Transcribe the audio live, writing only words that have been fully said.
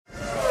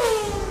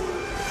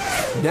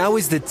Now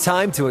is the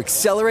time to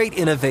accelerate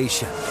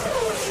innovation.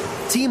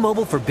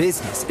 T-Mobile for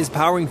Business is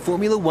powering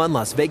Formula One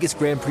Las Vegas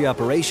Grand Prix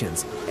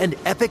operations and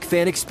epic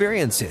fan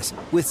experiences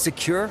with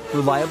secure,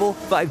 reliable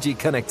 5G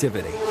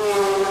connectivity.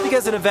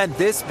 Because an event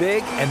this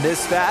big and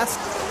this fast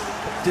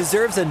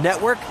deserves a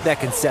network that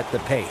can set the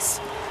pace.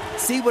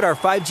 See what our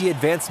 5G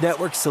advanced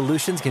network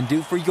solutions can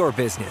do for your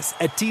business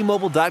at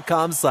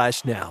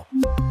T-Mobile.com/now.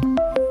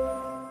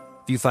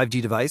 View 5G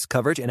device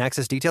coverage and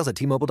access details at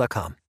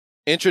T-Mobile.com.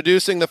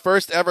 Introducing the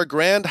first ever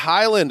Grand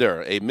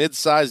Highlander, a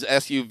mid-sized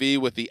SUV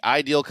with the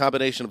ideal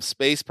combination of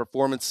space,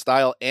 performance,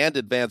 style, and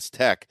advanced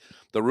tech.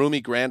 The roomy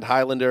Grand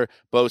Highlander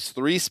boasts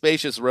 3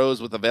 spacious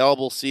rows with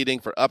available seating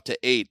for up to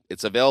 8.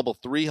 Its available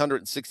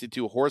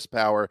 362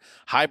 horsepower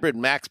hybrid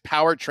max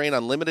powertrain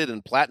unlimited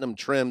and platinum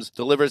trims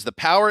delivers the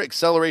power,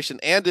 acceleration,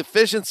 and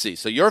efficiency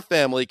so your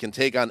family can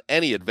take on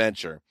any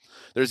adventure.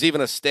 There's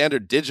even a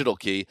standard digital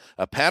key,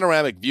 a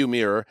panoramic view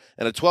mirror,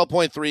 and a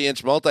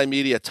 12.3-inch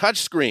multimedia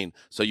touchscreen,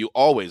 so you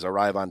always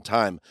arrive on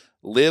time.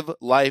 Live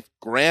life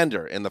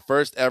grander in the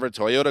first ever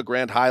Toyota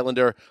Grand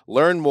Highlander.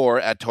 Learn more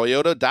at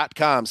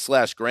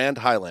toyota.com/Grand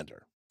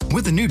Highlander.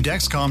 With the new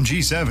Dexcom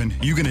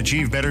G7, you can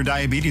achieve better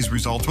diabetes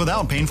results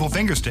without painful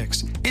finger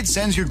sticks. It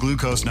sends your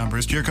glucose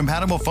numbers to your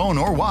compatible phone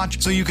or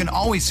watch so you can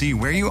always see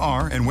where you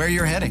are and where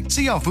you're heading.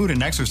 See how food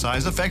and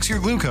exercise affects your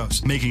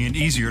glucose, making it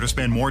easier to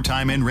spend more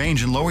time in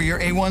range and lower your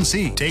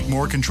A1C. Take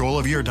more control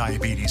of your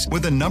diabetes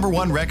with the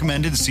 #1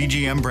 recommended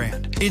CGM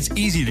brand. It's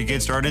easy to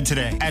get started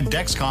today at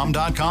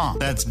Dexcom.com.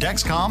 That's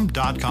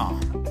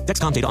Dexcom.com.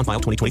 Dexcom data on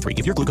file 2023.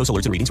 If your glucose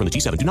alerts and readings from the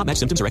G7 do not match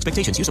symptoms or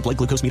expectations, use a blood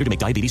glucose meter to make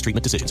diabetes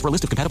treatment decisions. For a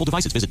list of compatible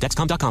devices, visit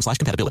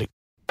Dexcom.com/compatibility.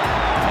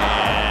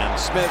 And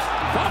Smith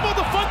fumbled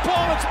the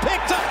football. It's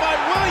picked up by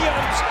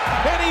Williams,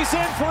 and he's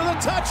in for the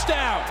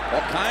touchdown.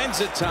 All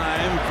kinds of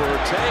time for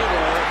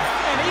Taylor,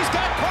 and he's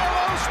got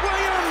Carlos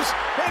Williams,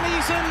 and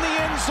he's in the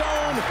end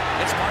zone.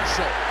 It's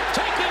Marshall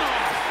taken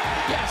off.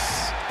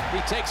 Yes, he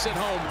takes it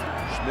home.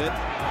 Schmidt,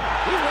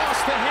 he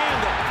lost the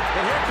handle,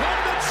 and here come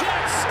the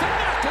Jets to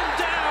knock him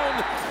down.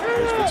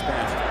 Here's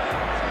Fitzpatrick.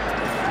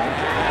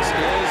 Pass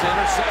is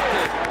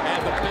intercepted,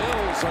 and the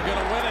Bills are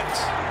going to win it.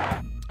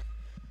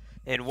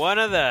 In one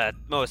of the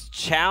most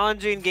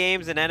challenging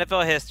games in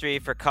NFL history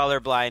for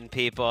colorblind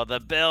people, the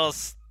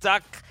Bills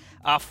stuck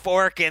a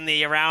fork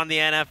around the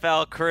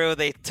NFL crew.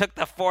 They took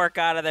the fork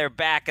out of their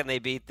back and they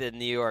beat the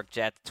New York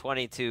Jets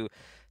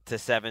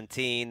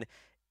 22-17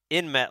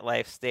 in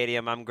MetLife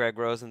Stadium. I'm Greg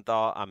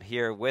Rosenthal. I'm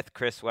here with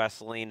Chris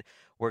Wesseling.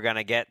 We're going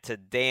to get to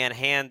Dan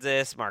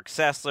Hanzus, Mark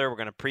Sessler. We're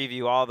going to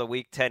preview all the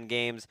Week 10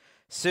 games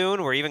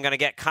soon. We're even going to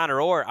get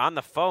Connor Orr on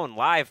the phone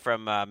live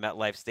from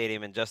MetLife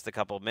Stadium in just a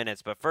couple of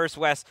minutes. But first,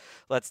 Wes,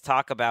 let's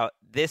talk about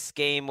this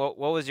game. What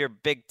was your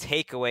big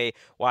takeaway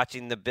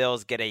watching the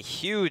Bills get a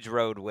huge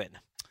road win?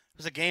 It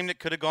was a game that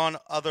could have gone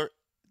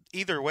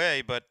either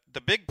way, but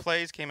the big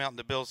plays came out in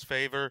the Bills'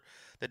 favor.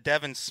 The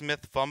Devin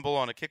Smith fumble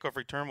on a kickoff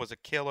return was a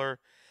killer,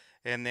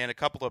 and then a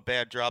couple of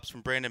bad drops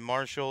from Brandon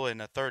Marshall and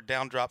a third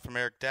down drop from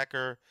Eric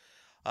Decker.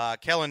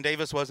 Kellen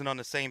Davis wasn't on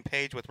the same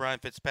page with Ryan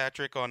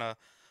Fitzpatrick on a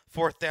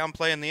fourth down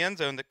play in the end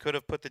zone that could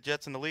have put the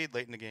Jets in the lead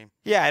late in the game.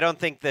 Yeah, I don't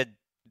think the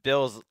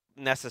Bills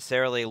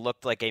necessarily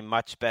looked like a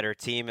much better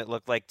team. It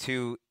looked like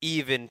two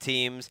even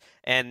teams,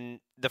 and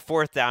the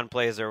fourth down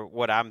plays are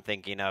what I'm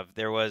thinking of.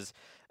 There was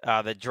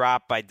the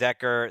drop by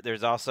Decker.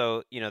 There's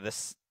also,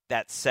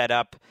 that set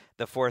up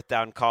the fourth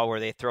down call where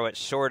they throw it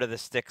short of the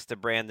sticks to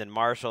Brandon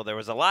Marshall. There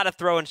was a lot of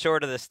throwing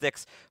short of the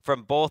sticks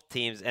from both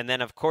teams, and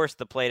then, of course,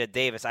 the play to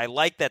Davis. I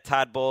like that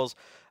Todd Bowles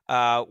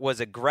was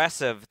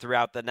aggressive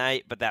throughout the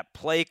night, but that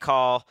play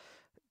call,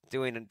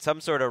 doing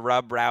some sort of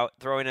rub route,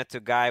 throwing it to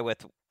a guy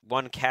with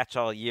one catch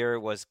all year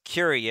was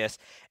curious.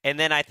 And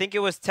then I think it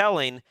was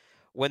telling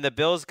when the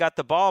Bills got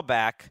the ball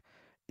back,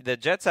 the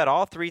Jets had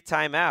all 3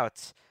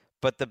 timeouts,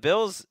 but the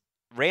Bills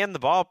ran the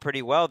ball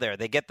pretty well there.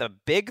 They get the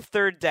big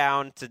third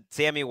down to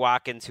Sammy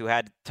Watkins, who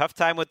had a tough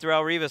time with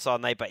Darrelle Revis all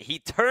night, but he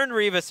turned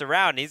Revis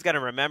around. He's going to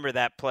remember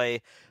that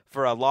play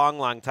for a long,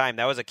 long time.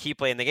 That was a key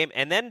play in the game.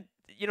 And then,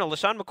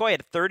 LaShawn McCoy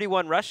had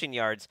 31 rushing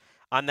yards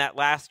on that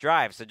last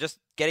drive. So just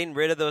getting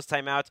rid of those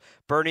timeouts,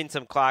 burning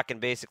some clock,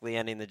 and basically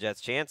ending the Jets'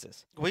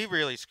 chances. We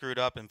really screwed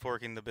up in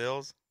forking the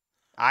Bills.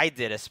 I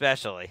did,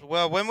 especially.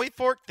 Well, when we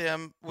forked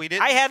them, we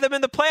didn't. I had them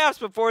in the playoffs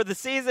before the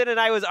season, and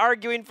I was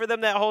arguing for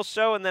them that whole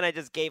show, and then I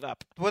just gave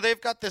up. Well,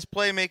 they've got this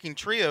playmaking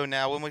trio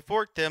now. When we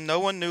forked them, no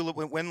one knew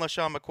when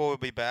LaShawn McCoy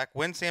would be back,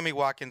 when Sammy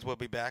Watkins would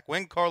be back,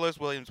 when Carlos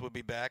Williams would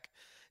be back.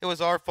 It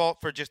was our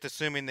fault for just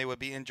assuming they would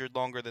be injured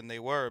longer than they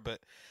were. But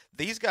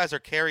these guys are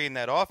carrying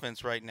that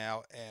offense right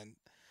now, and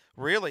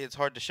really it's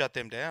hard to shut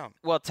them down.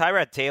 Well,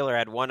 Tyrod Taylor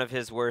had one of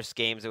his worst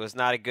games. It was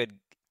not a good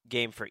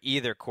game for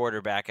either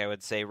quarterback, I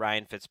would say.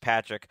 Ryan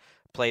Fitzpatrick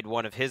played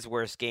one of his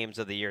worst games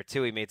of the year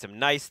too. He made some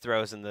nice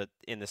throws in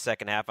the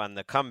second half on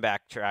the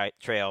comeback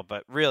trail,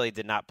 but really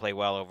did not play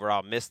well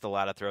overall. Missed a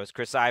lot of throws.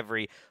 Chris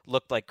Ivory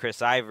looked like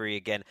Chris Ivory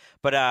again.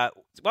 But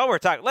while we're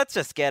talking, let's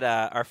just get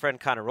our friend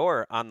Connor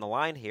Orr on the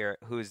line here,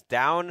 who's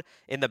down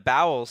in the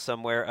bowels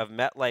somewhere of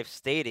MetLife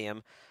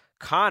Stadium.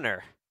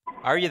 Connor,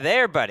 are you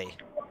there, buddy?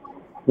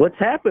 What's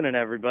happening,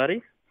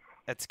 everybody?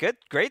 It's good.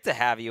 Great to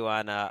have you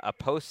on a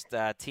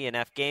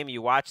post-TNF game.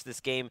 You watched this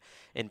game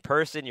in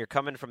person. You're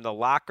coming from the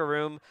locker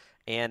room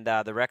and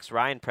the Rex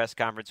Ryan press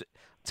conference.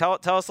 Tell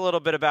us a little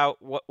bit about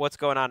what's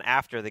going on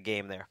after the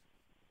game there.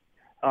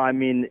 I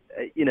mean,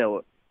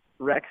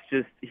 Rex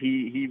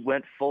he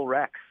went full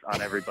Rex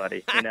on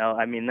everybody.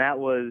 I mean, that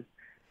was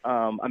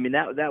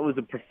that was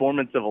a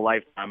performance of a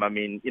lifetime. I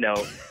mean,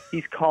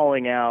 he's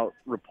calling out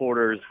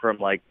reporters from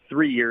like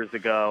 3 years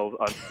ago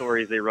on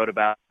stories they wrote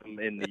about him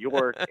in New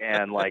York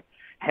and like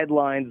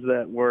headlines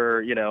that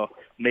were,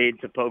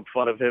 made to poke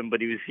fun of him, but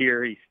he was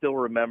here. He still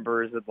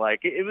remembers it. Like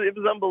it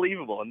was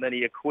unbelievable. And then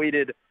he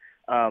equated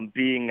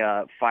being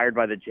fired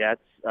by the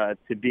Jets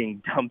to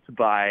being dumped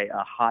by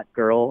a hot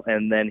girl.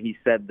 And then he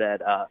said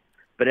that,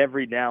 but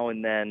every now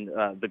and then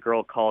the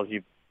girl calls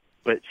you,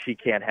 but she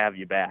can't have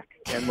you back.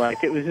 And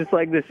like, it was just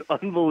like this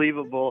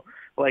unbelievable,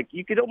 like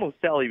you could almost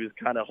tell he was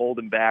kind of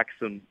holding back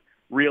some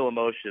real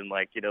emotion.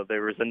 Like,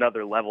 there was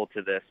another level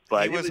to this,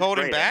 but he was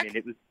holding great. back. I mean,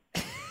 it was,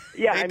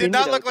 yeah, it did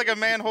not look like a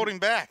man holding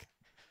back.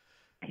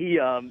 He,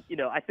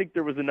 I think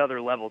there was another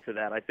level to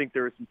that. I think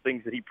there were some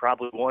things that he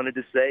probably wanted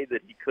to say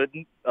that he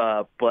couldn't.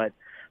 But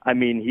I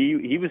mean,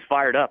 he was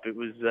fired up. It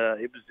was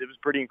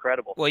pretty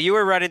incredible. Well, you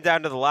were running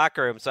down to the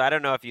locker room, so I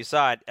don't know if you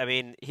saw it. I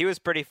mean, he was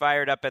pretty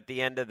fired up at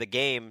the end of the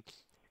game.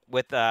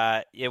 With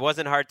it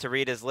wasn't hard to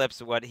read his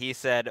lips what he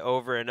said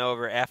over and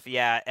over, F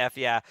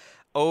yeah,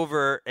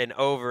 over and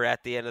over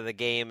at the end of the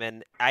game.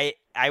 And I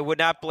would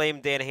not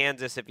blame Dan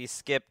Hanzus if he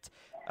skipped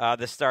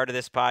the start of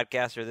this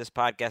podcast or this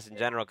podcast in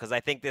general, because I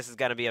think this is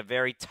going to be a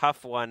very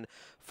tough one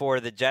for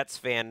the Jets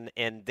fan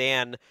and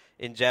Dan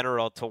in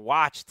general to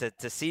watch,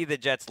 to see the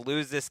Jets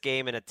lose this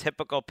game in a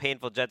typical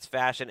painful Jets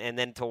fashion, and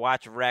then to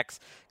watch Rex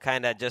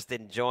kind of just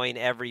enjoying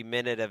every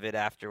minute of it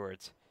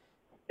afterwards.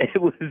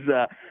 It was,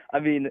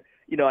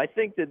 I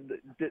think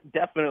that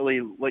definitely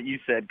what you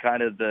said,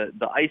 kind of the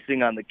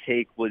icing on the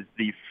cake was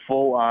the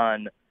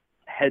full-on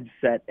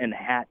headset and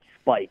hat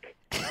spike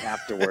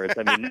afterwards.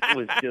 I mean, it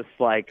was just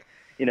like,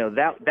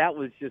 that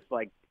was just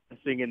like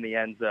dancing in the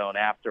end zone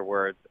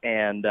afterwards.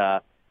 And,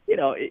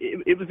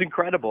 it was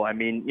incredible. I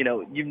mean,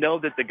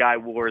 that the guy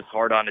wore his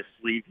heart on his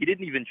sleeve. He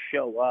didn't even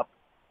show up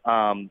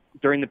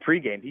during the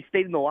pregame. He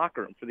stayed in the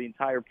locker room for the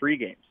entire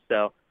pregame.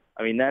 So,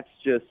 I mean, that's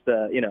just,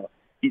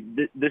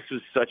 this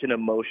was such an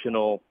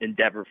emotional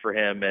endeavor for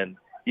him. And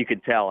you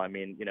could tell, I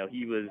mean,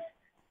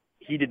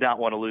 he did not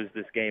want to lose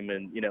this game.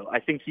 And, I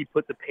think he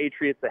put the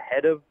Patriots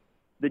ahead of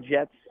the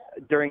Jets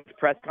during his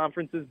press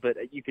conferences, but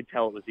you could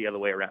tell it was the other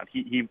way around.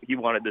 He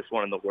wanted this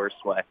one in the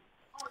worst way.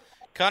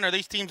 Connor,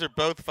 these teams are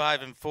both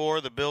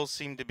 5-4. The Bills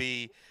seem to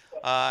be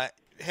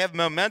have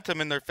momentum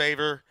in their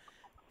favor,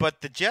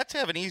 but the Jets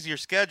have an easier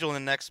schedule in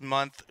the next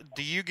month.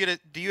 Do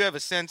you have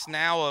a sense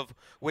now of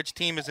which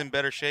team is in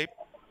better shape?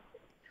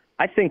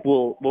 I think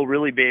we'll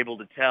really be able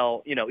to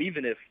tell,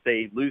 even if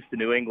they lose to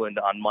New England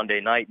on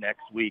Monday night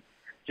next week,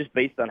 just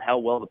based on how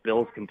well the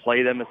Bills can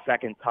play them a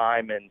second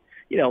time. And,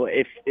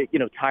 if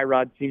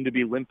Tyrod seemed to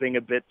be limping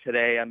a bit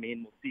today, I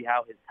mean, we'll see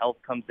how his health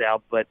comes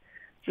out. But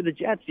for the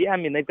Jets, yeah, I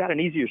mean, they've got an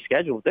easier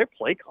schedule. Their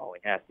play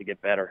calling has to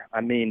get better.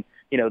 I mean,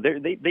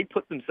 they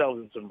put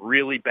themselves in some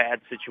really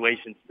bad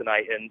situations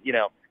tonight. And,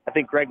 I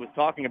think Greg was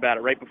talking about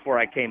it right before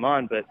I came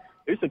on, but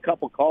there's a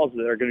couple calls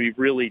that are going to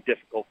be really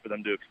difficult for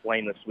them to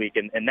explain this week,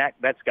 and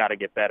that's got to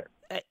get better.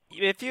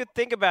 If you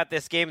think about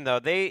this game, though,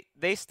 they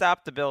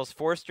stopped the Bills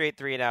 4 straight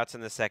 3-and-outs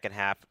in the second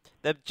half.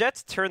 The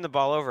Jets turned the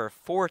ball over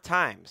 4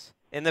 times,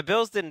 and the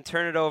Bills didn't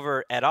turn it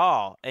over at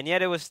all, and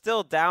yet it was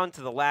still down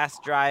to the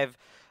last drive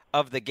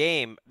of the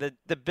game.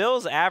 The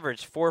Bills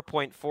averaged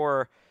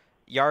 4.4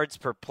 yards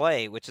per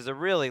play, which is a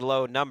really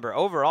low number.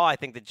 Overall, I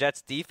think the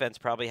Jets defense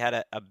probably had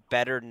a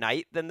better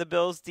night than the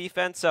Bills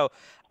defense. So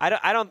I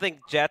don't think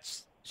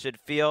Jets should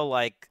feel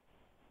like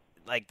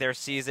their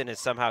season is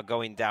somehow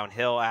going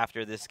downhill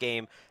after this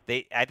game.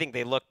 I think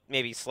they look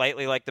maybe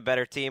slightly like the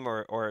better team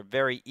or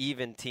very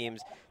even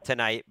teams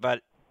tonight,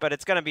 but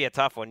it's going to be a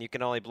tough one. You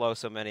can only blow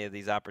so many of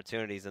these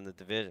opportunities in the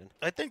division.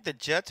 I think the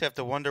Jets have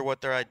to wonder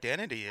what their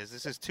identity is.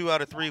 This is 2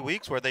 out of 3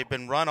 weeks where they've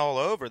been run all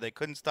over. They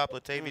couldn't stop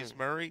Latavius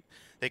Murray.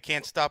 They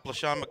can't stop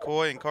LaShawn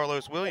McCoy and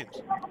Carlos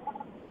Williams.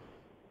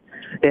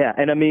 Yeah,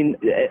 and I mean,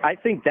 I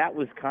think that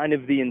was kind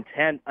of the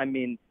intent. I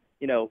mean,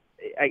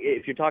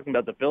 if you're talking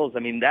about the Bills, I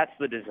mean, that's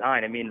the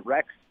design. I mean,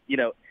 Rex,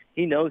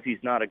 he knows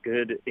he's not a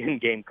good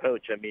in-game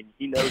coach. I mean,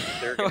 he knows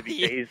that there are going to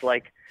be days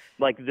like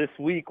this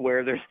week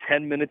where there's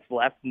 10 minutes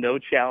left, no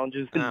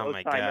challenges, and no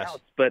timeouts. Gosh.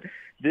 But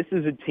this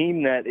is a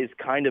team that is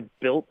kind of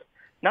built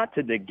not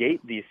to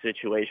negate these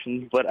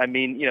situations, but I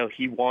mean,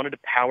 he wanted a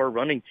power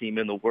running team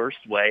in the worst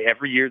way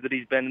every year that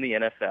he's been in the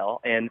NFL.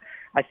 And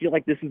I feel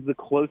like this is the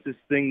closest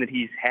thing that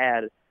he's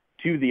had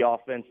to the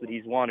offense that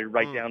he's wanted,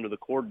 right down to the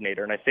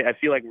coordinator. And I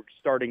feel like we're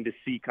starting to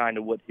see kind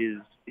of what his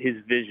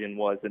vision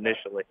was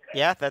initially.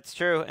 Yeah, that's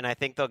true. And I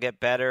think they'll get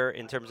better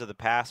in terms of the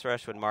pass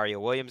rush when Mario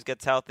Williams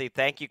gets healthy.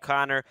 Thank you,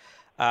 Connor,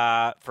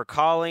 for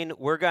calling.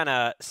 We're going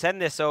to send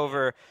this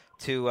over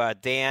to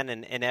Dan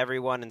and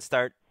everyone and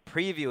start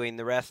previewing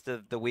the rest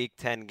of the Week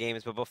 10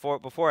 games. But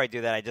before I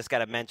do that, I just got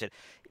to mention,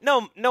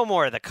 no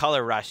more of the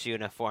Color Rush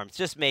uniforms.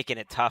 Just making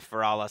it tough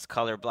for all us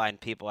colorblind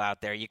people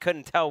out there. You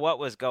couldn't tell what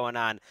was going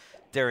on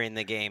during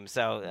the game.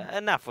 So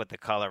enough with the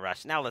Color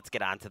Rush. Now let's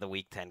get on to the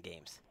Week 10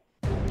 games.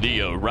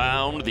 The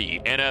Around the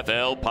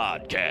NFL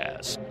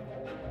podcast.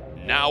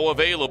 Now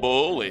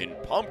available in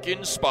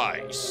pumpkin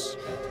spice.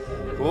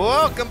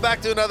 Welcome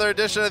back to another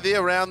edition of the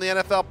Around the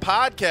NFL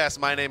podcast.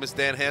 My name is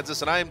Dan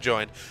Hansis, and I am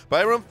joined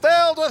by a room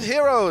filled with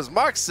heroes,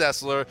 Mark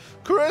Sessler,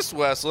 Chris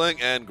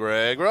Wessling, and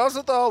Greg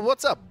Rosenthal.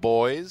 What's up,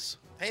 boys?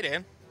 Hey,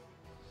 Dan.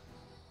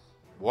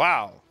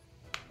 Wow.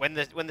 When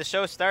the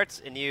show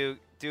starts and you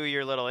do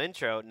your little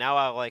intro, now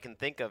all I can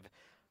think of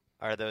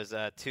are those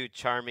two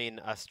charming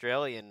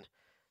Australian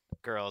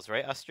girls,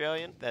 right?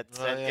 Australian? That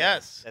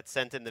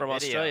sent in the From video.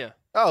 Australia.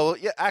 Oh,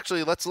 yeah,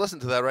 actually, let's listen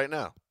to that right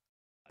now.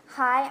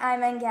 Hi,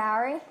 I'm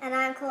Angari. And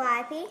I'm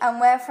Calliope. And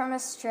we're from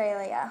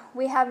Australia.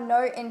 We have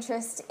no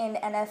interest in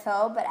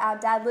NFL, but our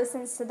dad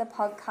listens to the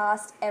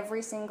podcast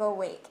every single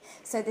week.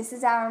 So this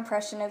is our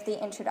impression of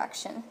the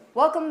introduction.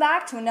 Welcome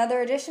back to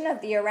another edition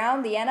of the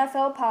Around the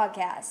NFL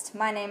podcast.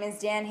 My name is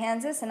Dan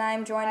Hansis, and I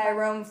am joined by a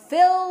room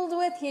filled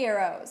with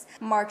heroes.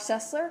 Mark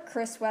Sessler,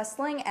 Chris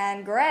Wessling,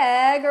 and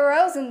Greg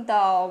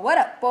Rosenthal. What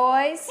up,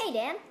 boys? Hey,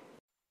 Dan.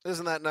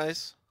 Isn't that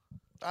nice?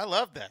 I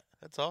love that.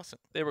 That's awesome.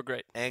 They were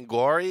great.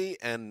 Angori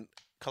and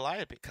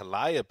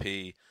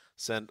Calliope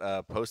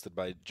posted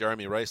by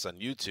Jeremy Rice on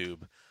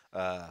YouTube.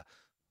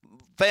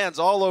 Fans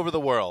all over the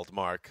world,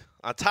 Mark.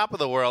 On top of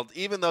the world,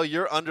 even though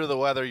you're under the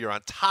weather, you're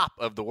on top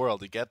of the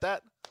world. You get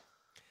that?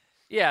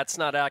 Yeah, it's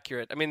not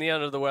accurate. I mean, the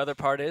under the weather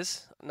part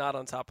is not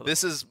on top of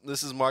This is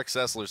Mark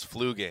Sessler's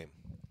flu game.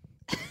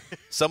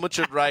 Someone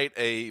should write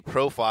a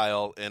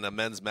profile in a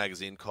men's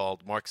magazine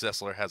called Mark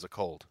Sessler Has a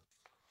Cold.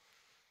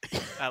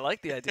 I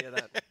like the idea of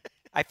that.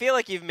 I feel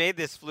like you've made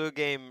this flu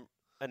game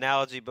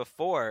analogy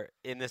before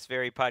in this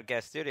very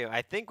podcast studio.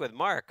 I think with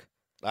Mark.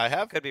 I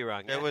have? Could be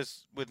wrong. It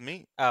was with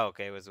me. Oh,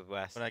 okay. It was with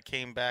Wes. When I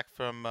came back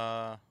from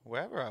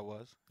wherever I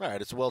was. All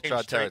right, it's well-trod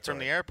Came straight territory. from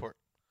the airport.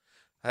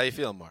 How you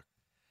feeling, Mark?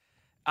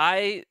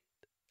 I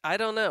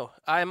don't know.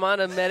 I'm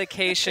on a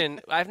medication.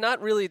 I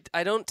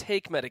don't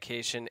take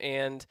medication,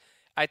 and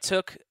I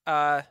took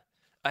a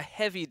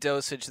heavy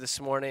dosage this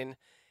morning,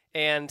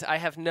 and I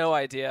have no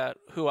idea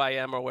who I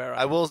am or where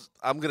I am.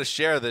 I'm going to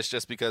share this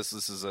just because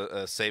this is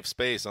a safe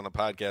space on the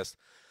podcast.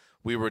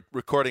 We were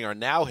recording our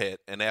Now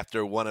hit, and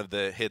after one of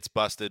the hits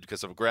busted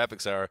because of a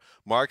graphics error,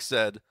 Mark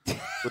said,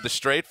 with a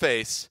straight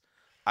face,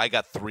 I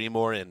got 3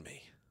 more in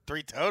me.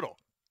 3 total.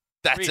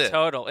 That's 3 it.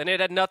 total, and it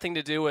had nothing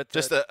to do with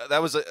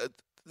that was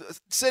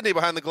Sydney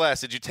behind the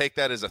glass. Did you take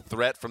that as a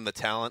threat from the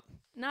talent?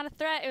 Not a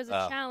threat. It was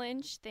a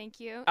challenge. Thank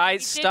you. I we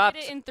stopped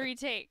did it in 3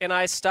 takes. And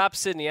I stopped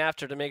Sydney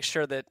after to make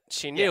sure that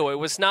she knew. It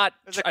was not.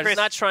 I was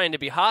not trying to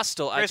be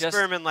hostile. Chris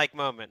Berman-like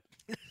moment.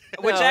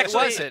 Which No,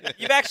 actually, it wasn't.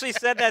 You've actually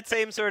said that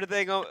same sort of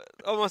thing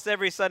almost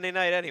every Sunday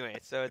night anyway,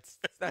 so it's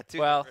not too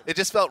well. different. It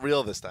just felt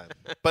real this time.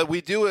 But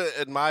we do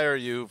admire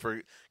you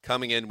for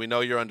coming in. We know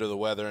you're under the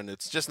weather, and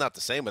it's just not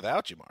the same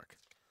without you, Mark.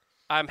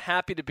 I'm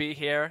happy to be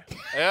here.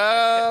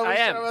 I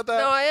am. Sure about that?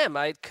 No, I am.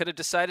 I could have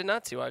decided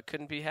not to. I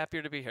couldn't be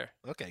happier to be here.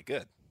 Okay,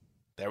 good.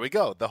 There we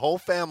go. The whole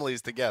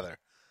family's together.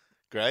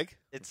 Greg?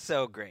 It's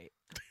so great.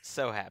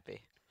 So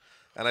happy.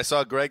 And I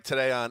saw Greg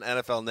today on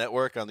NFL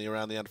Network on the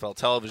Around the NFL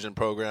television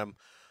program.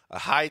 A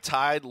high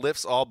tide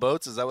lifts all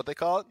boats. Is that what they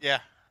call it?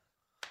 Yeah.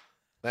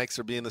 Thanks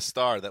for being the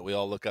star that we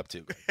all look up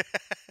to.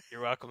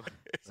 You're welcome.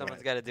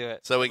 Someone's got to do it.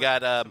 So we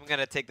got I'm going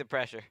to take the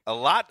pressure. a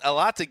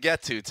lot to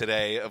get to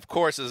today. Of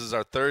course, this is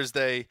our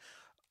Thursday,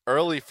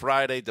 early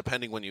Friday,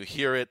 depending when you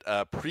hear it,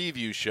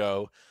 preview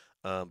show.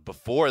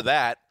 Before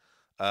that,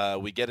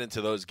 we get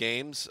into those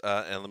games,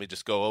 and let me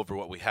just go over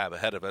what we have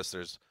ahead of us.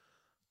 There's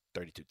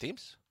 32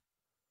 teams,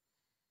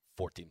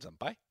 4 teams on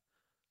bye,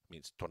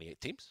 means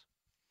 28 teams,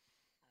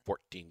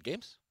 14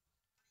 games,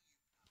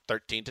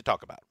 13 to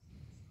talk about.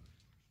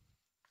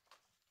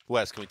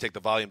 Wes, can we take the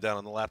volume down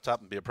on the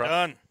laptop and be a pro?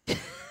 Done.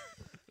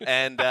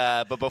 And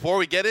but before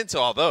we get into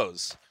all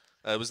those,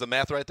 was the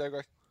math right there,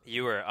 Greg?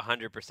 You were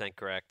 100%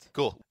 correct.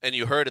 Cool. And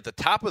you heard at the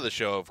top of the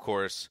show, of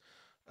course,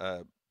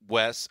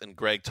 Wes and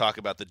Greg talk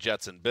about the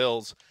Jets and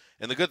Bills.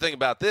 And the good thing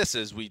about this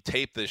is we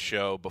tape this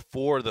show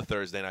before the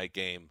Thursday night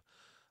game.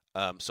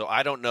 So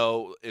I don't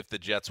know if the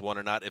Jets won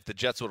or not. If the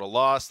Jets would have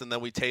lost and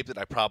then we taped it,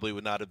 I probably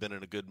would not have been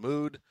in a good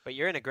mood. But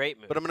you're in a great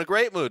mood. But I'm in a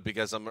great mood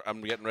because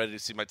I'm getting ready to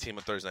see my team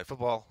on Thursday Night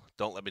Football.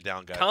 Don't let me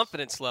down, guys.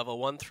 Confidence level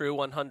 1 through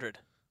 100.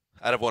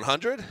 Out of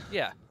 100?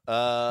 Yeah.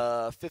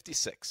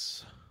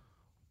 56.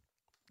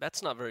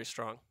 That's not very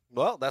strong.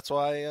 Well, that's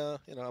why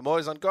I'm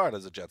always on guard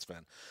as a Jets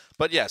fan.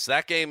 But yes,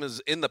 that game is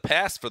in the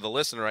past for the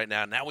listener right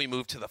now. Now we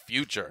move to the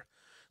future.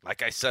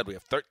 Like I said, we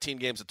have 13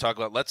 games to talk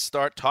about. Let's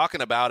start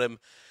talking about him,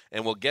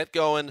 and we'll get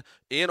going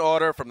in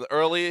order from the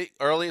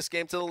earliest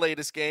game to the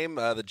latest game.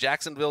 The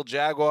Jacksonville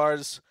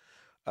Jaguars.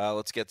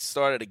 Let's get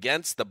started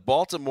against the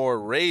Baltimore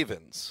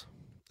Ravens,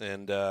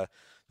 and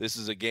this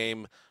is a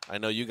game I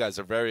know you guys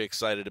are very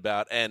excited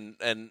about. And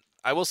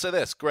I will say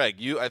this, Greg.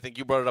 I think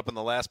you brought it up in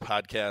the last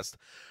podcast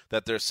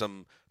that there's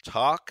some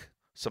talk,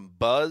 some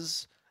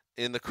buzz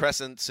in the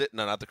Crescent City.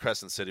 No, not the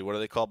Crescent City. What do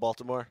they call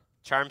Baltimore?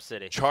 Charm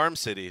City. Charm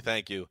City.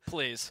 Thank you.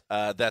 Please.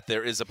 That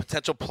there is a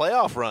potential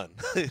playoff run.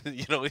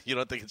 You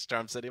don't think it's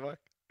Charm City, Mark?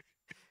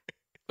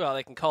 Well,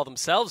 they can call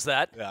themselves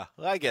that. Yeah,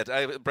 I get it.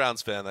 I'm a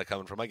Browns fan that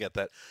coming from. I get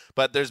that.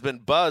 But there's been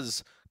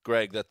buzz,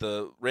 Greg, that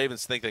the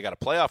Ravens think they got a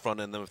playoff run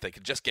in them if they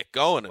could just get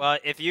going. Well,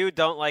 if you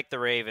don't like the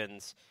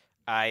Ravens,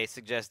 I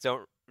suggest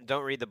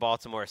don't read the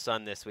Baltimore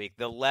Sun this week.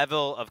 The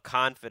level of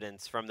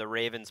confidence from the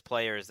Ravens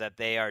players that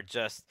they are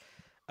just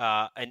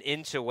an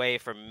inch away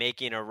from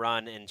making a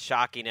run and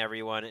shocking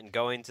everyone and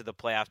going to the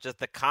playoffs. Just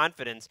the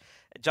confidence.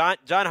 John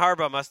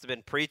Harbaugh must have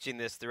been preaching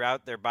this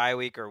throughout their bye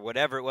week or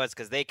whatever it was,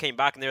 because they came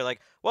back and they were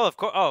like, "Well,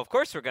 of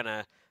course we're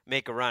gonna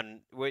make a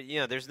run."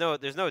 There's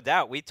no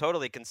doubt. We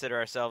totally consider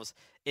ourselves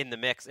in the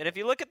mix. And if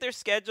you look at their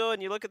schedule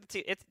and you look at the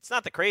team, it's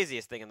not the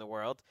craziest thing in the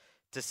world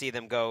to see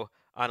them go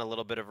on a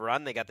little bit of a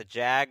run. They got the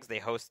Jags. They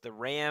host the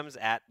Rams,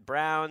 at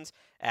Browns,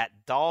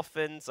 at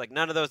Dolphins. Like,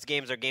 none of those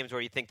games are games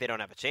where you think they don't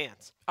have a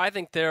chance. I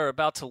think they're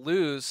about to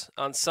lose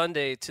on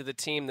Sunday to the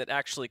team that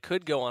actually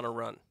could go on a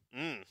run.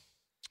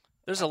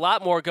 There's a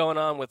lot more going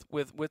on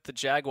with the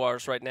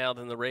Jaguars right now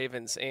than the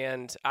Ravens,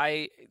 and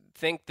I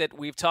think that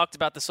we've talked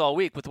about this all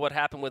week with what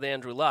happened with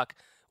Andrew Luck,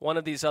 one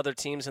of these other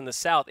teams in the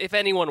South. If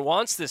anyone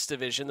wants this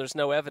division, there's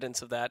no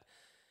evidence of that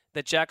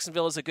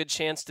Jacksonville is a good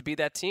chance to be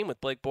that team with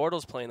Blake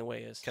Bortles playing the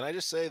way he is. Can I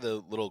just say the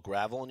little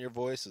gravel in your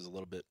voice is a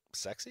little bit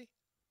sexy?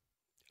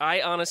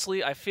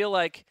 I feel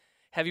like,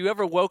 have you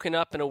ever woken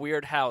up in a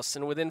weird house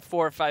and within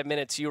 4 or 5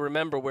 minutes you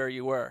remember where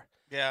you were?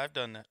 Yeah, I've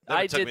done that.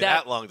 I did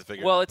that long to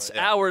figure well, out. It's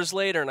hours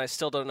later and I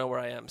still don't know where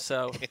I am,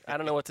 so I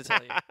don't know what to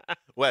tell you.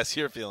 Wes,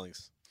 your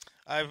feelings.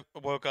 I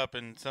woke up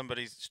in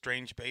somebody's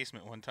strange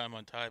basement one time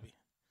on Tybee.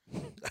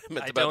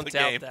 I don't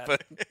doubt that.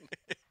 But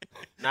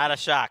not a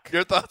shock.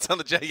 Your thoughts on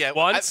the Jags? Yeah,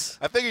 once?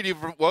 I figured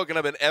you've woken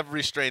up in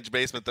every strange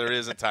basement there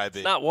is in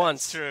Tybee. Not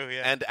once. That's true,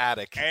 yeah. And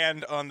attic.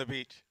 And on the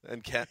beach.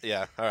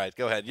 Yeah, all right,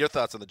 go ahead. Your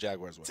thoughts on the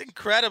Jaguars? It's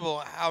incredible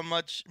how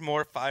much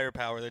more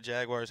firepower the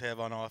Jaguars have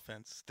on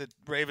offense. The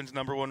Ravens'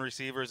 number one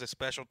receiver is a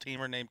special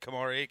teamer named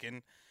Kamar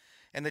Aiken.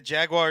 And the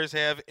Jaguars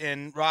have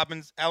in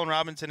Allen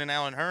Robinson and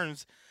Allen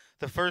Hurns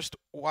the first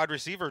wide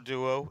receiver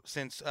duo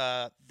since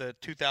the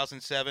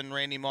 2007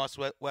 Randy Moss,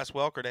 Wes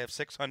Welker to have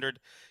 600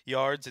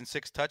 yards and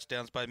 6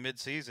 touchdowns by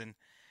midseason.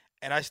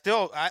 And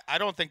I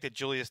don't think that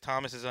Julius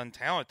Thomas is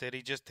untalented.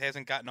 He just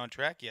hasn't gotten on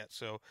track yet.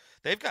 So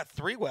they've got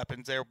 3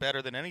 weapons there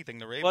better than anything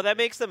the Ravens. Well, that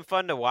makes them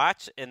fun to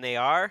watch, and they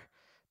are,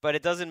 but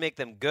it doesn't make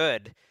them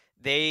good.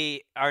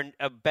 They are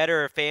a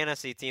better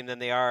fantasy team than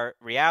they are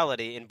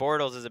reality, and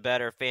Bortles is a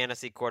better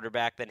fantasy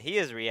quarterback than he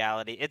is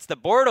reality. It's the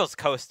Bortles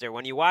coaster.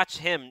 When you watch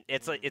him,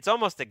 it's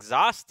almost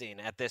exhausting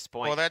at this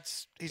point. Well,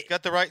 he's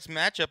got the right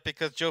matchup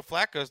because Joe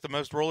Flacco is the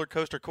most roller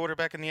coaster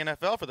quarterback in the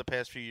NFL for the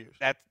past few years.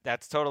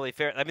 That's totally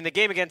fair. I mean, the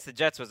game against the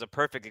Jets was a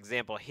perfect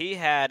example. He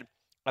had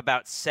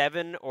about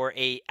 7 or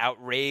 8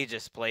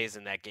 outrageous plays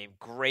in that game.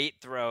 Great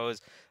throws,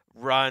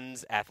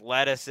 runs,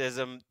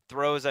 athleticism,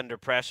 throws under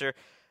pressure.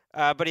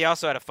 But he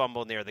also had a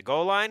fumble near the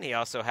goal line. He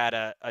also had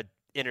a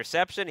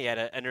interception. He had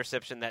an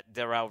interception that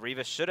Darrelle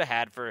Revis should have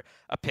had for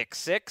a pick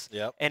 6.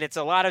 Yep. And it's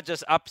a lot of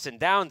just ups and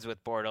downs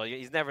with Bortles.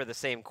 He's never the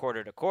same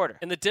quarter to quarter.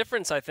 And the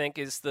difference, I think,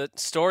 is the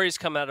stories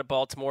come out of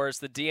Baltimore is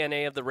the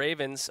DNA of the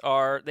Ravens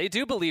they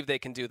do believe they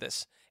can do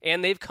this.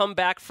 And they've come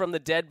back from the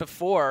dead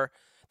before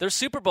their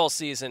Super Bowl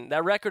season.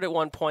 That record at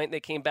one point, they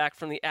came back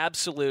from the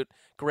absolute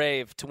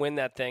grave to win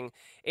that thing.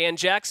 And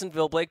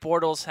Jacksonville, Blake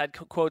Bortles had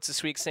quotes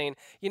this week saying,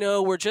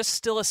 we're just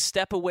still a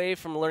step away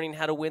from learning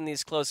how to win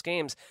these close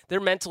games. They're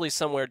mentally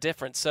somewhere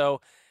different. So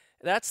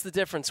that's the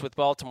difference with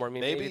Baltimore. I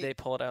mean, maybe they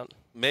pull it out.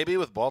 Maybe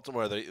with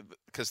Baltimore,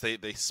 because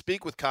they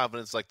speak with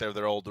confidence like they're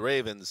their old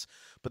Ravens,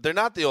 but they're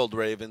not the old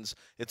Ravens.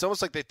 It's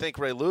almost like they think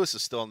Ray Lewis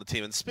is still on the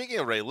team. And speaking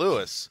of Ray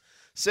Lewis,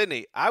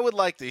 Sydney, I would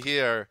like to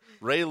hear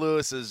Ray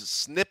Lewis's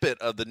snippet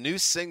of the new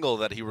single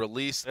that he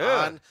released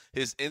on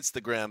his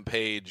Instagram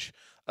page.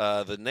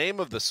 The name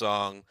of the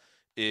song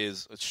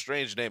is a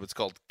strange name. It's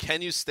called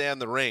 "Can You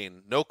Stand the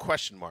Rain?" No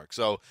question mark.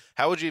 So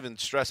how would you even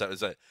stress that? Is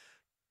that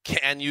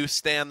 "Can you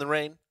stand the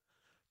rain?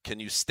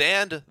 Can you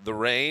stand the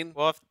rain?"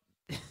 Well,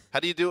 how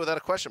do you do it without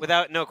a question mark?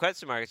 Without no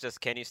question mark, it's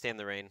just "Can you stand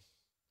the rain?"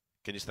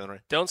 Can you stand the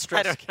rain? Don't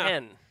stress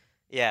 "can."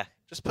 Yeah.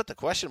 Just put the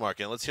question mark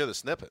in. Let's hear the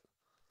snippet.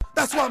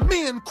 That's why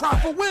men cry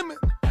for women.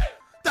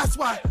 That's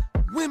why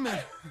women.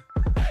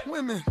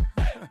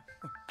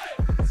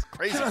 It's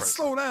crazy. Can I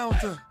slow down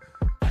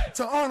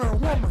to honor a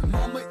woman?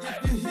 Mama,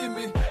 if you hear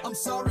me, I'm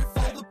sorry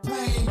for the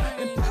pain.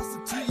 And pass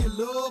it to your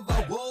love,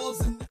 I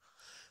was in.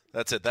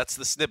 That's it. That's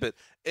the snippet.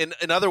 In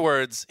other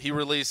words, he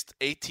released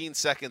 18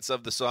 seconds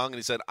of the song, and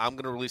he said, "I'm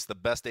going to release the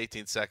best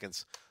 18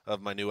 seconds of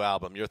my new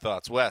album." Your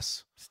thoughts,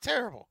 Wes? It's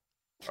terrible.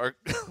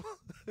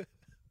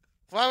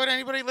 Why would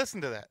anybody listen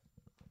to that?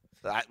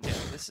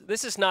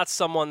 This is not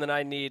someone that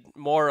I need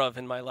more of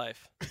in my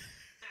life.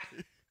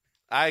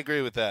 I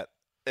agree with that.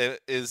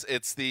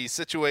 It's the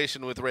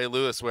situation with Ray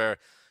Lewis where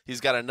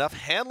he's got enough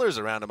handlers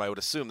around him, I would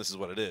assume this is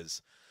what it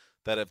is,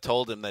 that have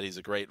told him that he's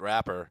a great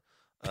rapper,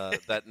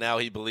 that now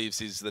he believes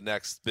he's the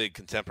next big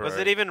contemporary. Was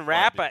it even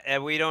rap?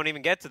 We don't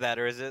even get to that,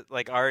 or is it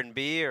like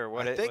R&B or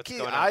what? I think what's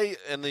going on?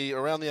 in the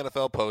Around the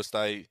NFL post,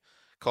 I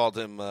called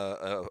him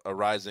a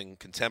rising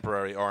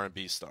contemporary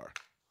R&B star.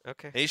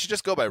 Okay. And he should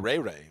just go by Ray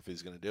Ray if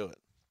he's going to do it.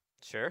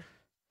 Sure.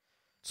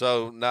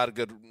 So not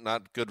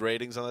good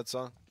ratings on that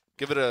song.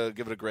 Give it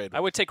a grade. I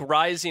would take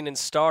rising and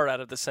star out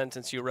of the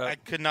sentence you wrote. I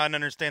could not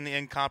understand the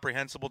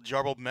incomprehensible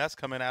jarbled mess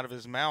coming out of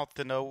his mouth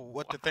to know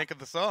what to think of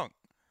the song.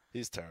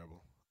 He's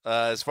terrible.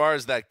 As far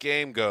as that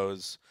game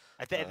goes,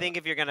 I think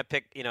if you're going to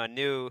pick, a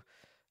new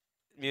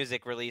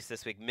music release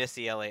this week,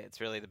 Missy Elliott's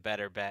really the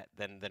better bet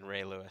than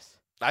Ray Lewis.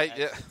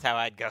 That's how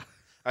I'd go.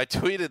 I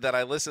tweeted that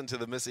I listened to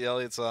the Missy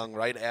Elliott song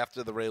right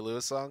after the Ray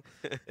Lewis song,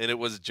 and it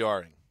was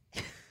jarring.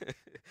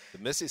 The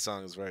Missy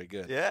song is very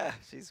good. Yeah,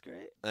 she's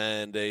great.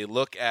 And a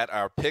look at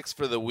our picks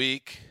for the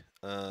week.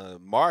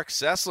 Mark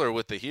Sessler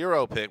with the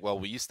hero pick. Well,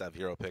 we used to have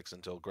hero picks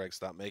until Greg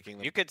stopped making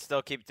them. You could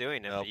still keep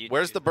doing them.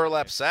 Where's the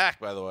burlap sack,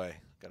 by the way?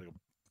 Gotta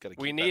keep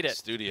we that need in it.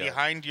 Studio.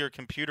 Behind your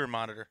computer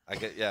monitor.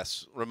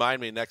 Yes.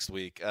 Remind me next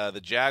week.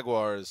 The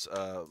Jaguars.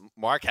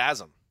 Mark has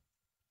them.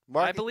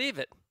 I believe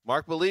it.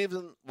 Mark believes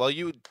in. Well,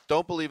 you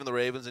don't believe in the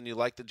Ravens, and you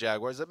like the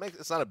Jaguars.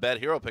 It's not a bad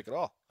hero pick at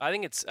all. I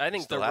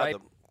think the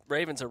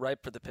Ravens are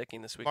ripe for the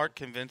picking this week. Mark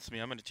convinced me.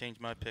 I'm going to change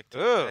my pick to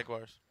the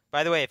Jaguars.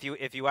 By the way,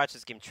 if you watch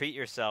this game, treat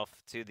yourself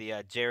to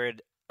the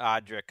Jared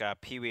Odrick,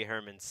 Pee Wee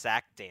Herman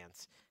sack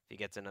dance. If he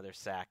gets another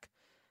sack,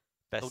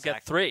 he'll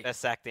get 3.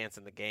 Best sack dance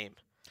in the game.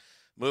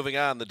 Moving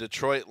on, the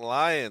Detroit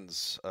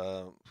Lions,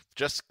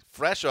 just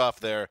fresh off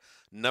their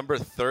number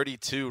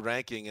 32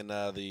 ranking in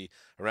the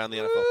Around the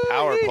NFL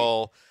Power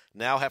Poll,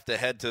 now have to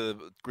head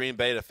to Green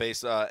Bay to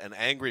face an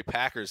angry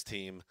Packers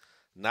team.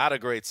 Not a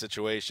great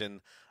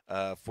situation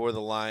for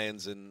the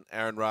Lions and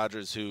Aaron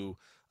Rodgers, who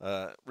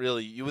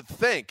really you would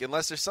think,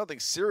 unless there's something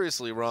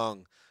seriously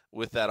wrong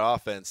with that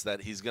offense,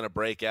 that he's going to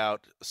break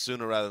out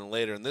sooner rather than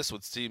later. And this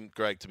would seem,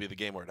 Greg, to be the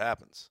game where it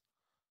happens.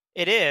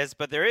 It is,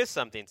 but there is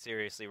something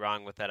seriously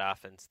wrong with that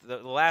offense. The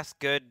last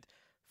good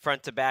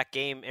front-to-back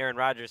game Aaron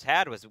Rodgers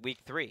had was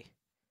Week 3.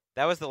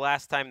 That was the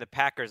last time the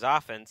Packers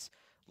offense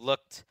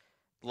looked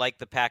like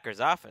the Packers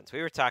offense.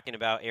 We were talking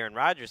about Aaron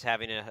Rodgers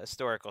having a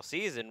historical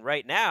season.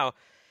 Right now,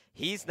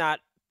 he's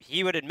not.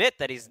 He would admit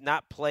that he's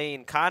not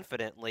playing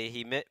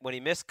confidently. When he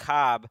missed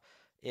Cobb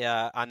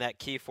on that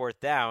key 4th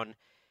down,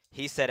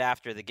 he said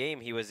after the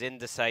game he was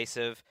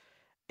indecisive.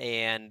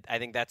 And I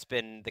think that's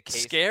been the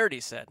case. Scared,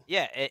 he said.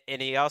 Yeah,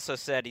 and he also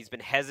said he's been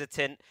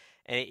hesitant,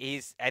 and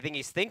I think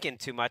he's thinking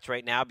too much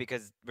right now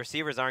because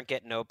receivers aren't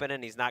getting open,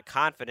 and he's not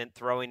confident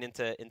throwing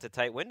into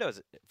tight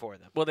windows for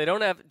them. Well, they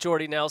don't have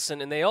Jordy Nelson,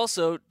 and they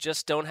also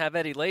just don't have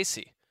Eddie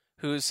Lacy,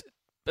 who's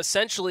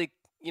essentially,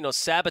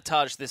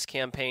 sabotaged this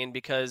campaign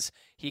because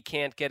he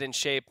can't get in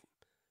shape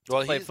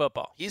to play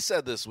football. He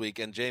said this week,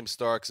 and James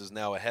Starks is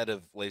now ahead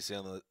of Lacy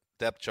on the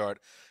depth chart.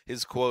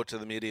 His quote to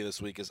the media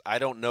this week is, "I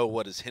don't know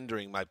what is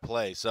hindering my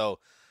play." So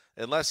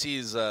unless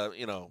he's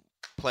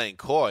playing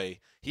coy,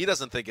 he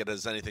doesn't think it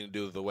has anything to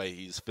do with the way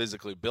he's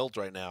physically built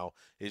right now.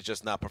 He's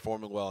just not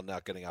performing well and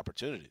not getting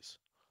opportunities.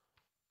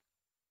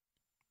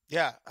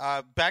 Yeah,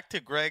 back to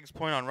Greg's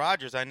point on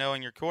Rodgers, I know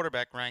in your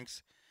quarterback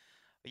ranks,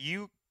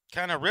 you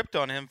kind of ripped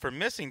on him for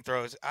missing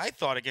throws. I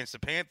thought against the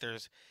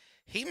Panthers,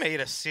 he made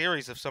a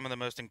series of some of the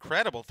most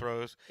incredible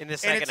throws. In the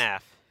second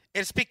half.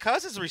 It's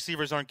because his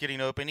receivers aren't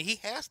getting open. He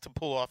has to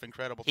pull off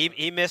incredible throws.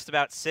 He missed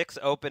about 6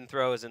 open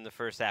throws in the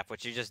first half,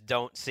 which you just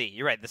don't see.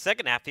 You're right. The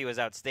second half, he was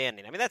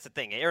outstanding. I mean, that's the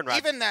thing. Aaron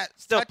Rodgers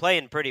still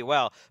playing pretty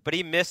well, but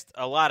he missed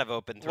a lot of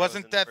open throws.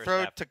 Wasn't that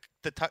throw to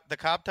the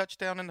Cobb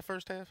touchdown in the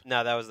first half?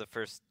 No, that was the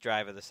first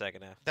drive of the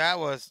second half. That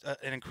was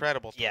an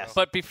incredible throw. Yes.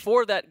 But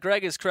before that,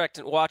 Greg is correct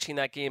in watching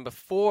that game.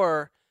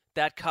 Before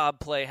that Cobb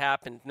play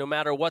happened, no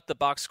matter what the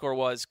box score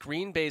was,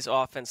 Green Bay's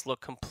offense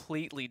looked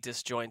completely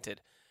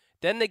disjointed.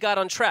 Then they got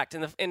on track,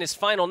 and his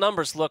final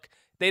numbers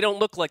they don't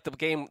look like the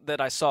game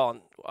that I saw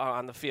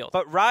on the field.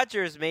 But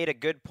Rodgers made a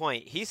good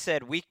point. He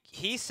said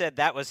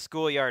that was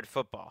schoolyard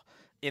football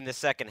in the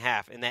second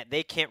half, and that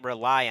they can't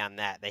rely on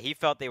that. That he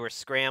felt they were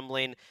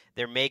scrambling,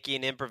 they're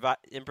making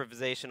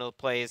improvisational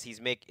plays.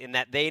 And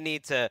that they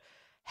need to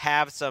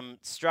have some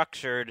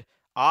structured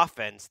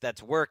offense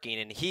that's working,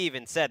 and he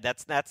even said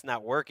that's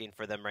not working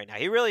for them right now.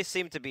 He really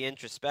seemed to be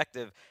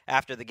introspective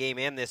after the game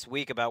and this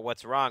week about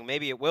what's wrong.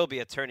 Maybe it will be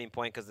a turning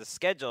point because the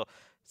schedule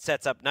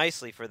sets up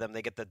nicely for them.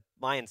 They get the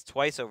Lions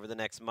twice over the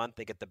next month.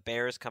 They get the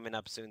Bears coming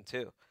up soon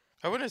too.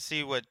 I want to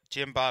see what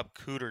Jim Bob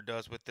Cooter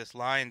does with this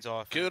Lions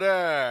offense.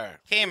 Cooter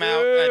came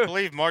out, I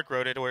believe Mark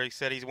wrote it, where he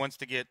said he wants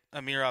to get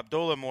Amir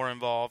Abdullah more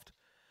involved,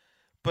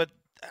 but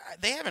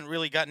they haven't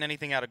really gotten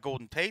anything out of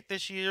Golden Tate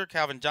this year.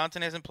 Calvin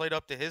Johnson hasn't played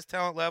up to his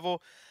talent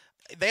level.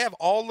 They have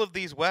all of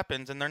these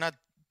weapons, and they're not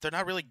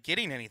really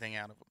getting anything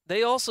out of them.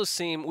 They also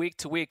seem week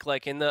to week,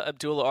 like in the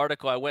Abdullah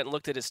article, I went and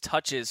looked at his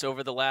touches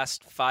over the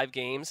last 5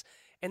 games,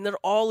 and they're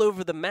all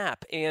over the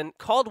map. And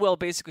Caldwell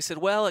basically said,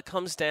 well, it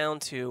comes down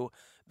to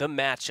the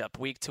matchup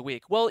week to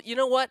week. Well, you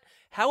know what?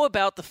 How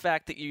about the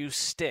fact that you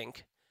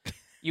stink?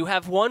 You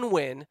have one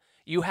win.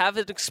 You have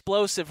an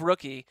explosive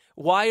rookie.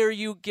 Why are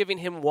you giving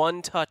him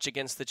one touch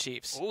against the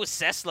Chiefs? Ooh,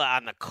 Sessler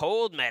on the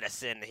cold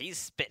medicine. He's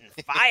spitting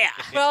fire.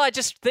 Well, I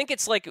just think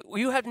it's like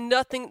you have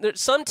nothing.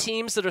 There's some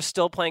teams that are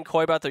still playing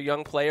coy about their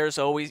young players.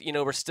 Always,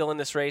 we're still in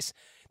this race.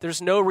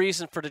 There's no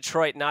reason for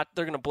Detroit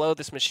they're going to blow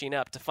this machine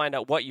up to find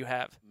out what you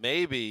have.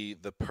 Maybe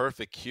the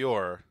perfect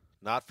cure,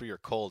 not for your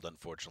cold,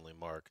 unfortunately,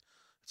 Mark.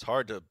 It's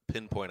hard to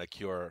pinpoint a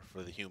cure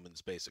for the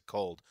human's basic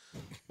cold.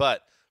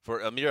 But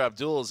for Amir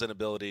Abdul's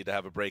inability to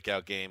have a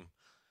breakout game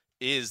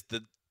is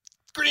the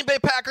Green Bay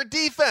Packer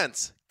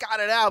defense.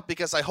 Got it out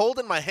because I hold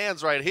in my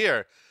hands right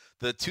here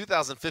the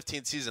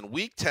 2015 season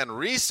Week 10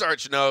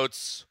 research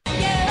notes.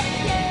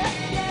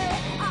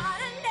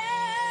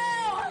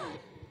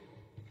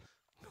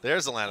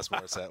 There's Alanis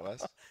Morissette,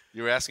 Wes.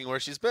 You were asking where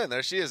she's been.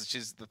 There she is.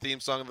 She's the theme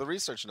song of the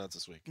research notes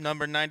this week.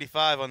 Number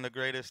 95 on the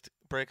greatest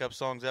breakup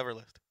songs ever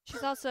list.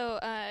 She's also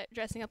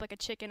dressing up like a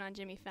chicken on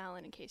Jimmy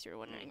Fallon, in case you're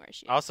wondering where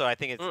she is. Also, I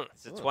think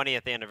it's the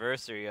 20th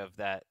anniversary of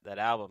that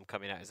album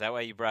coming out. Is that why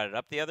you brought it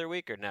up the other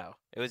week, or no?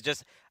 It was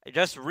just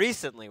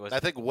recently. I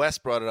think Wes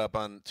brought it up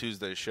on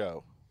Tuesday's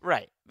show.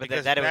 Right. But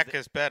because that Beck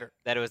is better.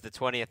 That it was the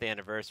 20th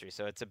anniversary,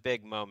 so it's a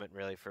big moment,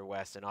 really, for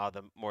Wes and all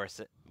the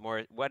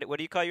what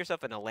do you call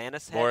yourself, an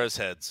Alanis head? Morris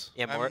heads.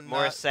 Yeah,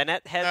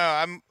 Morissette heads?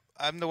 No,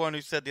 I'm the one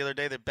who said the other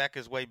day that Beck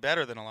is way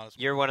better than Alanis Morissette.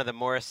 You're one of the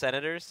Morris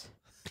senators?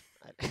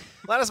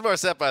 Alanis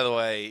Morissette, by the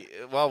way,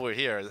 while we're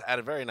here, had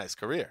a very nice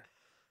career.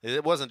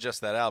 It wasn't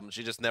just that album.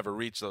 She just never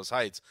reached those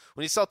heights.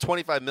 When you sell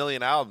 25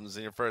 million albums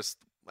in your first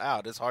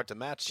out, it's hard to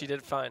match. She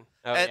did fine.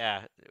 Oh,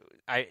 yeah.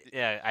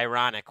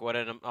 Ironic. What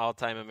an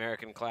all-time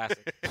American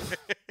classic.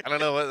 I don't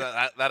know what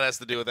that has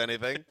to do with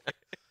anything.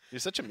 You're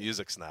such a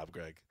music snob,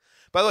 Greg.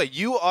 By the way,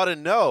 you ought to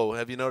know.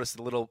 Have you noticed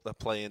a little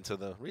play into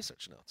the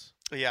research notes?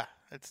 Yeah.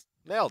 It's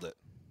nailed it.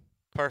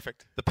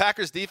 Perfect. The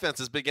Packers defense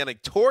has been getting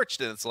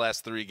torched in its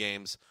last 3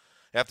 games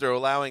after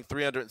allowing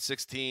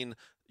 316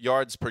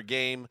 yards per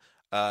game,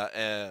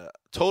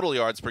 total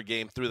yards per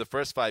game through the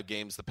first 5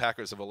 games. The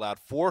Packers have allowed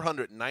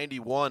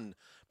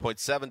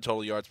 491.7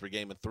 total yards per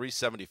game and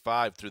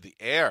 375 through the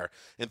air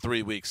in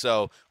 3 weeks.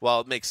 So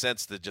while it makes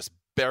sense to just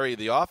bury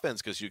the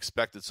offense because you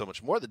expected so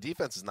much more, the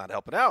defense is not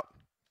helping out.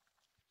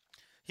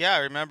 Yeah, I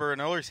remember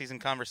an earlier season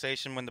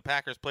conversation when the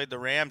Packers played the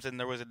Rams and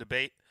there was a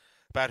debate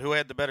about who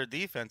had the better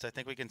defense. I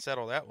think we can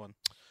settle that one.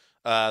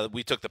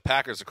 We took the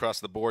Packers across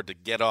the board to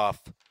get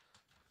off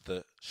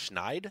the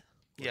Schneid?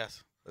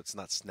 Yes. It's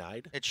not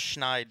Snide? It's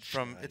Schneid.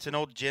 It's an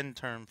old gin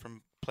term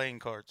from playing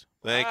cards.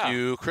 Thank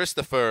you,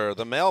 Christopher,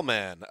 the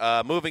mailman.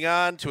 Moving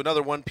on to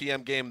another 1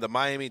 p.m. game, the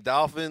Miami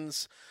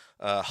Dolphins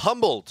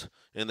humbled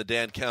in the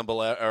Dan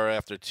Campbell era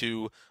after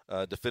two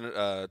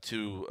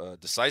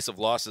decisive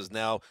losses,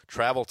 now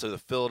travel to the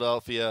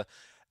Philadelphia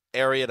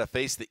area to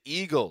face the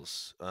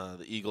Eagles.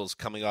 The Eagles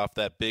coming off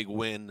that big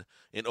win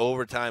in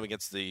overtime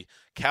against the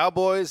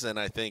Cowboys, and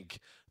I think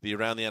the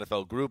Around the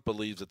NFL group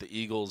believes that the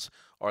Eagles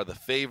are the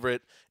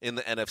favorite in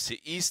the NFC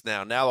East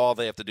now. Now all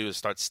they have to do is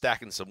start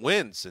stacking some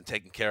wins and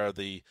taking care of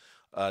the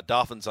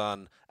Dolphins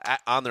on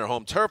their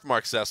home turf,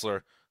 Mark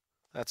Sessler.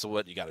 That's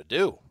what you got to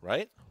do,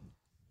 right?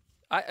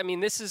 I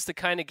mean, this is the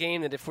kind of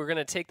game that if we're going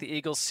to take the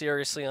Eagles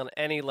seriously on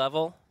any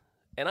level,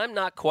 and I'm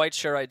not quite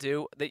sure I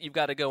do, that you've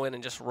got to go in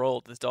and just roll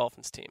this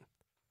Dolphins team.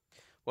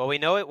 Well, we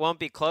know it won't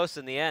be close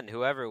in the end,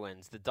 whoever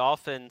wins. The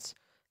Dolphins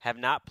have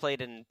not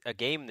played in a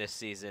game this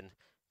season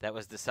that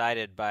was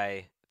decided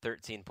by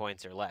 13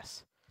 points or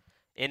less.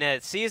 In a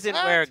season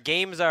where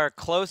games are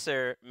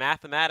closer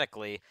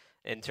mathematically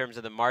in terms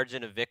of the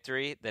margin of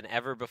victory than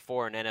ever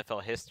before in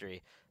NFL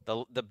history,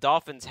 the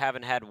Dolphins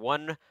haven't had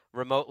one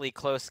remotely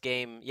close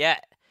game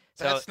yet.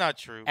 So that's not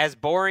true. As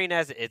boring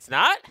as it's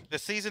not? The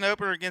season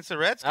opener against the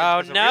Redskins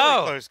was a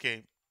really close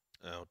game.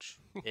 Ouch.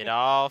 It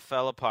all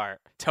fell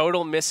apart.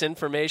 Total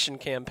misinformation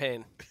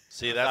campaign.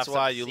 See, that's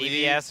why you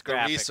leave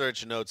the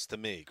research notes to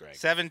me, Greg.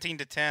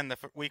 17-10,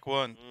 week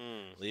 1.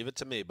 Leave it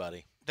to me,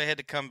 buddy. They had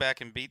to come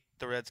back and beat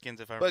the Redskins,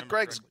 if I remember. But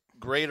Greg's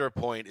greater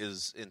point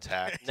is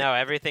intact. No,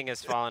 everything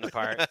is falling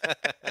apart.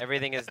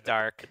 Everything is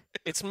dark.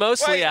 It's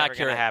mostly accurate.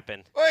 Never gonna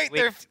happen. Wait,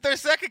 their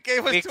second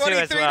game was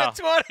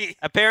 23-20.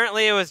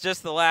 Apparently, it was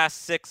just the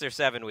last 6 or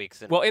 7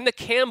 weeks. Well, in the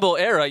Campbell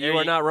era, you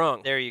are not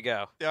wrong. There you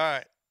go. All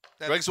right.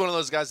 Greg's one of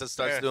those guys that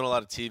starts doing a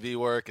lot of TV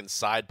work and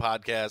side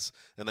podcasts,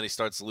 and then he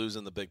starts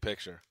losing the big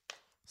picture.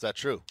 Is that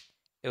true?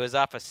 It was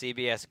off a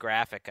CBS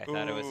graphic. I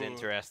thought it was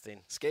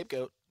interesting.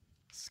 Scapegoat.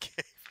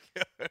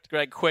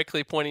 Greg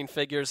quickly pointing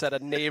figures at a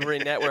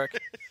neighboring network.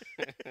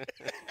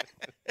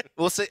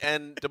 We'll see.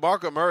 And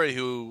DeMarco Murray,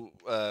 who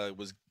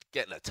was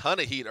getting a ton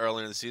of heat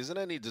earlier in the season,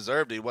 and he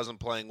deserved it. He wasn't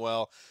playing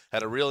well.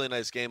 Had a really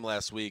nice game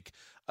last week.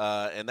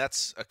 And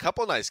that's a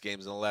couple nice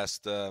games in the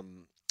last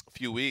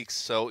few weeks.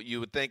 So you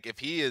would think if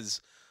he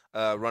is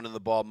running the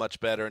ball much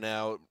better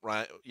now,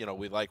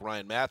 we like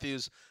Ryan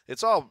Matthews.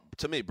 It's all,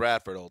 to me,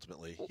 Bradford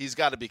ultimately. He's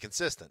got to be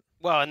consistent.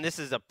 Well, and this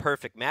is a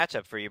perfect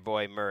matchup for your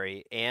boy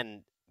Murray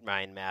and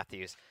Ryan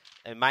Matthews.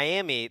 In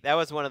Miami, that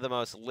was one of the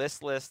most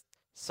listless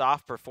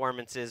soft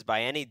performances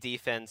by any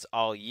defense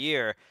all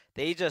year.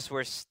 They just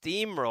were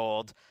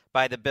steamrolled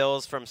by the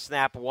Bills from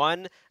snap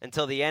one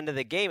until the end of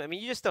the game. I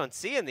mean, you just don't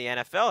see in the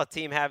NFL a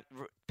team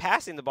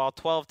passing the ball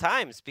 12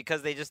 times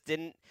because they just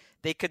didn't.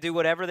 They could do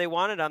whatever they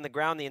wanted on the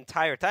ground the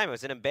entire time. It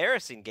was an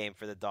embarrassing game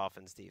for the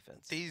Dolphins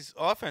defense. These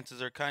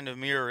offenses are kind of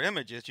mirror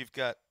images. You've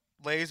got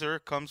Laser,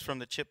 comes from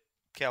the Chip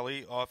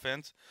Kelly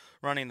offense,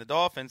 running the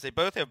Dolphins. They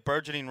both have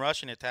burgeoning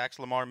rushing attacks.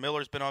 Lamar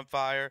Miller's been on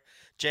fire.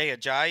 Jay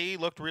Ajayi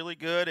looked really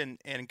good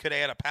and could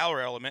add a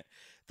power element.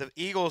 The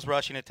Eagles'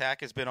 rushing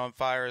attack has been on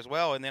fire as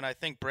well. And then I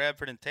think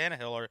Bradford and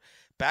Tannehill are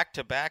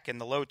back-to-back in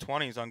the low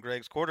 20s on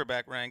Greg's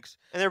quarterback ranks.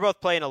 And they're both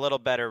playing a little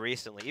better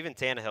recently. Even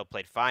Tannehill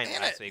played fine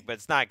last week, but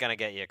it's not going to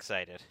get you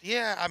excited.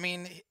 Yeah, I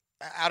mean,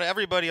 out of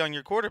everybody on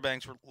your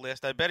quarterbacks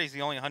list, I bet he's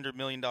the only $100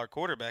 million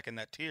quarterback in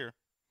that tier.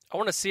 I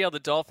want to see how the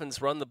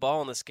Dolphins run the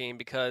ball in this game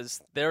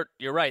because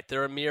you're right,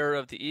 they're a mirror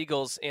of the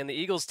Eagles. And the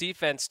Eagles'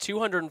 defense,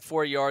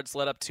 204 yards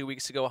led up 2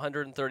 weeks ago,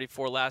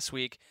 134 last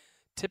week.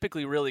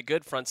 Typically really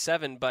good front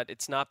seven, but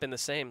it's not been the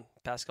same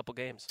past couple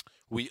games.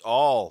 We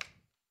all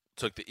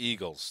took the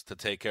Eagles to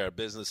take care of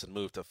business and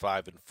move to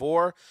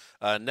 5-4.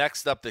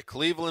 Next up, the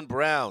Cleveland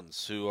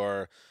Browns, who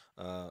are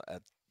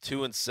at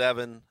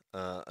 2-7,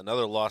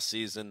 another lost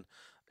season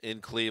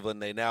in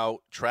Cleveland. They now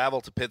travel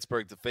to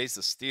Pittsburgh to face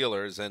the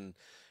Steelers, and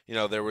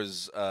there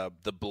was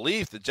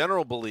the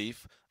general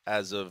belief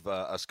as of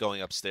us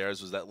going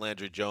upstairs was that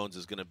Landry Jones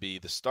is going to be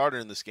the starter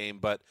in this game,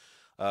 but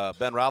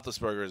Ben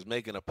Roethlisberger is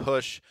making a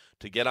push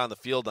to get on the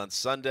field on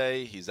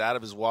Sunday. He's out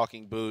of his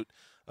walking boot.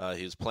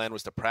 His plan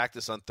was to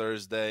practice on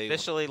Thursday.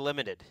 Officially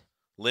limited.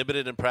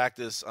 Limited in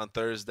practice on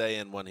Thursday,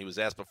 and when he was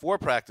asked before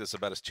practice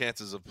about his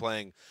chances of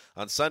playing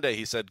on Sunday,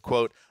 he said,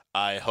 quote,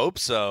 "I hope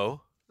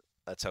so."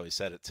 That's how he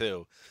said it,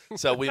 too.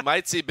 So we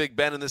might see Big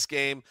Ben in this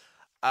game.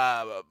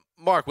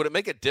 Mark, would it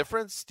make a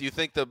difference? Do you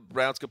think the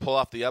Browns could pull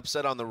off the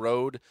upset on the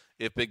road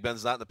if Big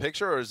Ben's not in the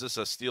picture, or is this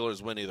a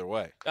Steelers win either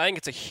way? I think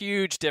it's a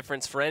huge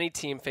difference for any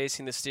team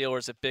facing the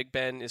Steelers if Big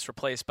Ben is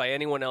replaced by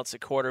anyone else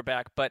at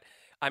quarterback, but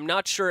I'm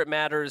not sure it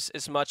matters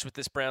as much with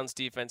this Browns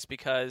defense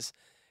because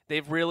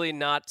they've really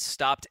not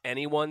stopped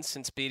anyone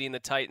since beating the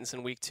Titans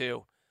in Week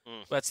 2.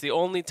 That's the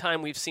only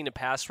time we've seen a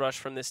pass rush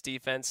from this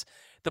defense.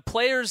 The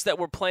players that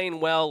were playing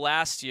well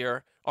last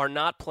year are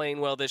not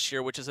playing well this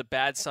year, which is a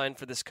bad sign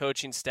for this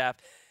coaching staff.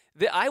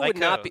 I would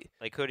not be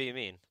like. Who do you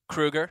mean?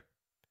 Kruger,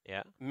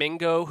 yeah,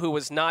 Mingo, who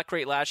was not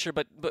great last year,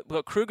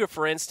 but Kruger,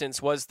 for instance,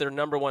 was their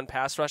number one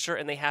pass rusher,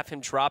 and they have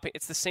him dropping.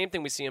 It's the same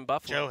thing we see in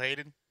Buffalo. Joe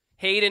Hayden.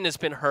 Hayden has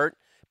been hurt,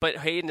 but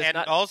Hayden is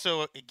not.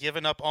 Also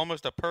given up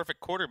almost a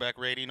perfect quarterback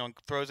rating on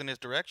throws in his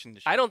direction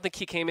this year. I don't think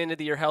he came into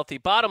the year healthy.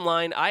 Bottom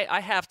line, I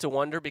have to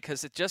wonder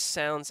because it just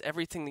sounds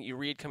everything that you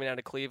read coming out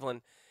of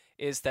Cleveland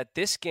is that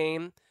this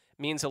game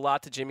means a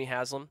lot to Jimmy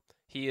Haslam.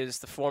 He is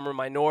the former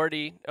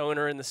minority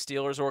owner in the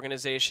Steelers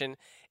organization,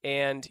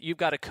 and you've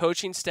got a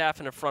coaching staff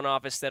and a front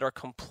office that are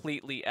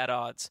completely at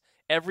odds.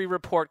 Every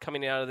report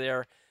coming out of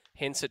there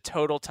hints at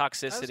total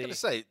toxicity. I was going to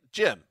say,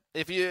 Jim,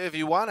 if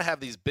you want to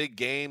have these big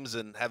games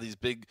and have these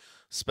big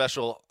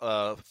special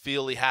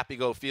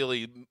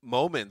happy-go-feely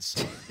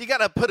moments, you got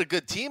to put a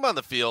good team on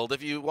the field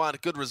if you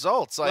want good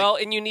results.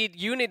 And you need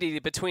unity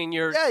between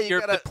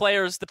the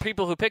players, the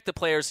people who pick the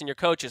players, and your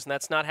coaches, and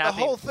that's not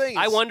happening. The whole thing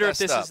I wonder if is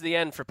this is the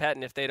end for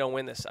Pettin if they don't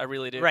win this. I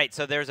really do. Right,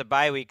 so there's a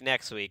bye week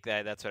next week.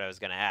 That's what I was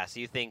going to ask.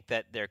 You think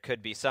that there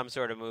could be some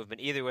sort of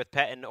movement either with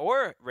Pettin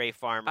or Ray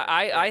Farmer?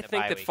 I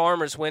think that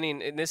Farmer's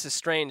winning, and this is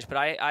strange, but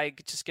I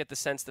just get the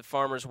sense that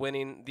Farmer's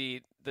winning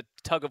the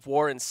tug of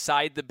war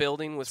inside the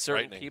building with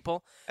certain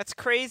people. That's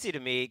crazy to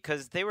me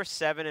because they were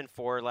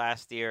 7-4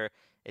 last year.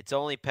 It's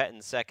only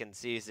Pettin's second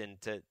season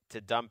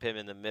to dump him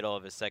in the middle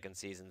of his second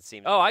season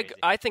seems crazy.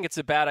 I think it's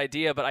a bad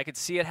idea, but I could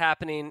see it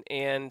happening.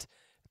 And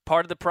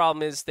part of the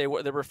problem is they're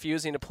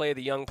refusing to play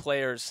the young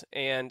players,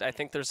 and I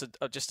think there's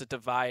just a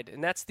divide.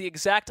 And that's the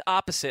exact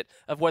opposite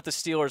of what the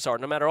Steelers are.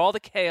 No matter all the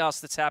chaos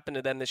that's happened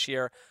to them this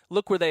year,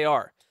 look where they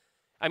are.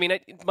 I mean,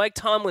 Mike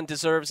Tomlin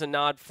deserves a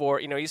nod for,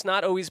 he's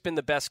not always been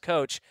the best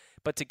coach,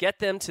 but to get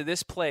them to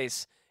this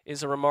place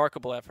is a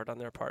remarkable effort on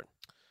their part.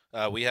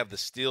 We have the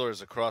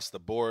Steelers across the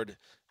board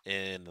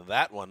in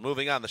that one.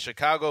 Moving on, the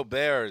Chicago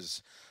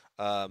Bears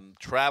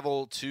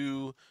travel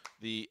to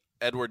the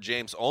Edward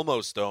James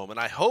Olmos Dome. And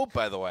I hope,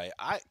 by the way,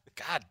 I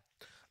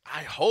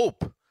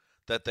hope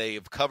that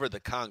they've covered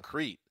the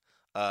concrete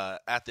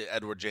at the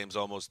Edward James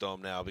Olmos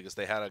Dome now because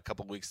they had a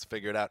couple weeks to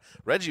figure it out.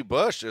 Reggie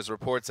Bush, there's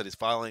reports that he's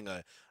filing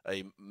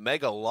a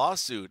mega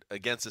lawsuit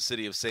against the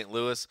city of St.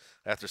 Louis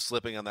after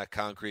slipping on that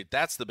concrete.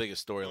 That's the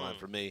biggest storyline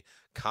for me,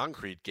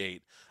 Concrete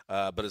Gate.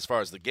 But as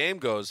far as the game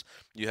goes,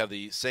 you have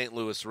the St.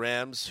 Louis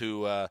Rams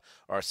who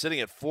are sitting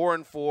at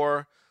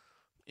 4-4.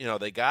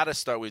 They got to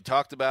start. We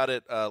talked about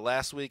it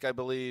last week, I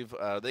believe.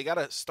 They got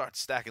to start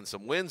stacking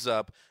some wins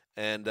up.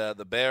 And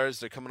the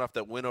Bears, they're coming off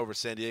that win over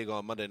San Diego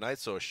on Monday night,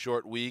 so a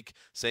short week.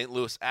 St.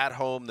 Louis at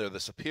home. They're the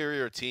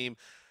superior team.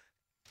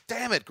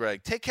 Damn it,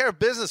 Greg. Take care of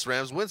business,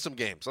 Rams. Win some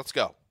games. Let's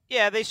go.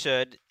 Yeah, they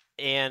should.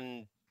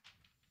 And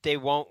they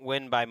won't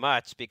win by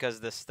much because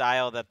the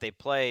style that they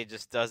play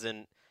just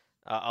doesn't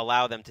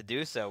allow them to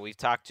do so. We've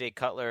talked Jay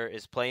Cutler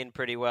is playing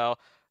pretty well.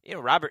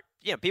 Robert,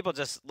 people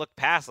just looked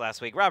past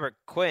last week. Robert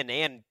Quinn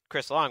and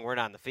Chris Long weren't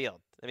on the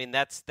field. I mean,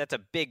 that's a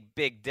big,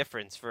 big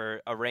difference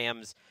for a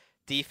Rams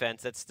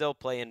defense that's still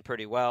playing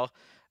pretty well.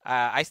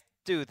 I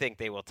do think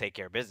they will take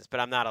care of business, but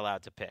I'm not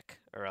allowed to pick,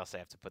 or else I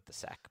have to put the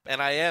sack.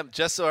 And I am,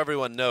 just so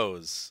everyone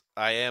knows,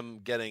 I am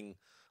getting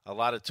a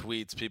lot of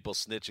tweets, people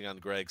snitching on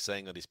Greg,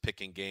 saying that he's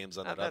picking games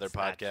on that other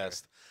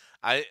podcast.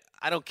 I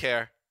don't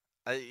care.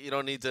 You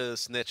don't need to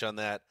snitch on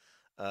that.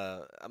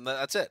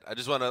 That's it. I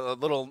just want a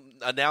little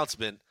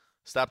announcement.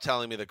 Stop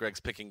telling me that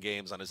Greg's picking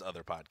games on his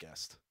other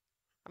podcast.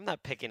 I'm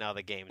not picking all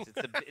the games.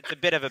 It's a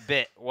bit of a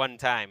bit one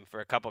time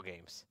for a couple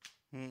games.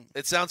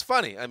 It sounds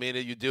funny. I mean,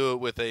 you do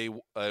it with a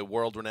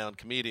world-renowned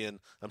comedian.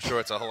 I'm sure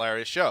it's a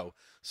hilarious show.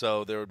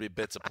 So there would be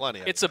bits of plenty.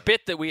 It's a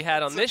bit that we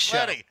had on this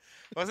show.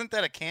 Wasn't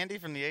that a candy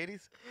from the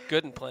 80s?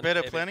 Good and plenty. Bit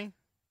of plenty?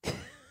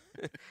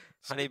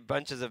 Honey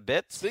bunches of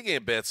bits? Speaking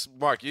of bits,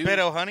 Mark, you, bit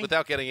of honey?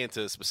 Without getting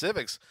into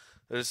specifics,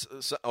 there's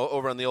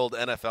over on the old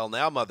NFL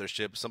Now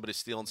mothership, somebody's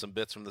stealing some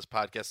bits from this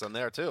podcast on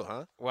there too,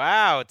 huh?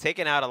 Wow,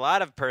 taking out a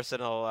lot of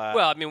personal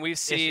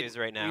issues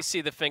right now. We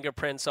see the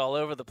fingerprints all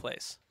over the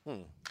place.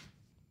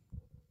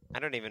 I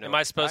don't even know. Am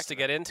I supposed to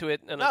get into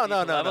it? On a No,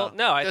 deeper level?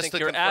 No, I Just think to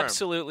you're confirm.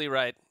 absolutely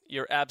right.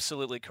 You're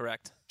absolutely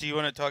correct. Do you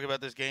want to talk about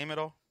this game at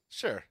all?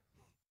 Sure.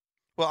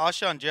 Well,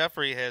 Alshon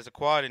Jeffrey has a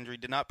quad injury,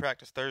 did not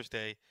practice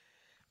Thursday,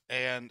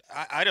 and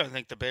I don't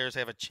think the Bears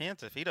have a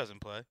chance if he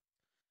doesn't play.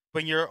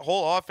 When your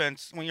whole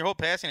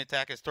passing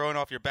attack is throwing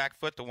off your back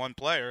foot to one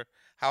player,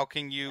 how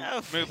can you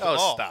move the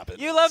ball? Stop it.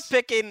 You love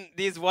picking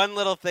these one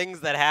little things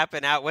that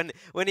happen out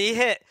when he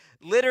hit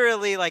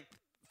literally like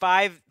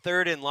 5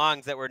 third and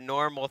longs that were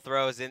normal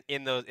throws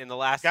in the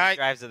last 2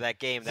 drives of that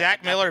game.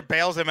 Zach Miller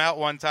bails him out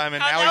one time,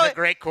 and now he's a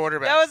great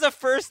quarterback. That was a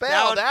first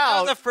Bailed down. out.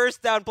 That was a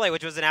first down play,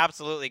 which was an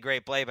absolutely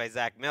great play by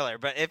Zach Miller.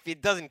 But if he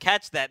doesn't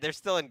catch that, they're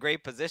still in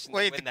great position.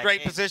 Wait, to win the that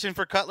great game. position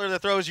for Cutler to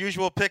throw his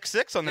usual pick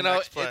six on the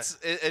next play.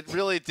 It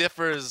really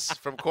differs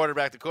from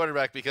quarterback to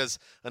quarterback because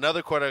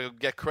another quarterback will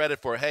get credit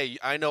for, hey,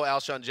 I know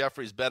Alshon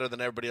Jeffrey's better than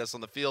everybody else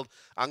on the field.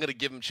 I'm going to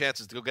give him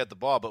chances to go get the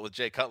ball. But with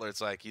Jay Cutler, it's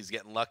like he's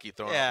getting lucky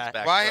throwing off his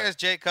back Why foot. has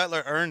Jay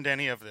Cutler earned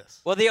any of this?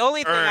 Well, the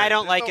only thing I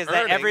don't like is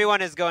that earning.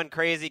 everyone is going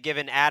crazy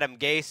giving Adam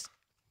Gase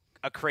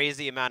a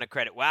crazy amount of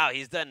credit. Wow,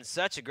 he's done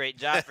such a great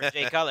job for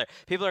Jay Cutler.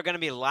 People are going to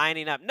be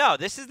lining up. No,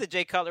 this is the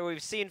Jay Cutler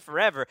we've seen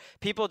forever.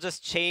 People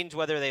just change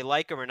whether they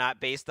like him or not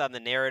based on the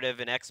narrative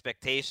and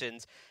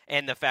expectations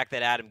and the fact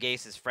that Adam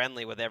Gase is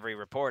friendly with every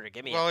reporter.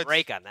 Give me a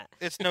break on that.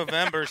 It's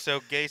November, so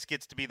Gase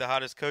gets to be the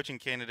hottest coaching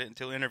candidate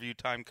until interview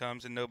time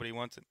comes and nobody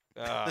wants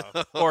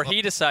it. Or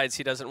he decides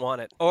he doesn't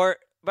want it. Or,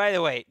 by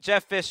the way,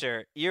 Jeff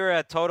Fisher, you're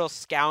a total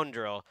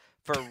scoundrel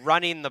for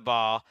running the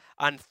ball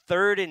on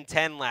 3rd and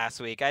 10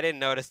 last week. I didn't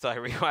notice till I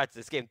rewatched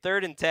this game.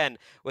 3rd and 10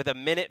 with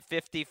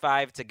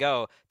 1:55 to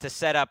go to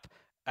set up,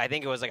 I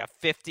think it was like a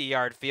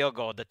 50-yard field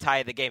goal to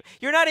tie the game.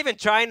 You're not even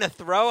trying to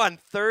throw on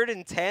 3rd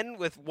and 10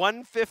 with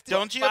 1:55.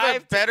 Don't you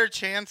have a better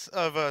chance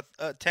of a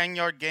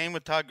 10-yard game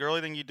with Todd Gurley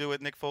than you do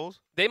with Nick Foles?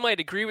 They might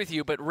agree with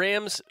you, but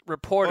Rams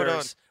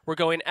reporters were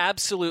going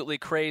absolutely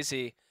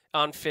crazy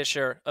on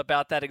Fisher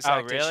about that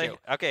exact issue.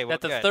 Okay, well,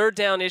 that the good. 3rd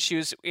down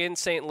issues in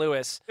St.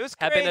 Louis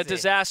have been a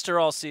disaster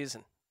all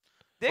season.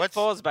 Nick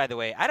Foles, by the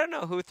way, I don't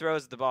know who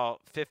throws the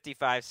ball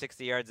 55,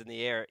 60 yards in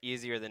the air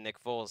easier than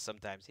Nick Foles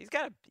sometimes. He's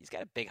got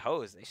a big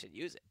hose. They should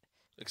use it.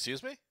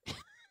 Excuse me?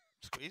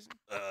 Squeezing?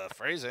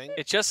 Phrasing.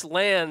 It just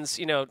lands,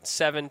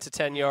 7 to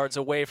 10 yards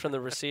away from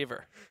the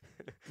receiver.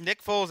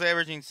 Nick Foles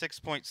averaging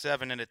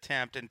 6.7 an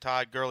attempt, and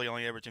Todd Gurley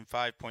only averaging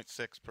 5.6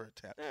 per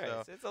attempt. All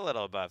right, So it's a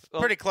little above.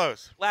 pretty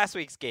close. Last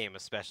week's game,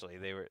 especially,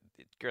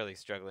 Gurley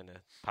struggling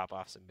to pop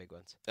off some big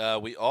ones.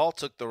 We all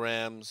took the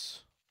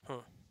Rams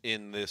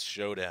in this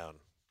showdown.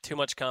 Too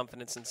much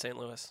confidence in St.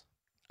 Louis.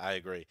 I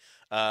agree.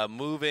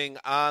 Moving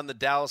on, the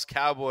Dallas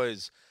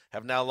Cowboys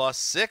have now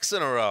lost 6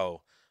 in a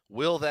row.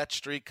 Will that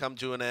streak come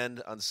to an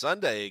end on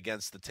Sunday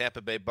against the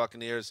Tampa Bay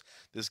Buccaneers?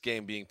 This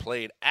game being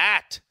played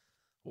at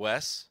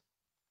Wes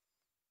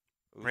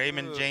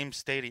Raymond James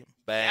Stadium.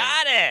 Bang.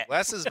 Got it.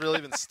 Wes has really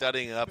been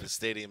studying up his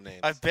stadium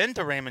names. I've been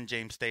to Raymond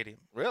James Stadium.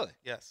 Really?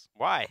 Yes.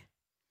 Why?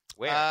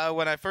 Where?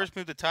 When I first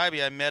moved to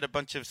Tybee, I met a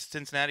bunch of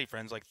Cincinnati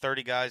friends, like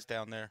 30 guys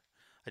down there.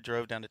 I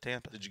drove down to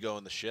Tampa. Did you go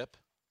in the ship?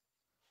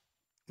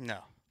 No.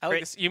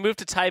 You moved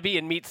to Tybee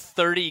and meet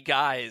 30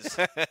 guys.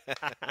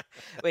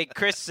 Wait,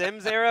 Chris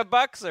Sims era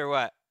Bucks or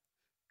what?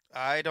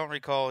 I don't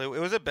recall. It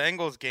was a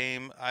Bengals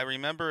game. I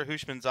remember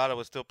Hushmanzada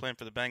was still playing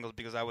for the Bengals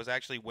because I was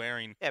actually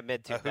wearing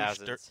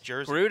mid-2000s.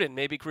 jersey.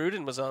 Maybe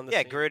Gruden was on the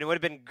team. Gruden would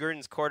have been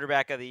Gruden's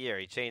quarterback of the year.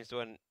 He changed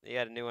one. He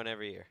had a new one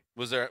every year.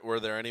 Were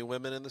there any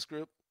women in this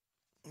group?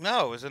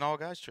 No, it was an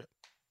all-guys trip.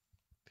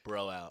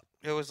 Bro out.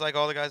 It was like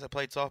all the guys I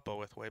played softball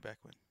with way back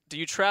when. Do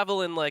you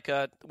travel in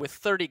with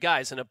 30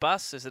 guys in a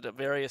bus? Is it at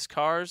various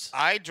cars?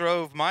 I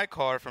drove my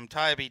car from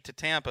Tybee to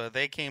Tampa.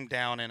 They came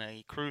down in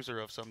a cruiser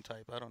of some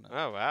type. I don't know.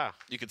 Oh, wow.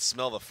 You could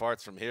smell the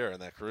farts from here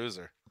in that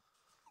cruiser.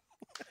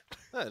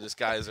 Just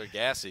guys are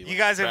gassy. You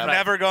guys have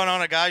never gone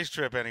on a guys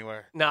trip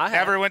anywhere. No, I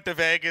never went to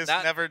Vegas.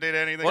 Never did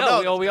anything.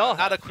 Well, no, we all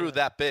not a crew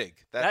that big.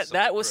 That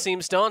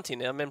seems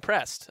daunting. I'm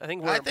impressed. I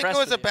think it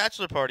was a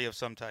bachelor party of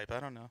some type. I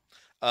don't know.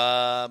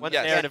 Once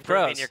again,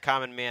 proving your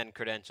common man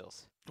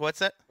credentials. What's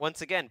that?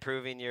 Once again,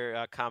 proving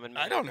your common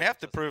man. I don't have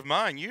to prove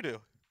mine. You do.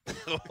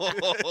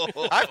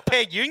 I've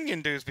paid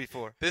union dues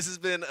before. This has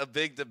been a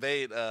big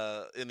debate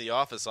in the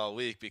office all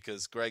week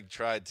because Greg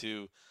tried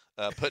to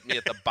put me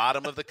at the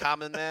bottom of the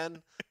common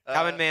man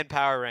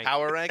power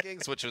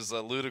rankings, which was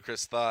a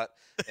ludicrous thought,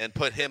 and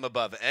put him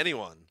above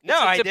anyone. No,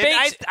 I did.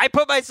 I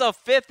put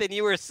myself 5th and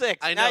you were 6th.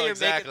 I now know you're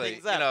exactly. Making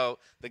things up. You know,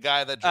 the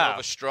guy that drove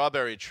a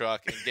strawberry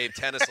truck and gave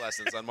tennis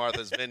lessons on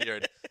Martha's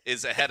Vineyard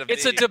is ahead of me.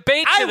 It's a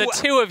debate to the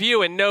two of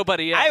you and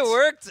nobody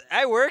else.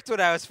 I worked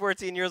when I was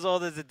 14 years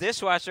old as a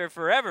dishwasher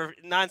forever,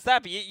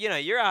 nonstop.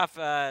 You're off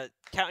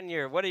counting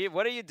your what are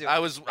you doing? I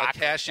was a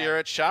cashier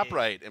at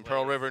ShopRite in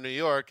Pearl River, New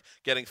York,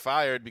 getting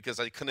fired because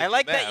I couldn't. I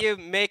like do math. that you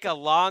make a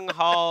long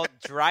haul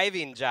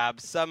driving job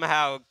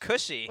somehow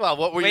cushy. Well,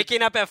 what were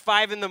waking up at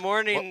 5 in the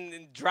morning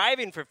and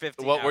driving for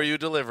 15 What hours. were you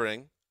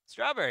delivering?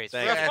 Strawberries.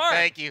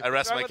 Thank you. I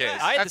rest my case.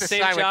 I had the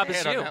same job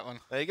as you.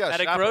 There you go. At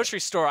a grocery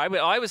store.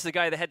 I was the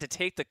guy that had to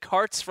take the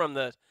carts from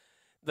the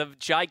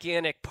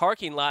gigantic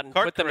parking lot and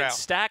put them in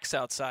stacks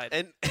outside.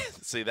 And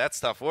see, that's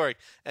tough work.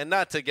 And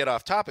not to get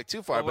off topic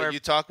too far, but you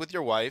talked with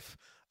your wife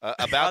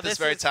about this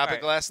very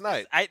topic last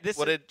night.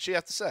 What did she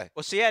have to say?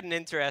 Well, she had an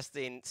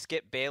interesting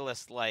Skip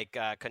Bayless-like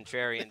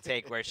contrarian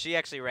take where she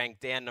actually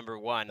ranked Dan number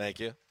 1. Thank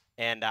you.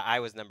 And I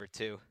was number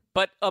 2.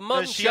 But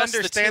among Does she just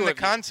understand the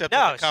the concept No,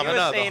 of the she common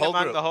was saying the whole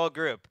among group. the whole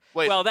group.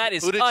 Wait, well, that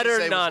is who did you utter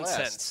say was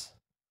nonsense.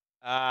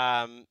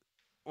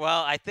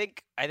 Well, I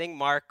think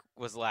Mark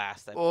was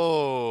last.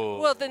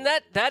 Well, then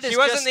that is. She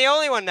wasn't the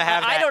only one to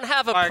have. I don't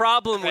have a Mark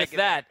problem with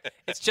that.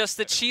 It's just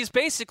that she's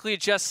basically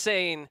just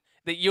saying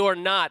that you're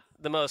not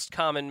the most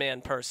common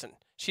man person.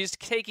 She's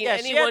taking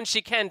anyone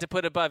she can to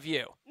put above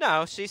you.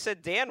 No, she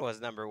said Dan was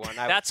number 1.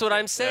 That's what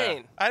I'm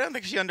saying. I don't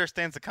think she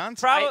understands the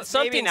concept.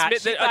 Maybe not.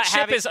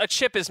 A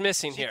chip is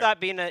missing she here. She thought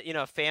being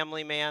a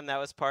family man, that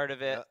was part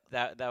of it.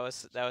 That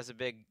was a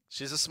big.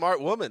 She's a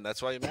smart woman.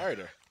 That's why you married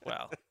her.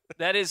 Well,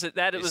 that was a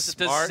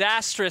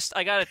disastrous.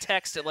 I got a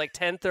text at like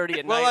 10:30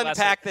 at night. We'll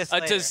unpack this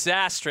later. A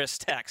disastrous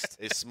text.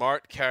 A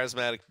smart,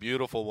 charismatic,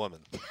 beautiful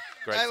woman.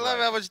 I love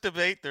how much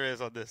debate there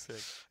is on this thing.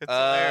 It's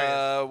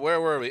hilarious.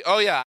 Where were we? Oh,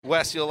 yeah.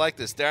 Wes, you'll like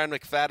this. Darren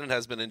McFadden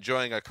has been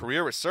enjoying a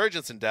career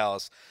resurgence in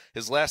Dallas.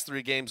 His last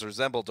 3 games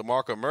resemble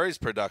DeMarco Murray's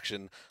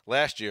production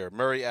last year.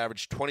 Murray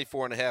averaged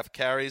 24.5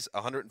 carries,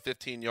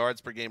 115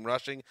 yards per game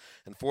rushing,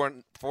 and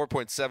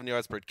 4.7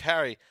 yards per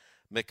carry.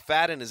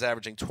 McFadden is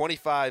averaging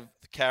 25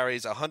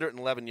 carries,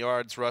 111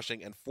 yards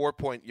rushing, and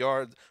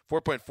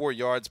 4.4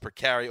 yards per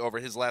carry over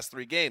his last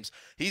 3 games.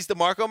 He's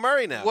DeMarco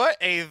Murray now. What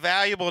a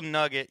valuable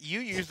nugget. You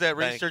use that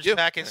research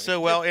packet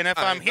so well, and if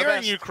I'm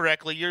hearing you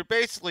correctly, you're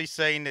basically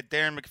saying that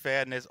Darren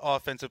McFadden is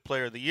Offensive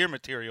Player of the Year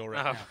material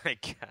right now. Oh, my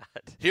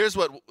God. Here's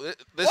what...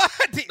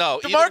 No,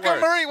 DeMarco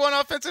Murray won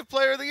Offensive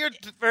Player of the Year.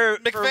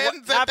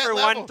 McFadden's not at that for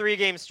level. one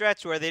 3-game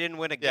stretch where they didn't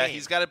win a game. Yeah,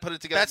 he's got to put it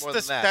together more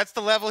than that. That's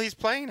the level he's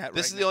playing at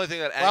This right is the only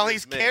thing that While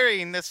angers he's me.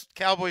 carrying this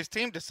Cowboys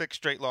team to 6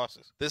 straight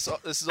losses. This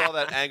is all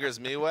that angers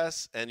me,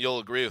 Wes, and you'll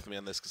agree with me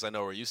on this because I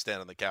know where you stand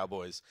on the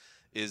Cowboys,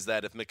 is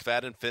that if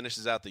McFadden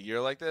finishes out the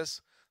year like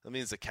this, that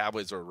means the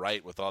Cowboys are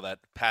right with all that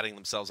patting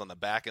themselves on the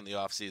back in the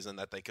offseason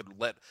that they could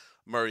let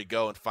Murray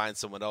go and find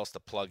someone else to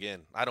plug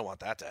in. I don't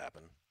want that to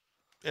happen.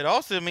 It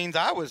also means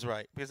I was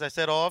right because I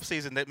said all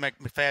offseason that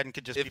McFadden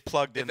could just be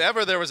plugged in. If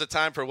ever there was a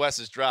time for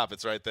Wes's drop,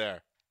 it's right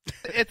there.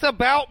 It's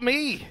about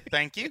me.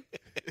 Thank you.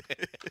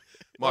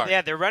 Mark. Well,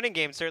 yeah, their running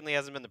game certainly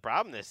hasn't been the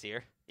problem this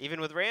year,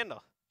 even with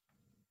Randall.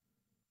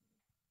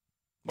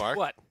 Mark?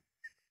 What?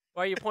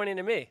 Why are you pointing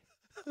to me?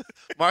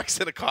 Mark's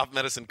in a cough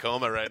medicine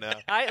coma right now.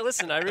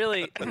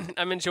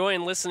 I'm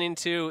enjoying listening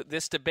to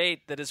this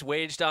debate that has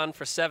waged on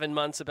for 7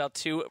 months about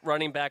 2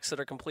 running backs that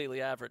are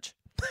completely average.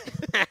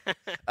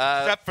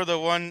 Except for the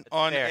one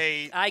on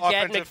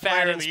Offensive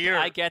Player of the Year.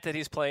 I get that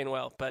he's playing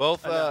well, but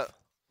both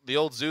the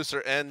old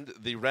Zeuser and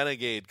the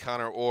Renegade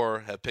Connor Orr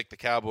have picked the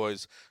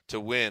Cowboys to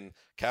win.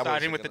 Cowboys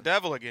siding with the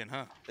devil again,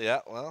 huh? Yeah,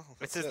 well,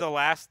 this is the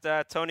last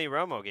Tony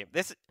Romo game.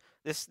 This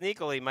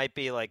sneakily might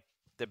be like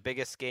the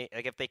biggest game.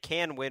 Like if they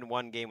can win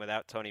one game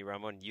without Tony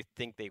Romo, and you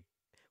think they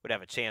would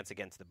have a chance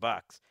against the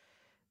Bucs,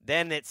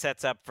 then it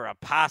sets up for a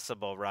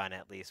possible run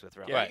at least with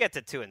Romo. Yeah. You get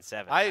to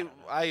 2-7.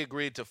 I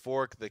agreed to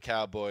fork the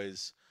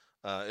Cowboys.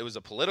 It was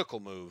a political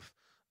move.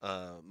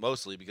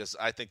 Mostly because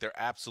I think they're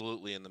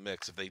absolutely in the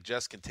mix if they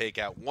just can take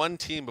out one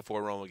team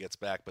before Romo gets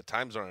back, but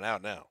time's running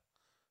out now.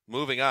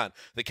 Moving on.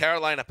 The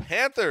Carolina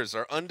Panthers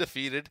are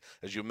undefeated,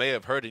 as you may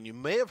have heard, and you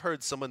may have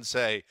heard someone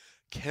say,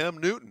 Cam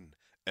Newton,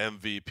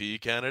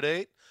 MVP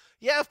candidate?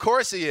 Yeah, of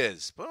course he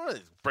is. But I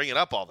don't bring it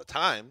up all the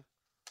time.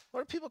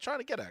 What are people trying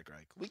to get at,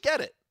 Greg? We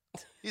get it.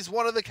 He's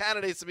one of the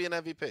candidates to be an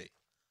MVP.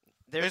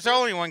 There's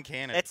only one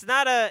candidate. It's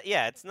not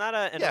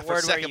an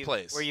award second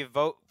place. where you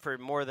vote for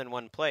more than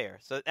one player.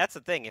 So that's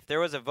the thing. If there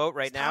was a vote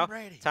right now,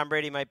 Tom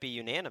Brady might be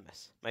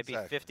unanimous. Might be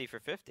 50 for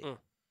 50.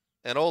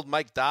 And old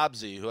Mike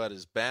Dobbsy, who had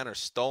his banner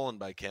stolen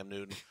by Cam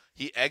Newton,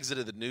 he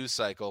exited the news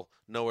cycle,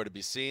 nowhere to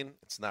be seen.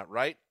 It's not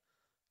right.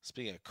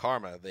 Speaking of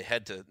karma, they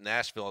head to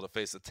Nashville to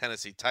face the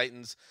Tennessee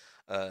Titans,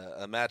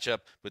 a matchup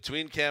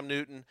between Cam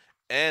Newton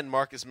and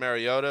Marcus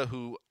Mariota,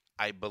 who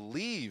I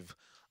believe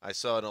I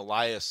saw an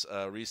Elias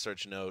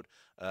research note.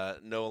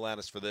 No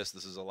Alanis for this.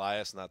 This is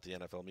Elias, not the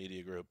NFL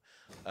Media Group.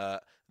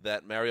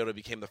 That Mariota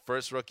became the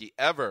first rookie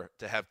ever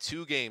to have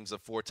 2 games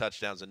of 4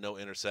 touchdowns and no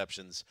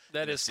interceptions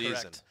that in a is season.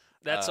 Correct.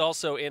 That's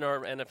also in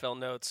our NFL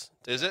notes.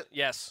 Is it?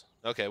 Yes.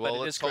 Okay, well,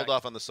 let's hold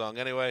off on the song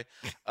anyway.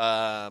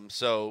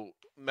 So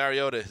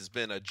Mariota has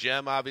been a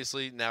gem,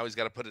 obviously. Now he's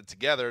got to put it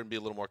together and be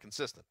a little more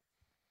consistent.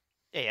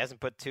 Yeah, he hasn't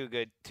put two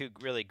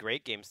really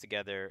great games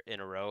together in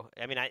a row.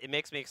 I mean, it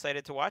makes me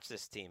excited to watch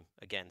this team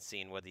again,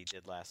 seeing what he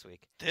did last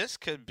week. This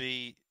could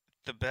be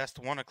the best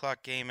 1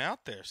 o'clock game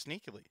out there,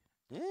 sneakily.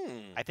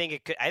 I think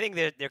it could. I think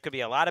there could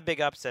be a lot of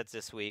big upsets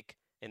this week,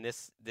 and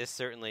this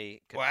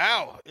certainly could.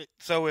 Wow.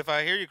 So if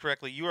I hear you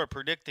correctly, you are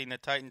predicting the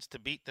Titans to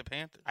beat the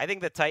Panthers. I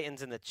think the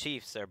Titans and the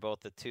Chiefs are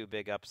both the 2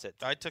 big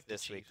upsets I took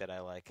this week that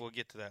I like. We'll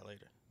get to that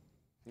later.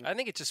 I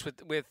think it's just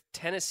with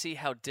Tennessee,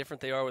 how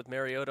different they are with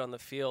Mariota on the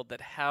field,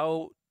 that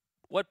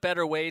what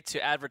better way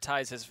to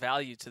advertise his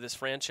value to this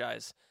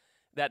franchise?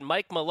 That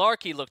Mike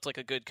Mularkey looked like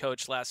a good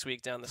coach last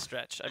week down the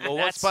stretch. I mean, well,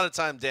 once upon a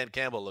time, Dan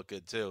Campbell looked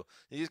good, too.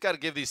 You've got to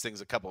give these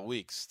things a couple of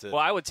weeks. Well,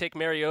 I would take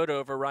Mariota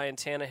over Ryan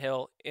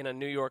Tannehill in a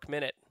New York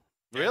minute.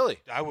 Really?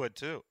 I would,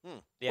 too.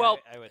 Yeah, well,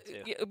 I would,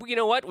 too. You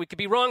know what? We could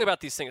be wrong about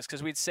these things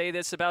because we'd say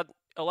this about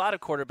a lot of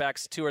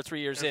quarterbacks 2 or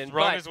 3 years in. As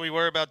wrong as we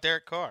were about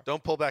Derek Carr.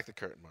 Don't pull back the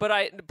curtain,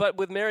 Mark. But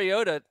with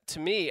Mariota, to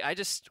me,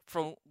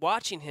 from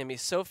watching him,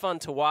 he's so fun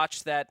to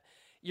watch that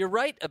you're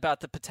right about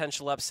the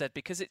potential upset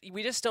because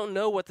we just don't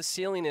know what the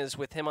ceiling is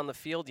with him on the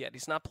field yet.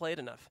 He's not played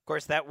enough. Of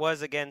course, that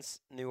was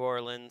against New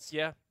Orleans.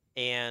 Yeah.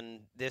 And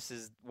this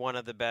is one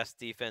of the best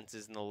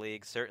defenses in the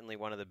league, certainly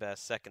one of the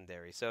best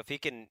secondary. So if he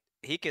can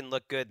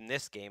look good in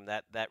this game,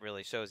 that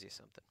really shows you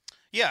something.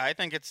 Yeah, I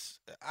think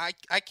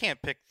I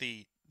can't pick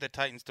the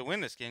Titans to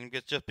win this game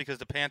just because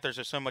the Panthers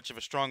are so much of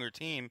a stronger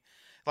team.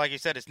 Like you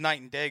said, it's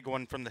night and day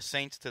going from the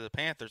Saints to the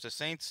Panthers. The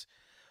Saints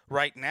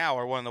right now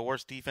are one of the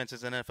worst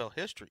defenses in NFL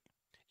history.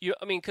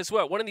 Because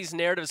one of these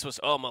narratives was,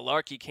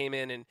 Mularkey came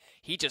in and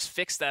he just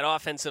fixed that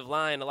offensive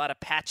line, a lot of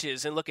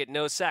patches, and look at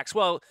no sacks.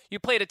 Well, you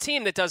played a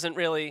team that doesn't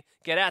really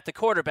get at the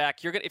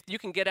quarterback. If you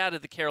can get out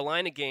of the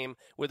Carolina game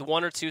with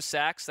 1 or 2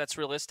 sacks, that's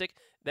realistic,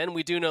 then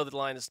we do know the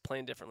line is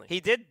playing differently. He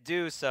did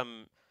do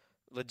some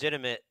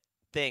legitimate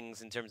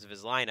things in terms of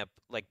his lineup,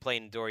 like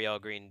playing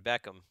Dorial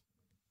Green-Beckham.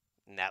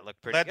 And that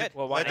looked pretty good.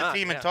 Led the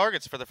team in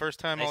targets for the first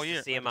time all year.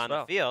 To see him on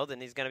the field,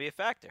 and he's going to be a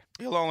factor.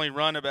 He'll only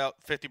run about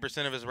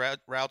 50% of his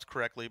routes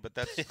correctly, but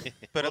that's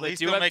but at least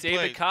they do have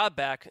David Cobb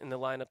back in the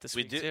lineup this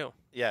week too.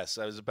 Yes,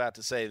 I was about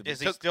to say. Is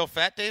he still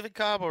fat David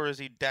Cobb, or is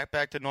he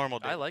back to normal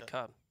David I like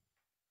Cobb.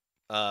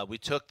 We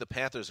took the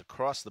Panthers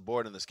across the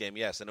board in this game,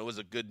 yes, and it was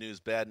a good news,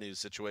 bad news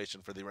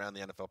situation for the Around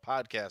the NFL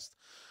podcast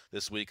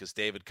this week as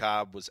David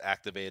Cobb was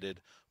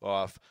activated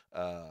off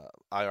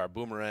IR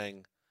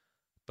Boomerang,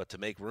 but to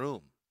make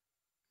room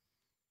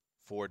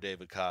for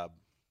David Cobb,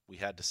 we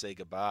had to say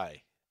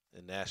goodbye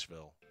in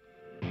Nashville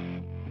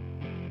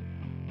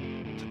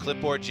to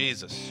Clipboard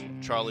Jesus,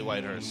 Charlie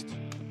Whitehurst,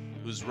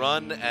 who's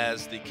run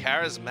as the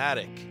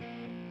charismatic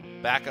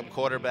backup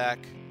quarterback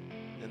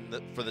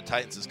for the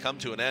Titans has come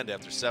to an end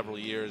after several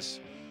years.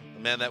 A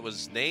man that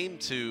was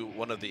named to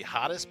one of the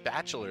hottest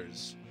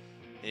bachelors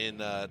in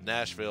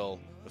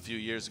Nashville a few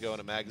years ago in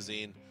a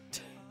magazine.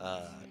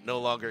 No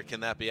longer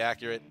can that be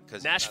accurate.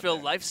 Nashville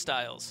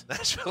Lifestyles.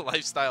 Nashville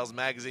Lifestyles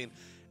magazine.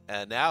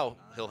 And now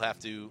he'll have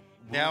to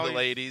woo the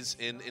ladies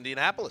in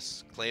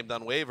Indianapolis, claimed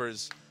on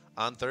waivers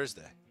on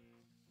Thursday.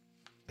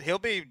 He'll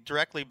be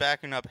directly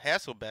backing up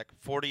Hasselbeck,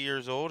 40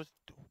 years old.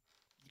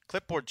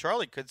 Clipboard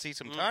Charlie could see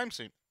some time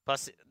soon.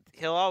 Plus,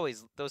 he'll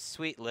always, those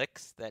sweet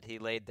licks that he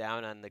laid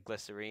down on the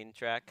glycerine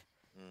track,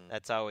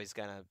 that's always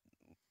going to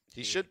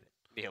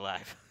be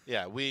alive.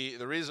 Yeah,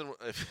 the reason,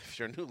 if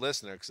you're a new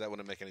listener, because that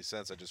wouldn't make any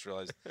sense, I just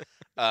realized.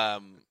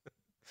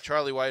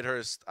 Charlie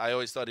Whitehurst, I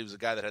always thought he was a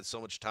guy that had so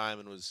much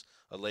time and was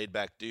a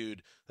laid-back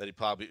dude that he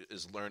probably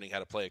is learning how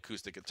to play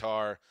acoustic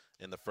guitar.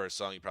 And the first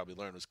song he probably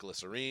learned was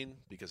Glycerine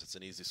because it's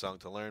an easy song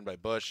to learn by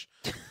Bush.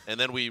 And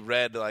then we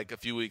read like a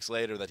few weeks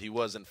later that he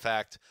was, in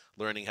fact,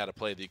 learning how to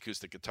play the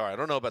acoustic guitar. I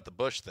don't know about the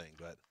Bush thing,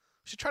 but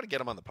we should try to get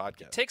him on the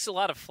podcast. It takes a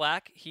lot of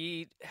flack.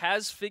 He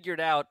has figured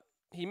out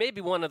he may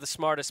be one of the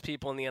smartest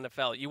people in the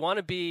NFL. You want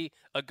to be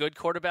a good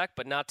quarterback,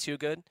 but not too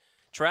good.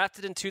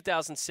 Drafted in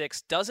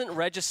 2006, doesn't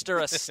register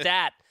a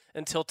stat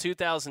until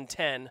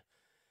 2010,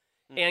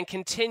 and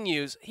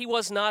continues. He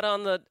was not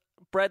on the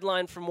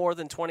breadline for more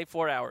than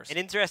 24 hours. An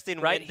interesting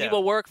right? window. He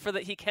will work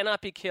he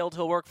cannot be killed.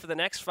 He'll work for the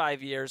next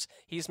 5 years.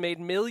 He's made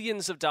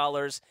millions of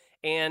dollars,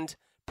 and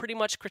pretty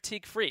much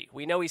critique-free.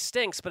 We know he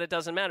stinks, but it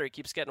doesn't matter. He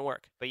keeps getting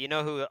work. But you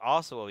know who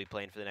also will be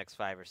playing for the next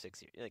 5 or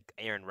 6 years? Like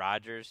Aaron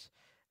Rodgers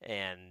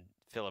and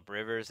Phillip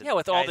Rivers. And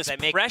with all this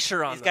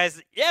pressure on these them.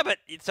 guys. Yeah, but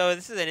so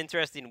this is an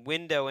interesting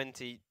window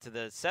into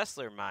the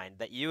Sessler mind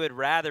that you would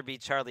rather be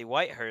Charlie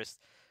Whitehurst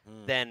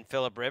than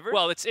Phillip Rivers.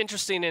 Well, it's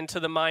interesting into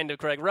the mind of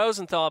Greg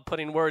Rosenthal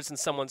putting words in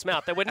someone's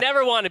mouth. I would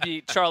never want to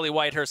be Charlie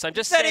Whitehurst. I'm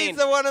just saying.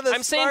 He's one of the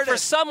I'm saying for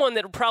someone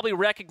that probably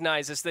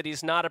recognizes that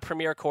he's not a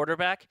premier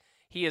quarterback,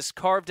 he has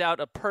carved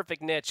out a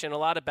perfect niche, and a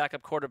lot of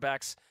backup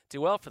quarterbacks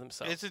do well for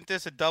themselves. Isn't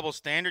this a double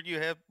standard you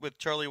have with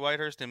Charlie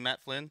Whitehurst and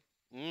Matt Flynn?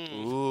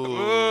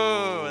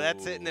 Ooh,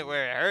 that's hitting it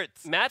where it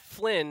hurts. Matt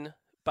Flynn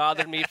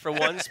bothered me for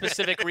one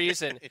specific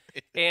reason,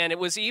 and it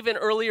was even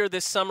earlier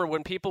this summer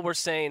when people were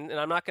saying, and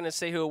I'm not going to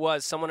say who it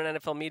was, someone in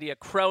NFL media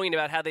crowing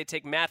about how they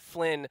take Matt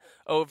Flynn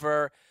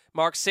over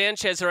Mark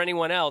Sanchez or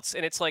anyone else,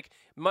 and it's like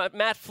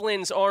Matt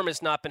Flynn's arm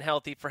has not been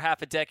healthy for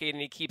half a decade,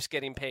 and he keeps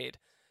getting paid.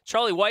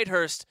 Charlie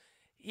Whitehurst,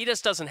 he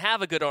just doesn't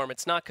have a good arm.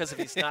 It's not because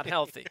he's not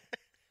healthy.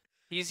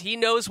 He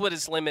knows what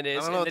his limit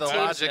is. I don't know. And The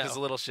logic know. is a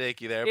little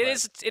shaky there. It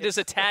is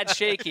a tad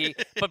shaky,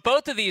 but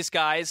both of these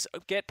guys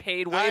get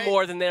paid way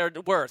more than they're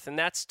worth, and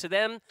that's to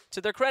them,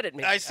 to their credit.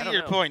 Maybe. I see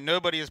your point.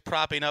 Nobody is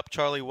propping up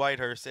Charlie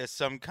Whitehurst as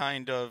some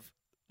kind of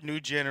new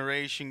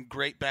generation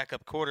great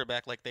backup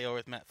quarterback like they are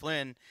with Matt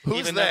Flynn. Who's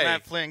even they? Though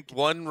Matt Flynn.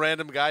 One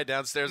random guy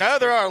downstairs. No,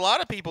 there are a lot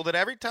of people that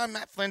every time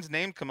Matt Flynn's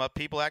name come up,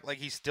 people act like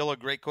he's still a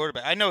great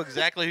quarterback. I know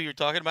exactly who you're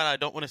talking about. I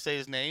don't want to say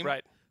his name.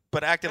 Right.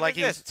 But acted like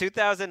he was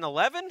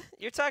 2011.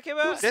 You're talking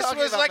about? This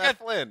was like Matt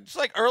Flynn. It's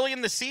like early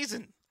in the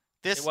season.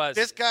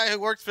 This guy who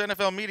works for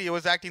NFL media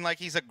was acting like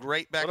he's a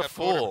great backup What a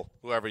fool,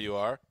 whoever you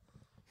are.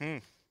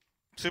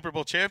 Super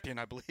Bowl champion,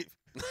 I believe.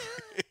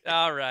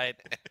 All right.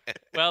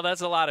 Well,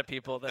 that's a lot of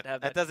people that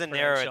have that. That doesn't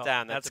narrow it credential.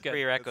 down. That's a good.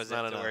 prerequisite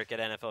not to enough. work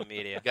at NFL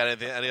media.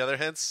 Got any other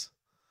hints?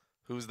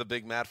 Who's the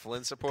big Matt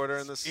Flynn supporter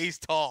in this? He's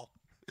tall.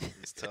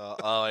 He's tall.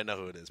 Oh, I know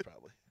who it is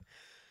probably.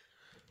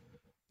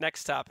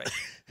 Next topic.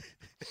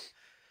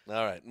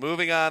 All right,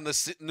 moving on.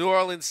 The New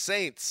Orleans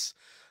Saints,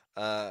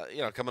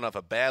 coming off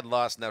a bad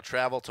loss, now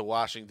travel to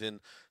Washington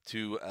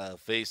to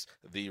face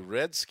the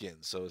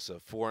Redskins. So it's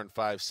a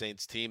 4-5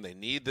 Saints team. They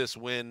need this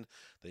win.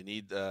 They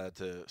need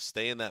to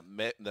stay in that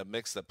the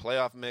mix, the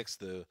playoff mix.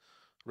 The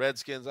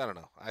Redskins, I don't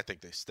know. I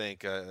think they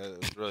stink.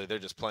 Really, they're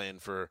just playing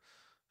for,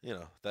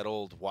 that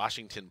old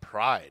Washington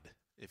pride,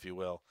 if you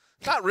will.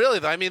 Not really,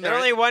 though. I mean, they're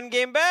only one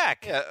game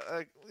back.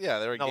 Yeah,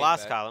 they're in the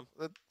loss column.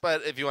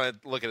 But if you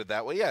want to look at it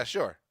that way, yeah,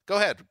 sure. Go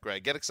ahead,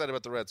 Greg. Get excited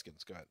about the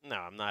Redskins. Go ahead. No,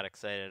 I'm not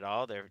excited at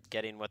all. They're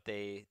getting what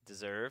they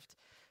deserved,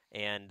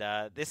 and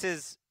this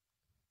is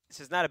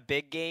not a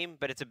big game,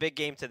 but it's a big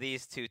game to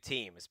these two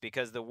teams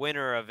because the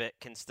winner of it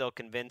can still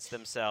convince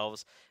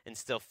themselves and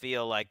still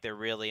feel like they're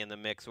really in the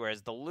mix,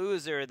 whereas the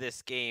loser of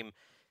this game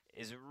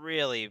is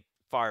really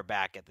far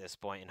back at this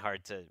point and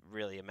hard to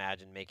really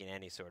imagine making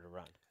any sort of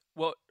run.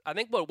 Well, I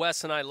think what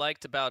Wes and I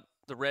liked about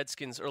the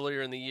Redskins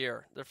earlier in the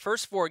year, their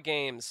first 4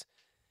 games,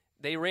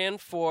 they ran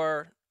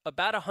for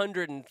about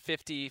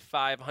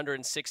 155,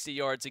 160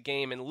 yards a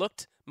game and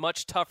looked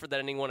much tougher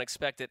than anyone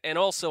expected, and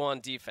also on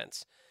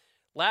defense.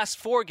 Last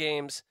 4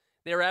 games,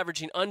 they're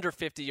averaging under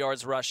 50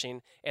 yards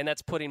rushing, and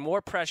that's putting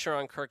more pressure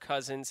on Kirk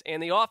Cousins,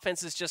 and the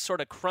offense is just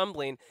sort of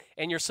crumbling,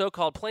 and your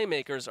so-called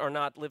playmakers are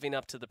not living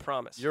up to the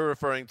promise. You're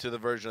referring to the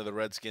version of the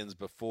Redskins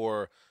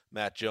before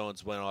Matt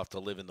Jones went off to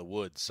live in the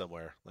woods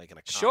somewhere, like in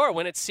a Sure,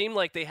 when it seemed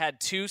like they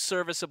had 2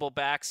 serviceable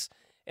backs,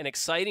 an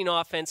exciting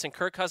offense, and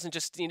Kirk Cousins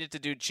just needed to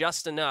do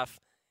just enough.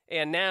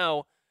 And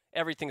now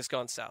everything's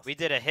gone south. We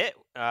did a hit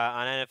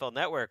on NFL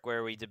Network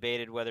where we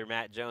debated whether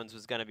Matt Jones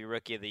was going to be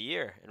Rookie of the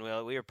Year, and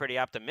we were pretty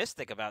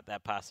optimistic about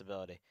that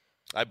possibility.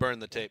 I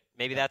burned the tape.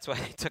 Maybe that's why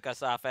they took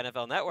us off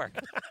NFL Network.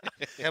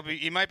 Yeah,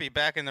 but you might be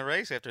back in the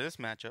race after this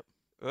matchup.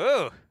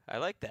 Ooh, I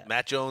like that.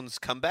 Matt Jones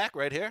comeback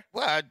right here?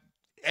 Well,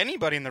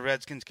 anybody in the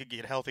Redskins could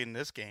get healthy in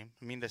this game.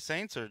 I mean, the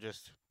Saints are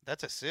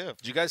that's a sieve.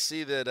 Did you guys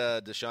see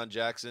that Deshaun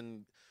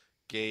Jackson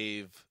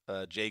gave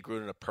Jay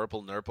Gruden a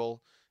purple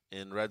nurple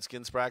in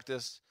Redskins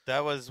practice?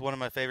 That was one of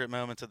my favorite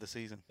moments of the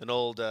season. An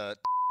old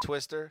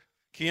twister.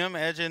 Can you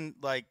imagine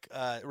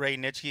Ray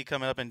Nitschke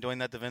coming up and doing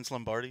that to Vince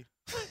Lombardi?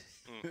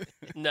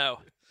 No.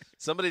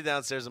 Somebody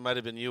downstairs, it might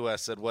have been you,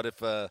 Wes, said, what if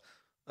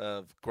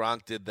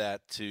Gronk did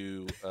that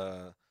to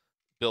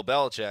Bill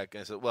Belichick?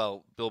 And I said,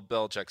 well, Bill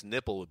Belichick's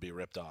nipple would be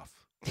ripped off.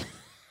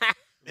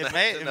 It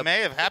may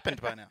have happened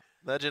by now.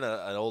 Imagine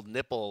an old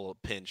nipple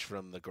pinch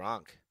from the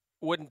Gronk.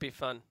 Wouldn't be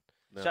fun.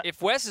 No.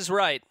 If Wes is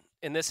right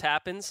and this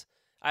happens,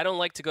 I don't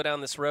like to go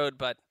down this road,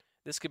 but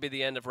this could be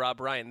the end of Rob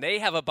Ryan. They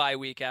have a bye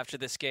week after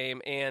this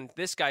game, and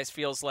this guy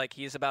feels like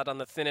he's about on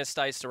the thinnest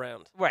ice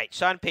around. Right.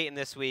 Sean Payton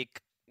this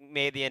week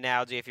made the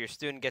analogy, if your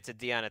student gets a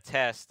D on a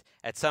test,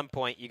 at some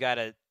point you got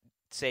to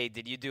say,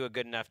 did you do a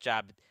good enough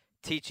job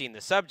teaching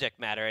the subject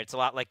matter? It's a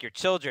lot like your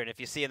children. If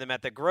you see them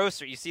at the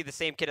grocery, you see the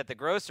same kid at the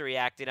grocery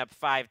acting up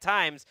 5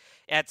 times,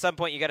 at some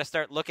point you got to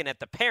start looking at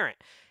the parent.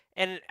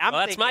 And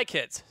that's my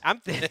kids. I'm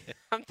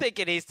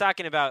thinking he's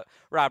talking about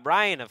Rob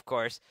Ryan, of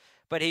course,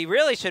 but he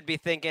really should be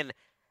thinking,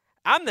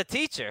 I'm the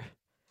teacher.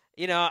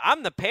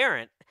 I'm the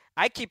parent.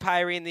 I keep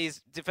hiring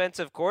these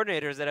defensive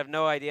coordinators that have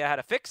no idea how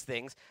to fix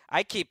things.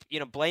 I keep,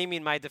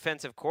 blaming my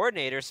defensive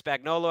coordinators.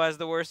 Spagnuolo has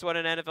the worst one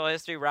in NFL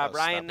history. Rob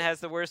Ryan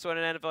has the worst one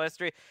in NFL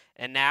history.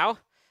 And now,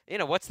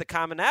 what's the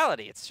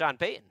commonality? It's Sean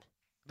Payton.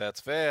 That's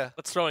fair.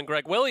 Let's throw in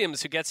Greg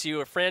Williams, who gets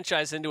you a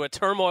franchise into a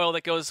turmoil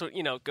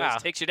that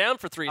takes you down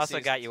for 3 seasons.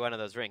 Also got you one of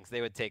those rings.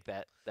 They would take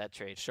that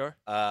trade. Sure.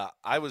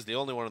 I was the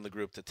only one in the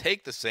group to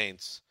take the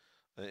Saints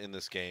in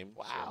this game.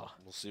 Wow. So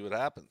we'll see what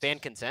happens. Fan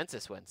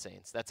consensus went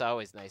Saints. That's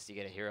always nice. You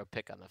get a hero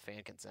pick on the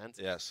fan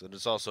consensus. Yes, and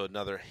it's also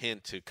another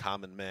hint to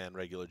common man,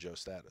 regular Joe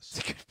status.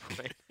 That's a good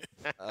point.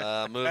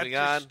 Moving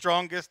That's on. your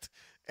strongest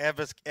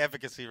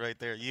advocacy right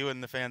there. You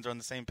and the fans are on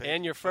the same page.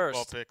 And you're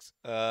Football first.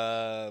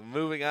 Picks.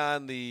 Moving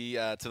on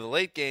to the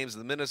late games,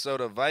 the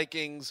Minnesota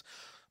Vikings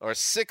are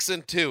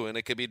 6-2, and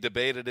it could be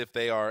debated if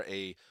they are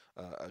a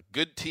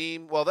good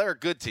team. Well, they're a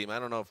good team. I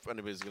don't know if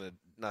anybody's going to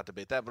not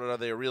debate that, but are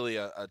they really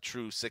a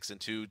true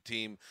 6-2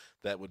 team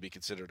that would be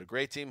considered a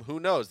great team? Who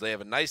knows? They have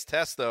a nice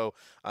test though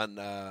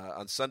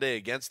on Sunday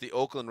against the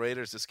Oakland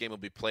Raiders. This game will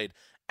be played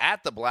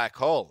at the Black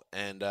Hole,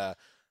 and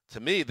to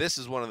me, this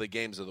is one of the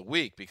games of the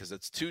week because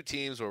it's two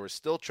teams where we're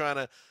still trying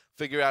to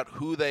figure out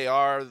who they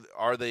are.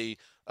 Are they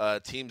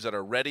teams that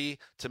are ready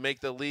to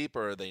make the leap,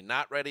 or are they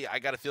not ready? I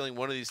got a feeling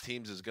one of these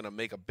teams is going to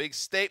make a big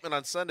statement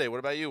on Sunday. What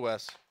about you,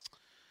 Wes?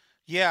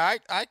 Yeah,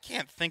 I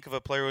can't think of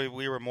a player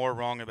we were more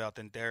wrong about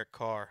than Derek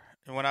Carr.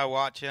 And when I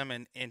watch him,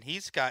 and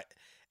he's got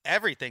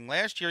everything.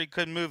 Last year he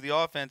couldn't move the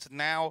offense.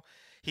 Now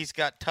he's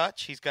got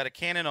touch. He's got a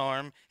cannon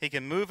arm. He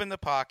can move in the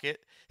pocket.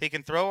 He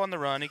can throw on the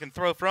run. He can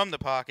throw from the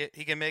pocket.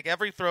 He can make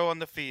every throw on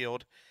the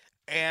field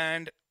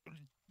and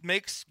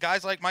makes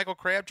guys like Michael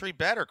Crabtree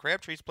better.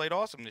 Crabtree's played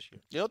awesome this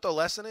year. You know what the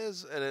lesson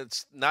is? And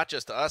it's not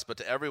just to us, but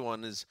to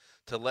everyone, is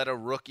to let a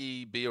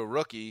rookie be a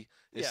rookie.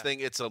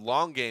 It's a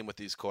long game with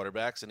these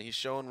quarterbacks, and he's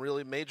shown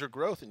really major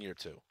growth in year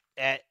 2.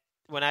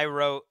 When I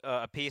wrote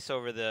a piece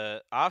over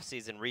the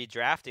offseason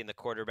redrafting the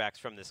quarterbacks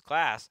from this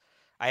class,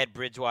 I had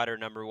Bridgewater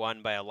number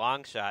 1 by a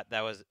long shot.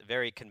 That was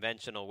very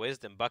conventional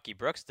wisdom. Bucky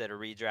Brooks did a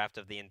redraft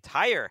of the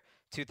entire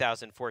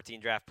 2014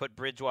 draft, put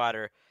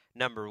Bridgewater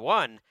number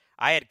 1.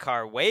 I had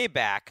Carr way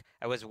back.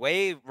 I was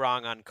way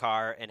wrong on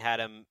Carr and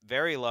had him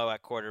very low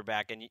at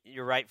quarterback, and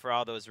you're right for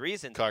all those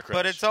reasons.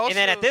 But it's also, and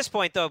then at this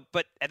point,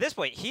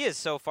 he is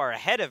so far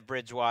ahead of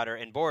Bridgewater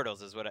and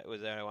Bortles is what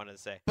I wanted to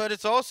say. But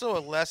it's also a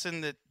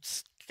lesson that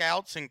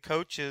scouts and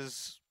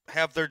coaches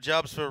have their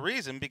jobs for a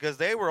reason, because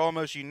they were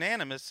almost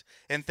unanimous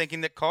in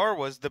thinking that Carr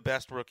was the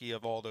best rookie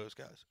of all those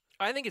guys.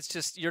 I think it's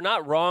just you're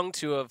not wrong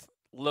to have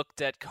looked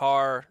at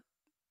Carr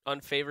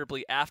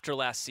unfavorably after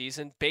last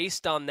season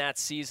based on that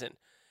season.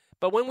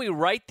 But when we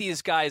write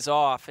these guys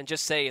off and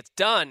just say it's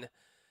done.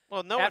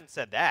 Well, no one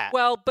said that.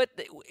 Well, but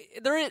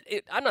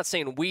I'm not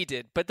saying we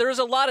did, but there's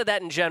a lot of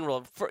that in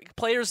general. For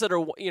players that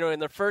are, in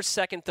their first,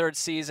 second, third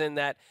season,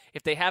 that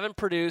if they haven't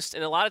produced,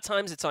 and a lot of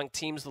times it's on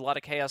teams with a lot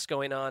of chaos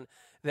going on,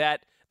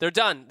 that they're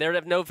done. They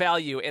have no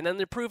value, and then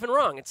they're proven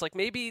wrong. It's like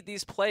maybe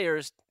these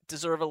players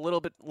deserve a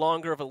little bit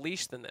longer of a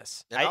leash than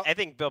this. I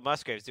think Bill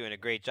Musgrave's doing a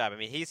great job. I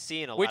mean, he's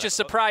seeing a lot. Which is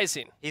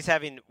surprising. He's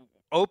having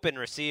open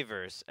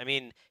receivers. I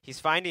mean,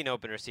 he's finding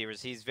open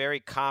receivers. He's very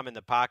calm in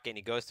the pocket, and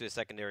he goes to his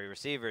secondary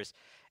receivers.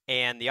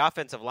 And the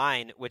offensive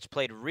line, which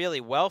played really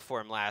well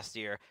for him last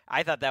year,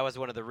 I thought that was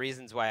one of the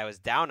reasons why I was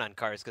down on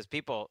Carr, because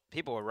people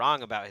were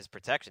wrong about his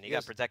protection. He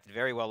got protected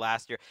very well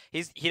last year.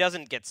 He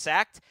doesn't get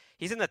sacked.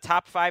 He's in the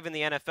top 5 in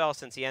the NFL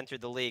since he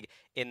entered the league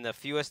in the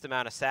fewest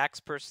amount of sacks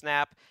per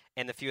snap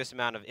and the fewest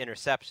amount of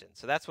interceptions.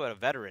 So that's what a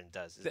veteran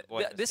does.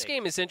 This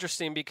game is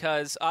interesting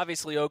because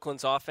obviously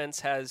Oakland's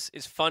offense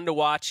is fun to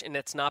watch, and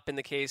it's not been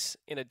the case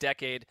in a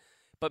decade.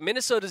 But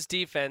Minnesota's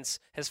defense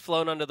has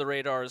flown under the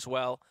radar as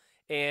well.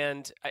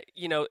 And,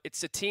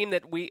 it's a team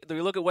that we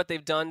look at what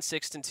they've done,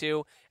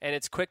 6-2, and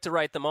it's quick to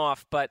write them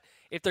off. But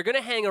if they're going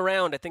to hang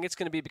around, I think it's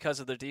going to be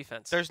because of their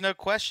defense. There's no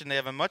question they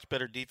have a much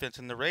better defense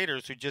than the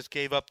Raiders, who just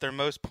gave up their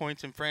most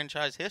points in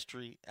franchise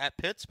history at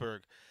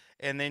Pittsburgh.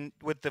 And then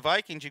with the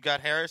Vikings, you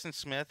got Harrison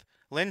Smith,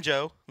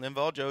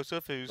 Linval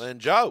Joseph, who's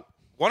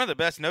one of the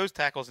best nose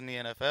tackles in the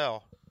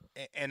NFL,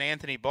 and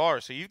Anthony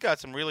Barr. So you've got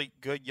some really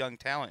good young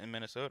talent in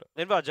Minnesota.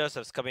 Linval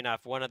Joseph's coming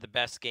off one of the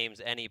best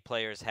games any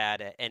players had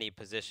at any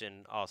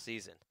position all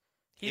season.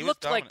 He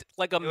looked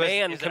like a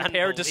man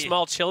compared to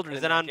small children. It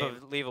was an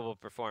unbelievable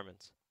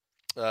performance.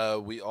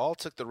 We all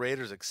took the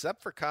Raiders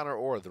except for Connor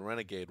Orr, the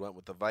Renegade, went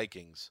with the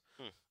Vikings.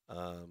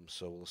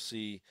 So we'll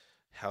see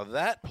how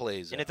that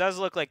plays out. And it does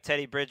look like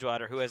Teddy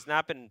Bridgewater, who has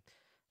not been,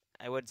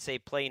 I would say,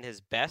 playing his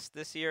best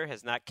this year,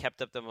 has not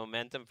kept up the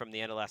momentum from the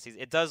end of last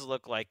season. It does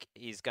look like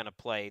he's going to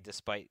play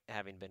despite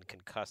having been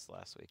concussed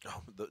last week.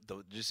 Oh,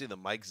 did you see the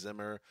Mike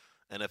Zimmer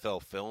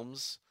NFL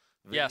Films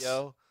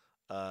video?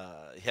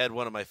 Yes. He had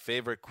one of my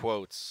favorite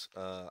quotes.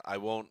 I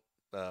won't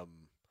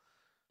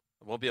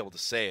be able to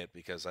say it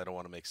because I don't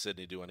want to make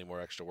Sydney do any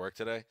more extra work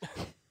today.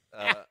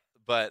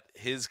 But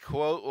his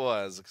quote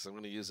was, because I'm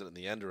going to use it in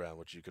the end around,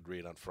 which you could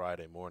read on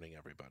Friday morning,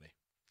 everybody.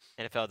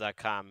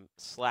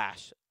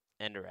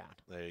 NFL.com/end around.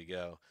 There you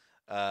go.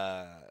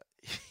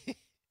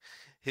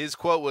 His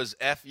quote was,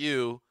 "F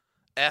you,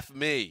 F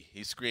me,"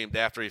 he screamed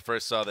after he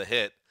first saw the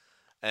hit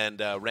and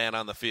ran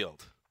on the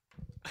field.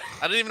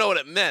 I didn't even know what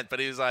it meant, but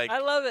he was like, I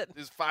love it.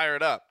 He's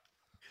fired up.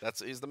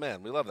 He's the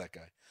man. We love that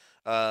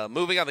guy.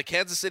 Moving on, the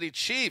Kansas City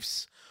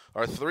Chiefs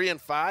are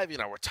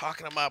 3-5. We're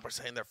talking them up. We're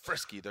saying they're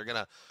frisky. They're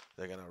gonna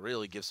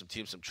really give some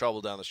teams some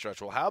trouble down the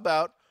stretch. Well, how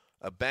about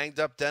a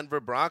banged-up Denver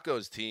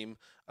Broncos team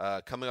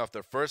coming off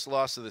their first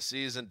loss of the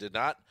season? Did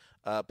not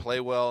play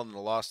well in the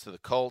loss to the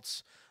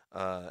Colts,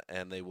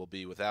 and they will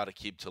be without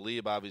Aqib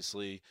Talib,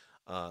 obviously.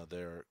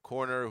 Their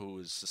corner, who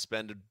is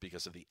suspended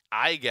because of the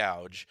eye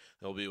gouge.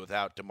 They'll be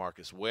without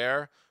DeMarcus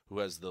Ware, who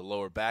has the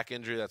lower back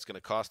injury. That's going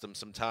to cost him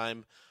some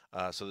time.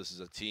 So this is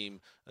a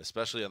team,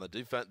 especially on the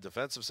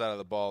defensive side of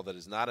the ball, that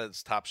is not at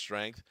its top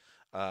strength.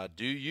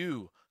 Do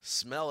you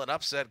smell an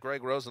upset,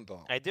 Greg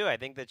Rosenthal? I do. I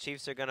think the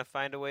Chiefs are going to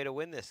find a way to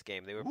win this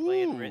game. They were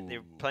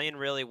playing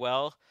really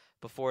well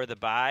before the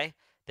bye.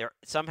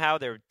 Somehow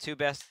their two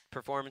best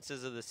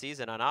performances of the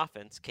season on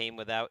offense came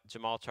without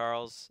Jamal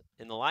Charles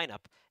in the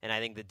lineup. And I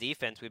think the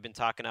defense we've been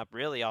talking up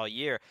really all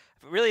year,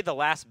 really the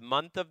last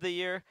month of the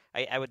year,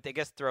 I would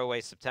throw away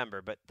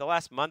September, but the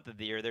last month of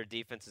the year, their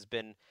defense has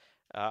been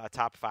a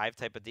top 5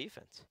 type of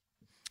defense.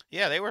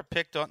 Yeah, they were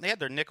picked on. They had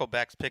their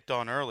nickelbacks picked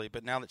on early,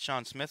 but now that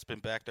Sean Smith's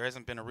been back, there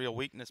hasn't been a real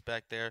weakness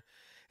back there.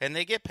 And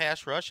they get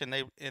pass rush, and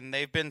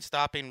they've been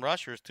stopping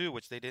rushers too,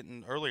 which they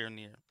didn't earlier in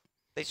the year.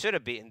 They should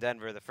have beaten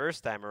Denver the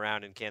first time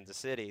around in Kansas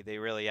City. They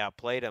really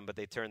outplayed them, but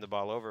they turned the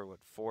ball over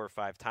 4 or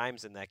 5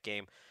 times in that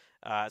game.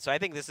 So I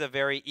think this is a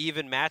very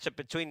even matchup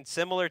between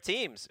similar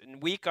teams,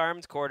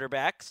 weak-armed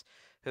quarterbacks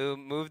who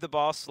move the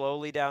ball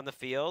slowly down the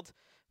field,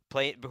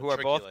 who are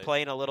both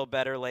playing a little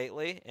better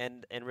lately,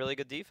 and really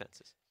good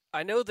defenses.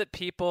 I know that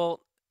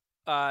people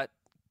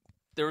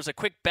there was a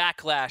quick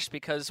backlash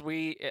because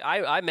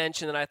I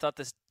mentioned that I thought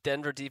this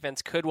Denver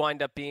defense could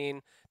wind up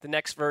being the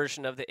next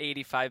version of the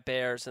 85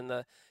 Bears and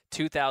the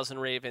 2000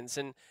 Ravens,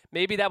 and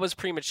maybe that was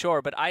premature,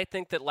 but I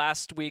think that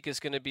last week is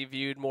going to be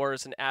viewed more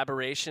as an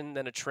aberration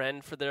than a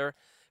trend for their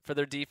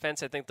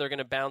defense. I think they're going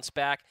to bounce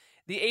back.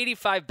 The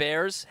 85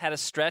 Bears had a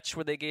stretch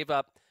where they gave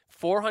up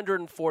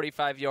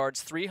 445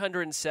 yards,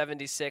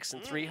 376,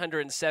 and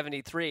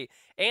 373,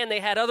 and they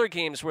had other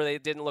games where they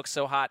didn't look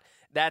so hot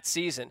that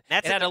season.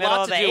 That's in the middle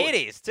of the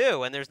 80s,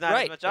 too, and there's not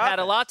as much offense. It had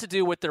a lot to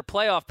do with their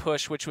playoff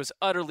push, which was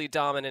utterly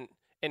dominant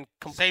and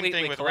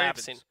completely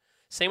collapsing.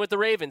 Same with the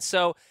Ravens.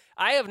 So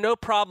I have no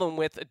problem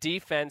with a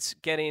defense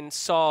getting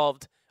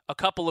solved a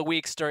couple of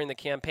weeks during the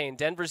campaign.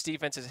 Denver's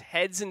defense is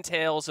heads and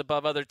tails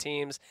above other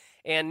teams,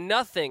 and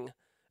nothing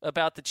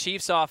about the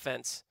Chiefs'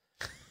 offense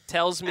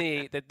tells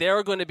me that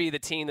they're going to be the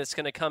team that's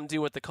going to come do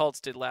what the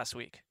Colts did last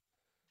week.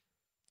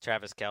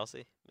 Travis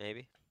Kelce,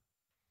 maybe.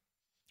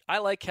 I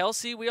like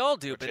Kelce. We all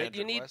do,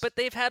 but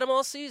they've had him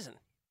all season.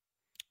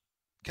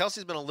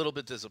 Kelce's been a little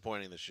bit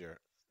disappointing this year,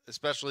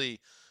 especially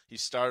he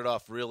started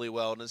off really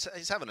well, and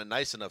he's having a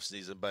nice enough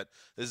season, but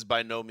this has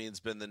by no means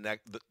been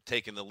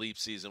taking the leap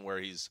season where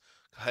he's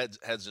heads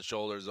and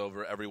shoulders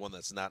over everyone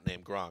that's not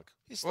named Gronk.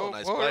 He's still a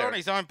nice player.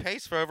 He's on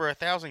pace for over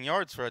 1,000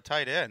 yards for a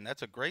tight end.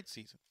 That's a great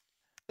season.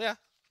 Yeah.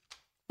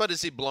 But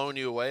is he blowing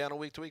you away on a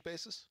week-to-week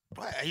basis?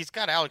 He's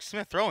got Alex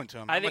Smith throwing to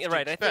him. I think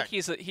right. I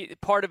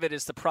think part of it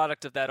is the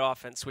product of that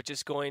offense, which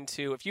is going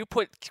to, if you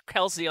put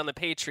Kelce on the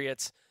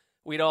Patriots,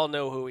 we'd all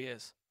know who he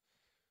is.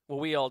 Well,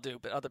 we all do,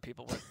 but other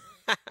people would.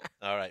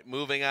 All right,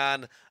 moving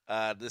on.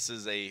 This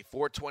is a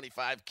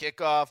 4:25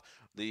 kickoff.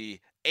 The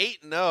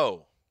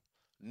 8-0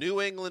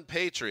 New England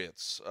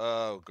Patriots.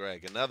 Oh,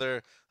 Greg,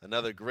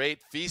 another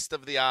great feast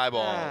of the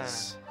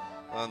eyeballs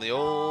on the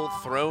old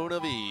throne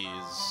of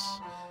ease.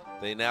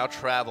 They now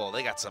travel.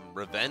 They got some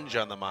revenge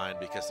on the mind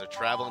because they're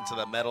traveling to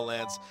the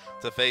Meadowlands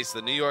to face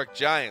the New York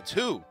Giants,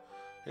 who,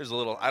 here's a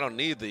little, I don't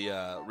need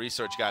the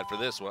research guide for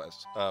this,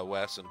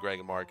 Wes and Greg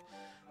and Mark.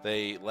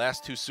 The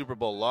last 2 Super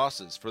Bowl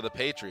losses for the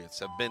Patriots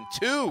have been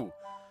to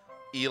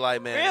Eli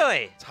Manning,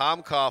 really?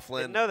 Tom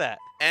Coughlin, didn't know that,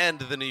 and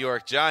the New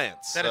York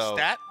Giants. Is that a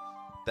stat?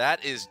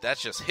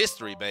 That's just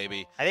history,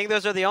 baby. I think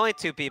those are the only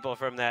 2 people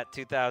from that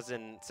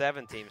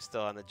 2007 team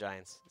still on the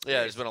Giants.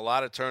 Yeah, there's been a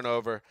lot of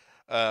turnover.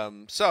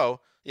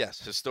 So,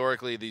 yes,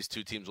 historically these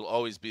 2 teams will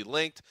always be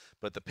linked,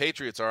 but the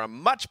Patriots are a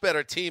much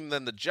better team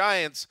than the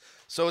Giants,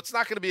 so it's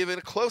not going to be even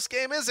a close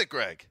game, is it,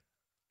 Greg?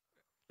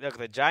 Look,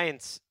 the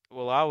Giants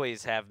will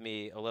always have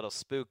me a little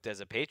spooked as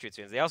a Patriots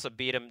fan. They also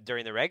beat them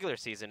during the regular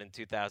season in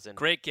 2000.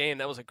 Great game.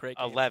 That was a great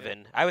game.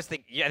 11. I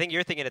think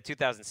you're thinking a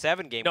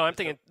 2007 game. No, I'm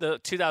thinking the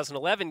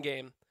 2011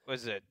 game.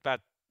 Was it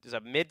was a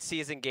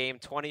mid-season game,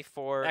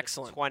 24-20.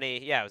 Excellent.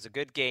 Yeah, it was a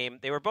good game.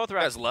 They were both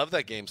around. You guys love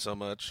that game so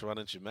much. Why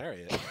don't you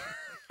marry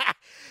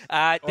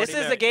it? This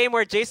is the game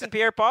where Jason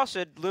Pierre-Paul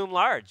should loom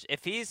large.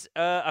 If he's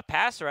a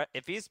passer,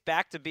 if he's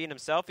back to being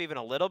himself even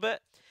a little bit,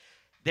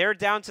 they're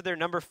down to their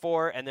number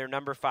 4 and their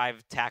number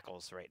 5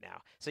 tackles right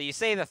now. So you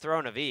say the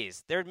throne of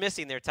ease. They're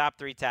missing their top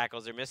 3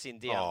 tackles. They're missing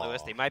Deion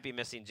Lewis. They might be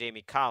missing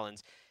Jamie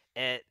Collins.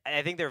 And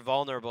I think they're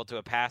vulnerable to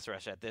a pass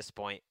rush at this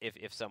point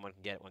if someone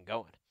can get one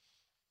going.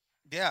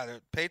 Yeah,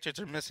 the Patriots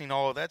are missing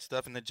all of that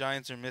stuff, and the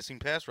Giants are missing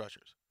pass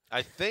rushers.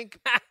 I think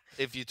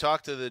if you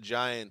talk to the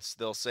Giants,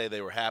 they'll say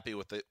they were happy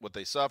with what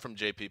they saw from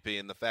JPP,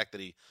 and the fact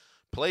that he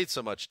played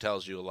so much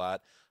tells you a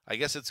lot. I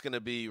guess it's going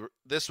to be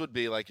 – this would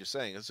be, like you're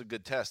saying, it's a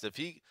good test. If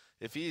he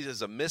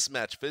is a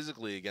mismatch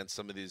physically against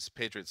some of these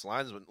Patriots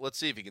linesmen, let's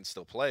see if he can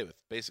still play with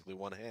basically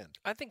one hand.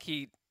 I think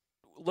he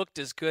looked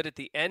as good at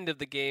the end of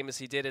the game as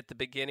he did at the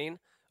beginning,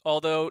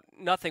 although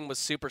nothing was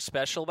super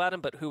special about him,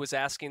 but who was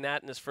asking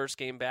that in his first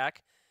game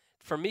back?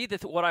 For me,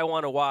 what I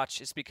want to watch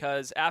is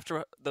because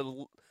after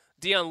the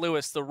Dion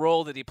Lewis, the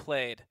role that he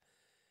played,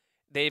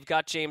 they've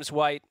got James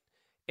White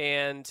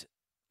and –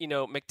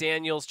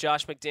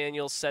 Josh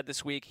McDaniels said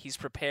this week he's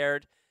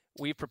prepared.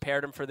 We've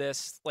prepared him for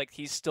this. Like,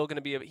 he's still going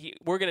to be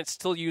we're going to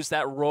still use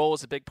that role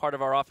as a big part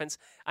of our offense.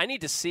 I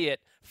need to see it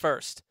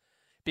first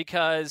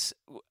because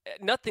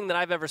nothing that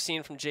I've ever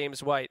seen from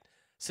James White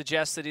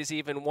suggests that he's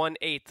even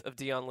 1/8 of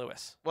Dion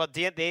Lewis. Well,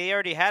 they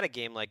already had a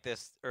game like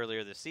this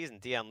earlier this season.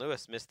 Dion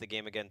Lewis missed the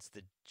game against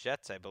the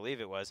Jets, I believe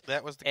it was.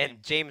 That was the game.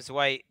 And James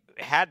White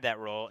had that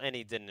role, and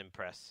he didn't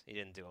impress. He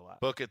didn't do a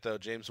lot. Book it, though.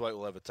 James White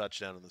will have a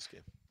touchdown in this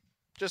game.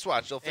 Just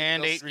watch. They'll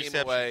and 8 scheme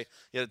receptions. Away.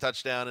 He had a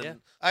touchdown,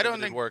 and I don't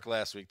think think work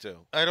last week too.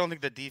 I don't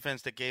think the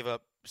defense that gave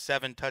up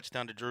 7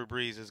 touchdowns to Drew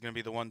Brees is going to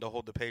be the one to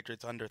hold the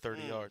Patriots under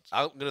 30 yards.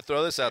 I'm going to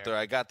throw this out there.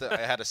 I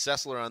had a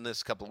Sessler on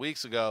this a couple of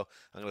weeks ago.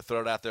 I'm going to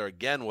throw it out there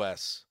again,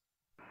 Wes.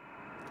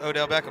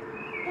 Odell Beckham.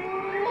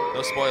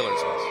 No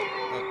spoilers, Wes.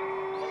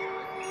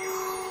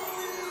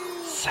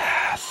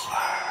 Sessler.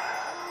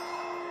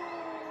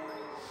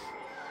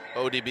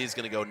 ODB is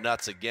going to go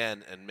nuts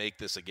again and make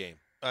this a game.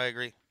 I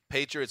agree.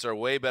 Patriots are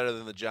way better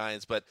than the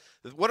Giants, but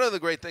one of the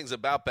great things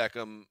about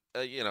Beckham,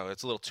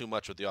 it's a little too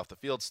much with the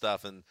off-the-field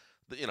stuff, and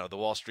the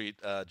Wall Street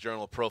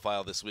Journal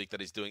profile this week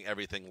that he's doing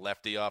everything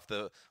lefty off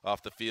the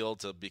field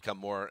to become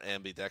more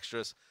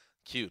ambidextrous.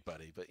 Cute,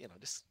 buddy, but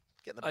just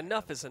get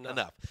enough is enough.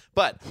 Enough.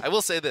 But I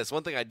will say this: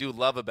 one thing I do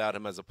love about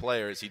him as a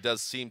player is he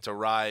does seem to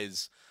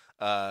rise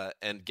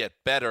and get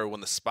better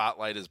when the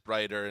spotlight is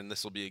brighter, and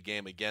this will be a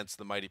game against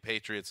the mighty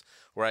Patriots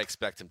where I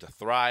expect him to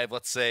thrive.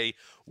 Let's say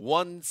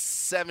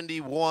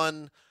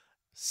 171,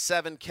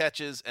 7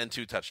 catches, and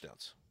 2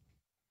 touchdowns.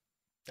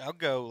 I'll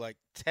go like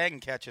 10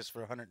 catches for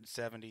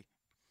 170,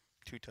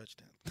 2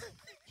 touchdowns.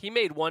 He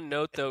made one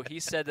note, though. He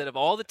said that of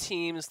all the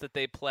teams that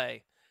they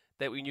play,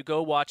 that when you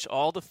go watch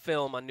all the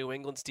film on New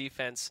England's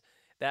defense,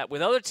 that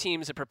with other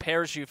teams it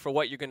prepares you for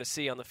what you're going to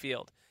see on the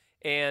field,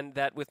 and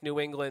that with New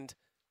England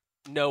 –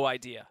 no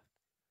idea.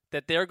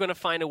 That they're going to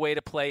find a way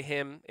to play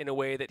him in a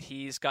way that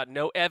he's got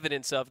no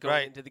evidence of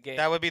going into the game.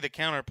 That would be the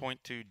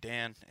counterpoint to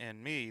Dan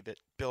and me, that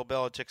Bill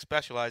Belichick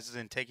specializes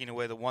in taking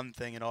away the one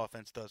thing an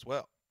offense does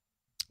well.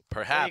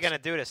 Perhaps. What are you going to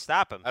do to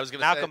stop him? I was going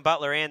to Malcolm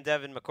Butler and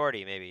Devin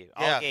McCourty, maybe.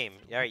 All game.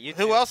 All right, you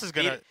Who else is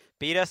going to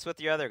beat us with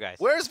your other guys?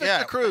 Where's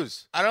Victor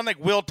Cruz? I don't think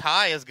Will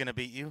Tye is going to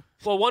beat you.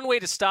 Well, one way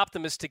to stop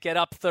them is to get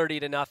up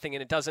 30-0, and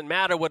it doesn't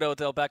matter what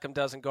Odell Beckham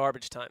does in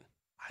garbage time.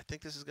 I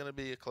think this is going to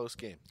be a close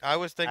game. I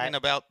was thinking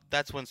about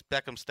that's when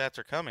Beckham's stats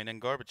are coming in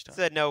garbage time.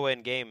 It's a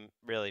no-win game,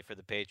 really, for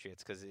the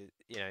Patriots because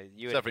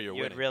you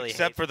would really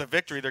except for the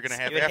victory they're going to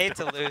have. You would hate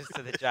to lose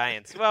to the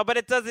Giants. Well, but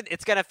it doesn't.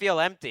 It's going to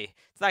feel empty.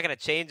 It's not going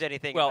to change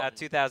anything about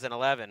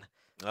 2011.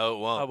 Oh, it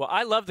won't. Well,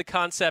 I love the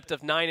concept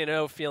of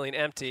 9-0 feeling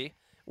empty.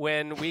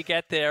 When we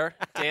get there,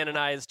 Dan and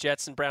I, as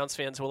Jets and Browns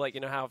fans, will let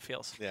you know how it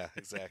feels. Yeah,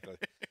 exactly.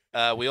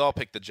 We all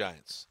picked the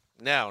Giants.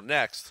 Now,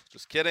 next,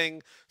 just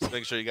kidding. Just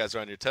make sure you guys are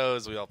on your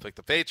toes. We all picked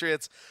the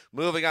Patriots.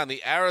 Moving on, the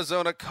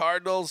Arizona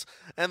Cardinals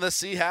and the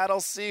Seattle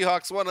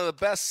Seahawks, one of the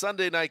best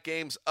Sunday night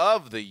games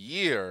of the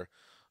year.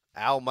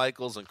 Al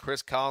Michaels and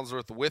Chris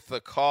Collinsworth with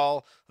the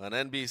call on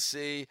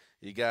NBC.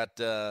 You got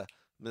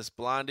Miss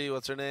Blondie,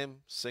 what's her name,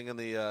 singing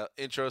the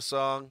intro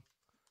song.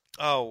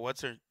 Oh,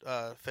 what's her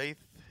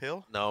Faith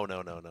Hill? No.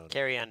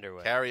 Carrie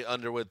Underwood. Carrie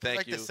Underwood,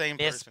 thank you. The same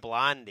Miss person.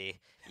 Blondie.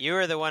 You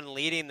were the one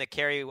leading the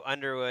Carrie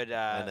Underwood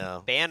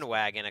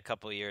bandwagon a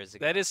couple years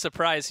ago. That is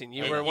surprising.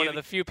 You were one of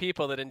the few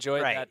people that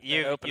enjoyed that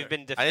opener. You've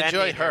been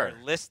defending her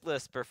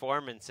listless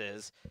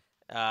performances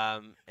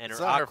and it's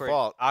her not her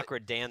fault.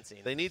 awkward dancing.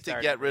 They need to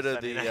get rid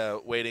of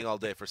the Waiting All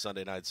Day for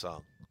Sunday Night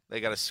song.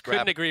 They got to scrap.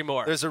 Couldn't agree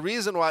more. There's a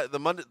reason why the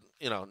Monday,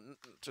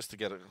 just to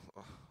get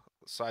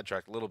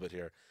sidetracked a little bit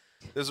here.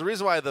 There's a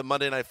reason why the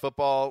Monday Night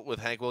Football with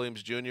Hank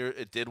Williams Jr.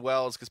 it did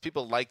well is because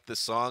people liked the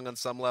song on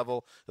some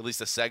level, at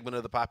least a segment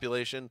of the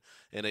population,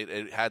 and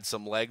it had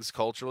some legs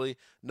culturally.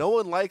 No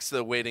one likes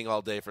the Waiting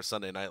All Day for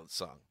Sunday Night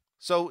song,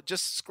 so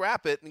just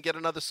scrap it and get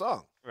another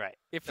song. Right.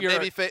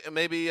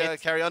 Maybe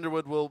Carrie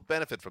Underwood will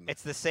benefit from that.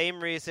 It's the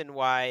same reason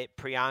why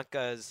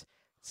Priyanka's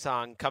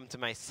song "Come to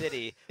My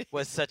City"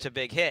 was such a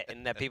big hit,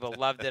 and that people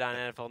loved it on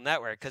NFL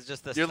Network because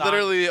just the You're song,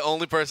 literally the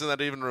only person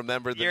that even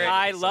remembered the name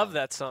I of the love song.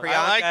 that song.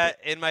 Priyanka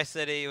in My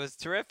City was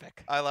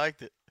terrific. I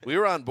liked it. We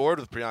were on board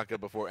with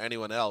Priyanka before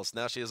anyone else.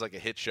 Now she has like a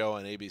hit show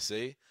on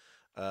ABC,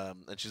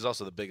 and she's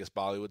also the biggest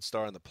Bollywood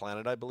star on the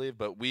planet, I believe.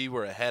 But we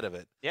were ahead of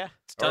it. Yeah,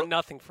 it's done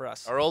nothing for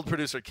us. Our old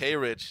producer K.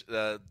 Rich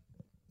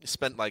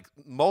spent like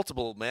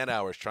multiple man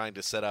hours trying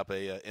to set up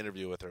a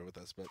interview with her with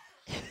us, but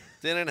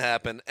didn't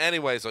happen.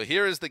 Anyway, so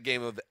here is the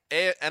game of the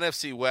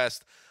NFC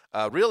West.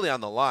 really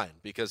on the line,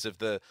 because if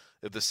the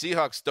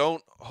Seahawks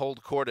don't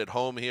hold court at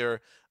home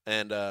here,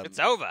 and it's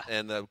over,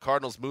 and the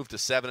Cardinals move to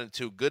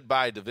 7-2,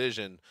 goodbye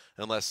division,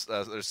 unless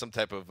there's some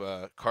type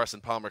of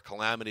Carson Palmer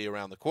calamity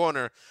around the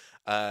corner.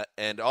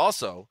 And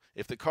also,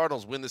 if the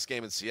Cardinals win this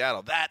game in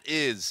Seattle, that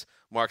is,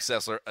 Mark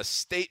Sessler, a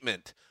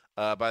statement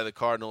by the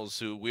Cardinals,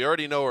 who we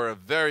already know are a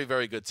very,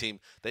 very good team.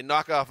 They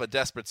knock off a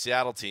desperate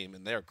Seattle team,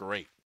 and they're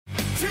great.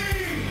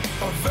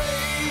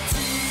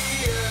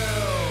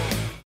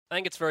 I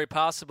think it's very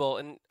possible,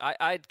 and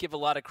I'd give a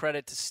lot of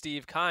credit to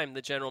Steve Keim,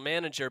 the general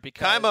manager,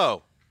 because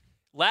Keimo.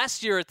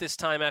 Last year at this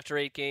time, after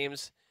 8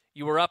 games,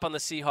 you were up on the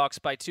Seahawks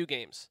by 2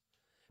 games.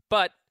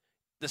 But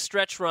the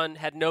stretch run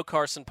had no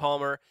Carson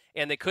Palmer,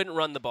 and they couldn't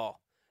run the ball.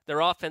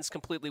 Their offense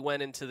completely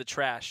went into the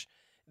trash.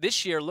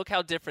 This year, look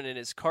how different it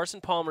is.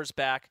 Carson Palmer's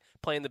back,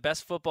 playing the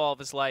best football of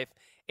his life,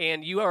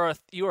 and you are a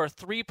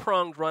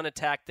 3-pronged run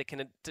attack that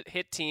can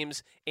hit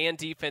teams and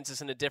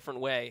defenses in a different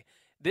way.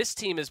 This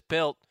team is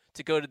built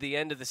to go to the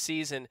end of the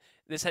season.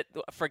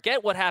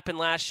 Forget what happened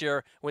last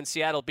year when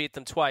Seattle beat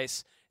them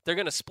twice. They're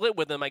going to split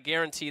with them, I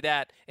guarantee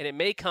that, and it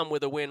may come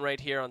with a win right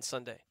here on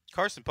Sunday.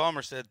 Carson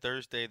Palmer said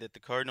Thursday that the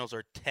Cardinals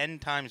are 10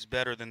 times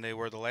better than they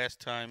were the last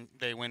time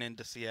they went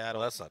into Seattle.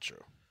 Well, that's not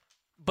true.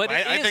 But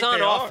it is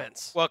on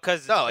offense. Well,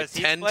 because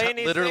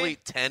literally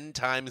 10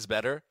 times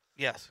better.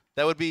 Yes.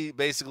 That would be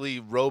basically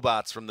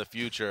robots from the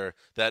future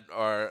that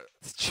are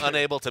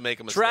unable to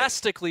make a mistake.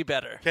 Drastically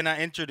better. Can I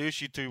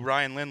introduce you to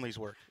Ryan Lindley's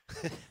work?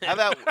 How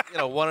about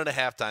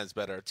 1.5 times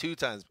better, 2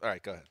 times? All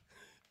right, go ahead.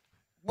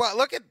 Well,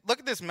 look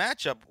at this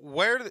matchup.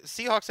 Where do the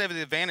Seahawks have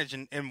the advantage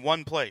in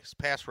one place,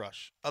 pass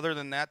rush. Other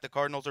than that, the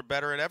Cardinals are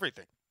better at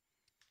everything.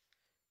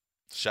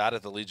 Shot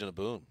at the Legion of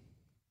Boom.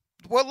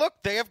 Well, look,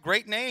 they have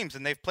great names,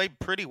 and they've played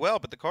pretty well,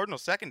 but the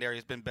Cardinals' secondary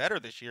has been better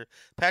this year.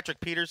 Patrick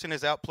Peterson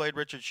has outplayed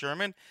Richard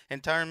Sherman,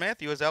 and Tyrann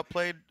Mathieu has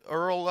outplayed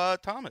Earl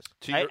Thomas.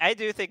 I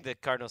do think the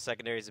Cardinals'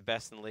 secondary is the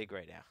best in the league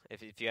right now.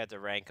 If you had to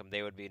rank them,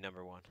 they would be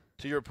number 1.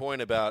 To your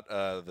point about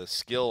the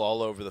skill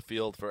all over the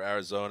field for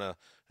Arizona,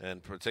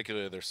 and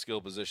particularly their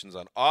skill positions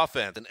on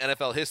offense, in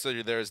NFL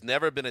history, there has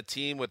never been a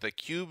team with a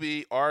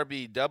QB,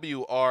 RB,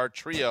 WR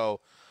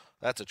trio.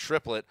 That's a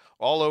triplet,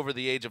 all over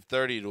the age of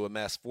 30 to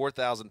amass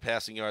 4,000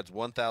 passing yards,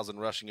 1,000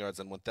 rushing yards,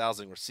 and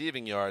 1,000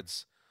 receiving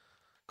yards.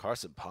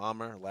 Carson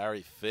Palmer,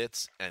 Larry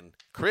Fitz, and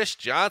Chris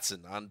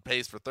Johnson on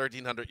pace for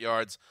 1,300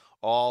 yards,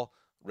 all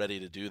ready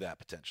to do that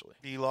potentially.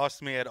 You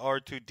lost me at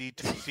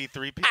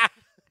R2D2C3P.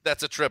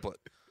 That's a triplet.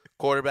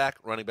 Quarterback,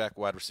 running back,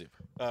 wide receiver.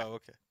 Oh,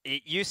 okay.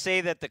 You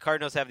say that the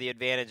Cardinals have the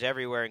advantage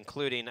everywhere,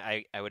 including,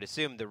 I would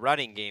assume, the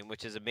running game,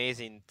 which is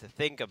amazing to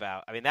think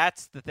about. I mean,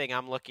 that's the thing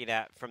I'm looking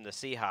at from the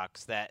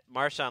Seahawks, that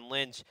Marshawn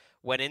Lynch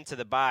went into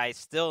the bye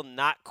still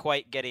not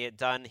quite getting it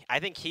done. I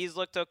think he's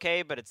looked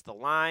okay, but it's the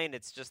line.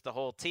 It's just the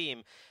whole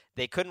team.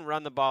 They couldn't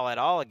run the ball at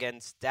all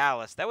against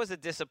Dallas. That was a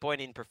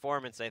disappointing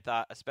performance, I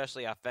thought,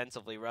 especially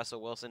offensively.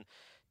 Russell Wilson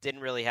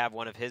didn't really have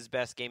one of his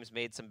best games,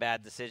 made some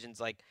bad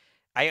decisions.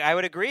 I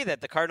would agree that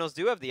the Cardinals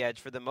do have the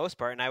edge for the most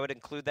part, and I would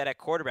include that at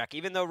quarterback.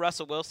 Even though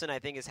Russell Wilson, I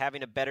think, is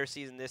having a better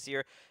season this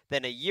year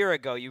than a year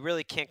ago, you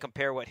really can't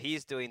compare what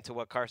he's doing to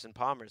what Carson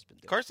Palmer's been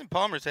doing. Carson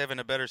Palmer's having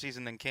a better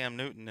season than Cam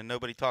Newton, and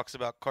nobody talks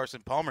about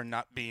Carson Palmer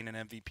not being an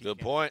MVP. Good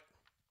point.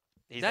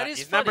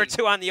 He's number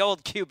 2 on the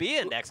old QB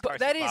index, Carson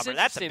that is Palmer. interesting.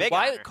 That's a big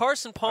Why honor.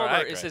 Carson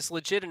Palmer is as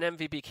legit an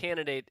MVP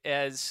candidate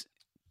as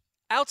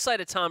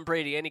outside of Tom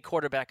Brady, any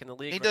quarterback in the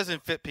league. He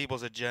doesn't fit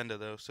people's agenda,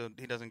 though, so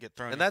he doesn't get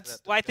thrown. And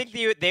that's well, I think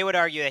they would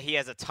argue that he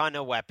has a ton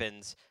of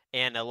weapons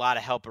and a lot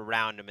of help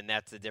around him, and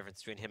that's the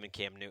difference between him and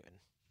Cam Newton.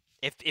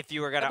 If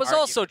you were going to, it was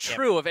also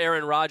true of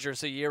Aaron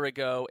Rodgers a year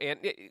ago, and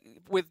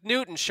with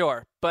Newton,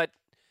 sure, but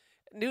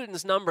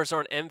Newton's numbers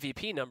aren't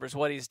MVP numbers.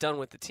 What he's done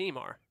with the team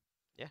are.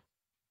 Yeah.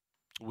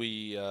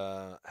 We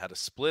had a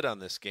split on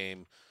this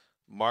game.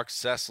 Mark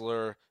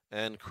Sessler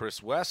and Chris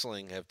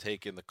Wessling have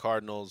taken the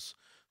Cardinals.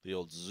 The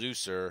old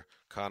Zeuser,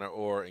 Connor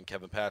Orr, and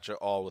Kevin Patra,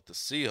 all with the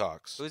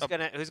Seahawks.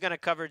 Who's gonna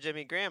cover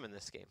Jimmy Graham in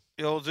this game?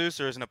 The old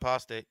Zeuser is an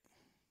apostate.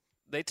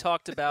 They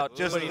talked about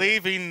just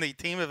leaving the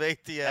team of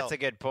ATL. That's a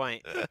good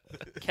point.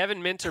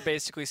 Kevin Minter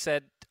basically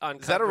said on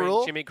is that a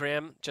rule? Jimmy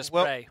Graham, just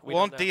well, pray.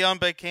 Won't Deion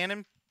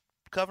Buchanan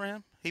cover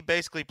him? He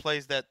basically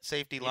plays that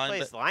safety line. He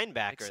plays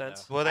linebacker, Makes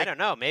sense. though. Well, I don't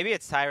know. Maybe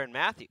it's Tyrann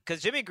Mathieu.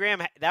 Because Jimmy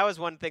Graham, that was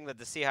one thing that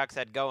the Seahawks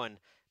had going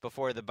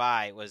before the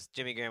bye, was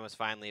Jimmy Graham was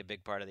finally a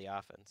big part of the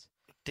offense.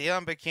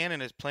 Deion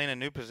Buchanan is playing a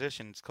new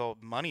position. It's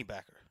called money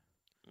backer.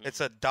 It's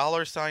a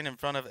 $sign in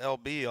front of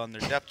LB on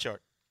their depth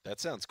chart. That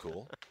sounds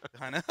cool.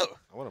 I know.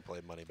 I want to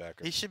play money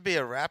backer. He should be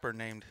a rapper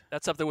named.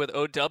 That's up there with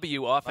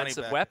OW,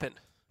 offensive weapon.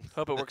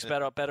 Hope it works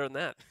better than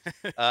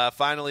that.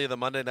 Finally, the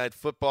Monday Night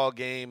Football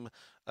game.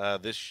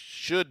 This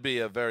should be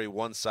a very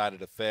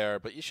one-sided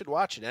affair, but you should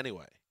watch it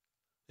anyway.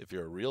 If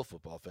you're a real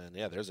football fan,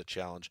 yeah, there's a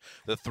challenge.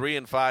 The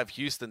 3-5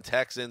 Houston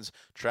Texans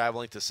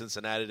traveling to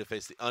Cincinnati to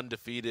face the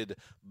undefeated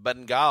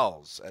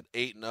Bengals at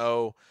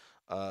 8-0.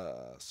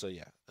 So,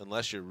 yeah,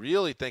 unless you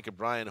really think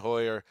Brian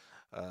Hoyer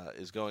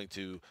is going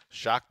to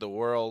shock the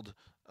world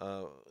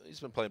He's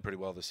been playing pretty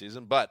well this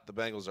season, but the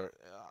Bengals are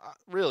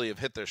really have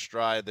hit their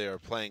stride. They are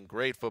playing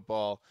great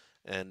football,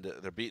 and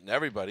they're beating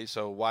everybody.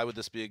 So why would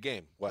this be a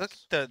game? Wes? Look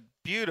at the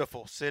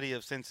beautiful city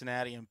of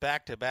Cincinnati in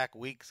back-to-back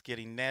weeks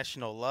getting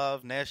national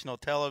love, national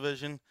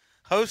television,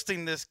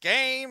 hosting this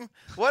game.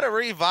 What a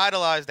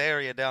revitalized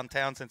area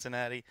downtown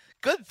Cincinnati.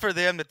 Good for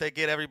them that they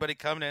get everybody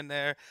coming in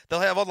there. They'll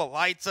have all the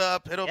lights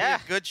up. It'll be a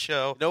good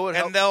show.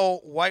 And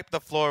they'll wipe the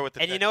floor with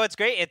the And you know what's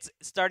great? It's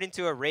starting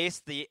to erase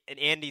the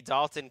Andy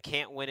Dalton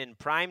can't win in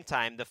prime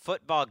time. The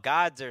football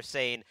gods are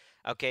saying,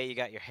 okay, you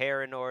got your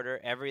hair in order.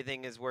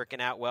 Everything is working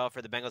out well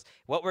for the Bengals.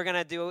 What we're going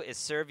to do is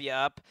serve you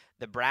up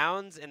the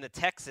Browns and the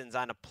Texans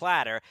on a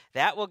platter.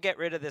 That will get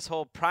rid of this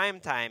whole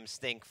primetime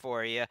stink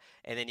for you,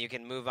 and then you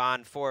can move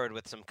on forward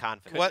with some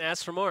confidence. Couldn't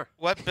ask for more.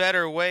 What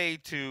better way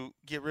to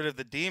get rid of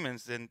the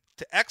demons than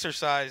to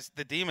exercise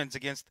the demons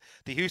against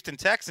the Houston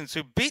Texans,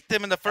 who beat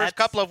them in the first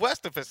couple of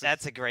West Divisions?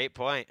 That's a great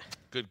point.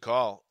 Good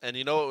call. And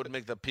you know what would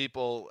make the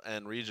people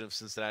and region of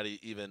Cincinnati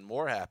even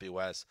more happy,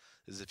 Wes,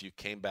 is if you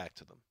came back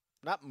to them.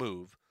 Not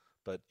move,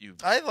 but your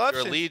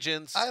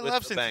allegiance. I with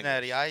love the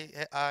Cincinnati.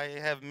 Bengals. I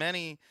have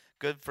many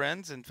good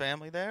friends and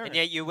family there. And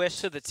yet you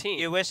wish to the team.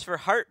 You wish for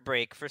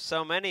heartbreak for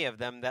so many of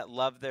them that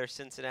love their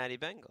Cincinnati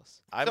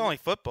Bengals. It's only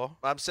football.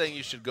 I'm saying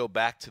you should go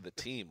back to the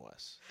team,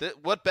 Wes.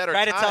 What better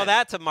Try time? to tell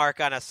that to Mark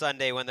on a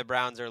Sunday when the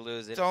Browns are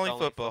losing. It's only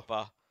football.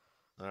 All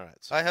right.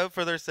 So. I hope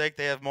for their sake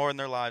they have more in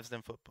their lives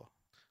than football.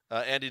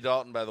 Andy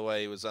Dalton, by the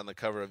way, was on the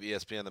cover of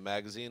ESPN, the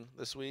magazine,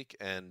 this week,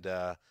 and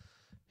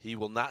he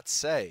will not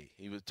say,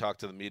 he would talk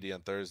to the media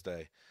on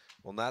Thursday,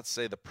 will not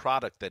say the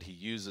product that he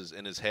uses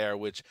in his hair,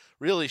 which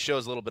really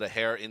shows a little bit of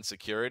hair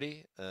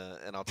insecurity.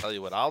 And I'll tell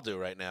you what I'll do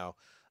right now.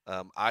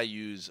 I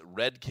use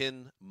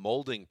Redken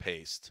molding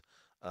paste,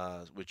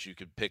 which you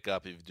could pick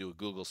up if you do a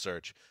Google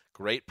search.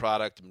 Great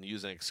product. I'm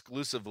using it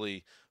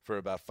exclusively for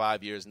about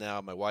 5 years now.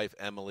 My wife,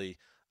 Emily,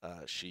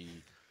 she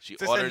Is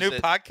this orders a new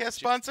it. podcast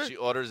sponsor? She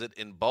orders it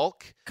in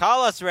bulk.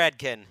 Call us,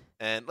 Redken.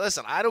 And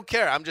listen, I don't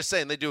care. I'm just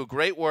saying they do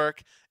great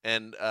work,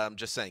 and I'm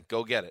just saying,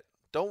 go get it.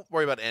 Don't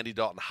worry about Andy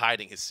Dalton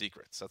hiding his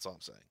secrets. That's all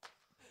I'm saying.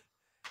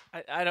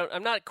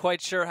 I'm not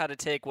quite sure how to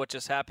take what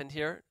just happened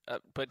here,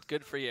 but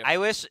good for you. I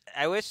wish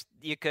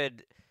you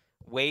could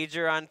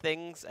wager on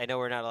things. I know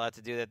we're not allowed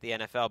to do that at the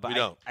NFL,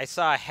 but I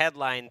saw a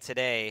headline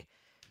today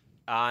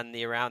on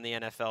the Around the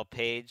NFL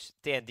page.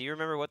 Dan, do you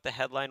remember what the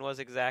headline was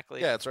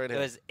exactly? Yeah, it's right here.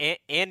 It was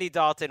Andy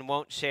Dalton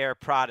won't share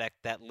product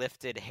that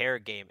lifted hair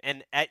game.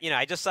 And,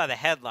 I just saw the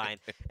headline,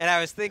 and I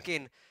was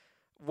thinking,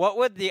 what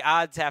would the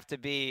odds have to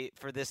be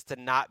for this to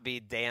not be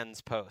Dan's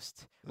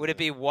post? Would it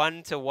be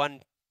 1 to 1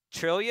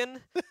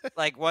 trillion?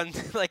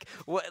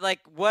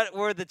 What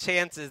were the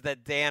chances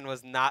that Dan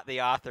was not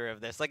the author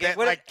of this? Like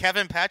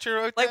Kevin Patcher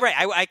wrote that? Right.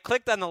 I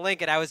clicked on the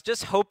link and I was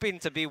just hoping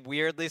to be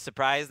weirdly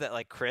surprised that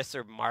Chris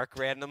or Mark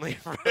randomly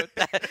wrote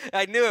that.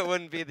 I knew it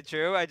wouldn't be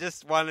true. I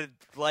just wanted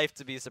life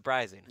to be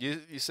surprising.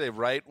 You say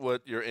write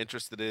what you're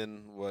interested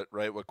in, what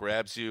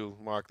grabs you,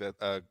 Mark.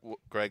 That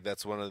Greg,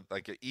 that's one of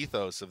the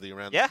ethos of the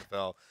Around the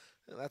NFL.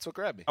 That's what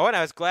grabbed me. Oh, and I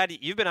was glad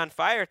you've been on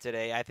fire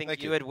today. I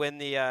think you would win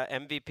the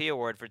MVP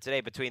award for today.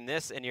 Between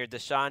this and your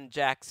Deshaun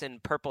Jackson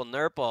Purple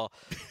Nurple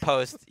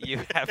post, you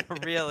have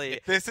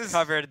really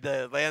covered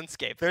the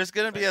landscape. There's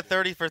going to be a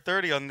 30 for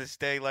 30 on this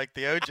day, like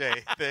the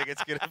OJ thing.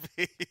 It's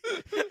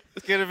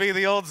going to be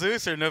the old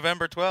Zeuser,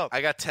 November 12th.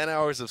 I got 10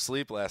 hours of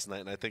sleep last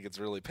night, and I think it's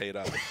really paid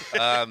off.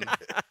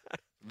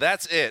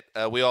 That's it.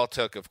 We all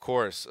took, of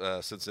course,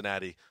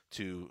 Cincinnati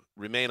to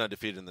remain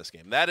undefeated in this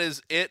game. That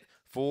is it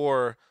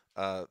for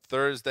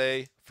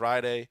Thursday,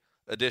 Friday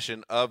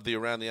edition of the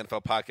Around the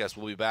NFL podcast.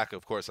 We'll be back,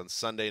 of course, on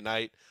Sunday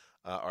night.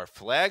 Our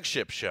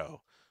flagship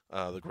show,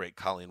 the great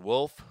Colleen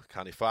Wolfe,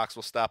 Connie Fox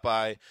will stop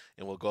by,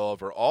 and we'll go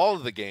over all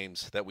of the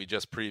games that we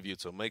just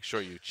previewed. So make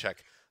sure you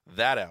check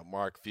that out.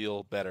 Mark,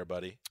 feel better,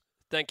 buddy.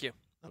 Thank you.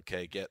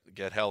 Okay,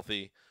 get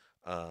healthy.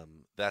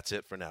 That's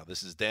it for now.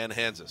 This is Dan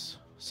Hanzus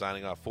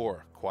signing off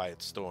for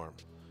Quiet Storm,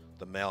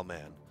 the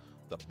mailman,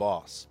 the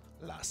boss,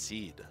 La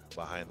Cid,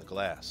 behind the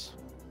glass.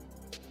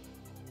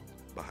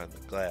 Behind the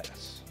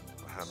glass,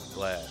 behind the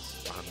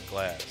glass, behind the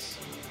glass.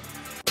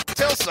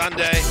 Till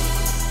Sunday.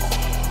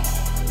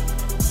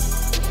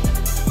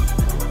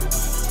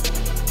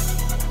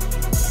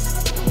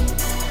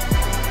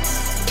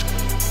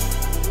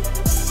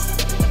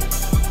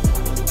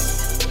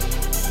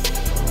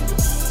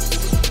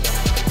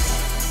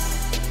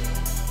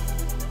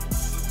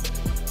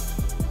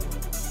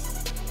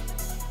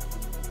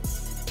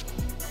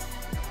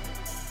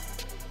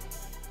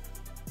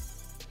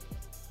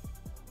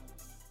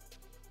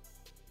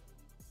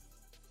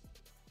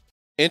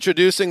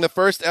 Introducing the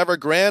first ever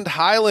Grand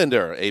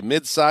Highlander, a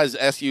mid-size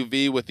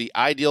SUV with the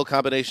ideal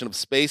combination of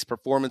space,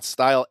 performance,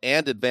 style,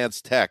 and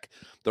advanced tech.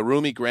 The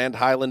roomy Grand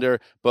Highlander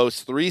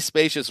boasts 3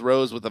 spacious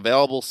rows with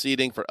available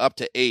seating for up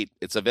to 8.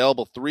 Its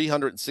available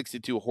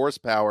 362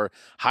 horsepower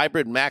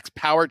hybrid max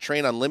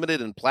powertrain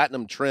unlimited and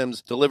platinum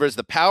trims delivers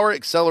the power,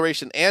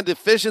 acceleration, and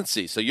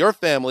efficiency so your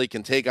family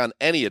can take on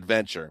any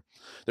adventure.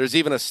 There's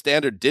even a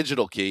standard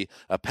digital key,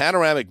 a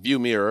panoramic view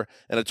mirror,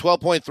 and a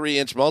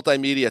 12.3-inch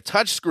multimedia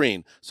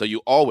touchscreen, so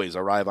you always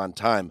arrive on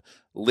time.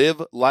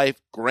 Live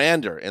life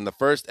grander in the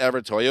first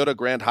ever Toyota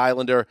Grand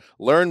Highlander.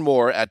 Learn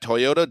more at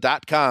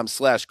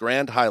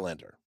toyota.com/Grand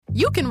Highlander.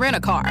 You can rent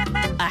a car,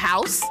 a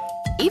house,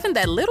 even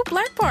that little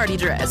black party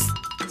dress.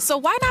 So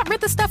why not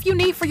rent the stuff you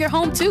need for your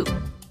home, too?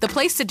 The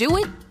place to do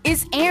it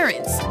is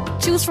Aaron's.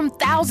 Choose from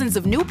thousands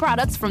of new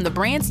products from the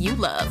brands you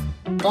love,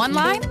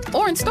 online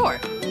or in store.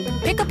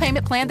 Pick a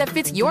payment plan that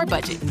fits your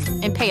budget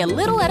and pay a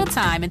little at a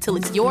time until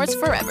it's yours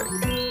forever.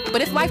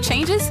 But if life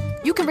changes,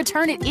 you can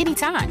return it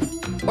anytime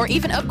or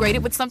even upgrade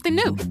it with something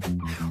new.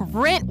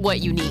 Rent what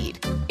you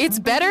need. It's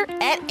better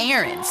at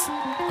Aaron's.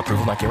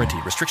 Approval not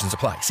guaranteed. Restrictions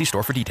apply. See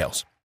store for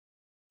details.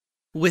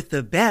 With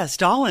the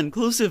best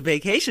all-inclusive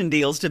vacation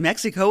deals to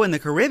Mexico and the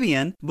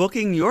Caribbean,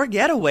 booking your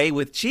getaway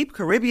with Cheap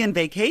Caribbean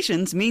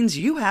Vacations means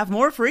you have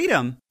more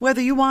freedom. Whether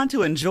you want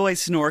to enjoy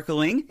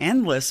snorkeling,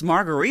 endless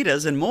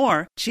margaritas, and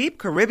more, Cheap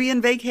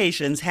Caribbean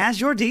Vacations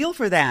has your deal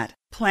for that.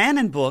 Plan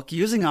and book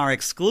using our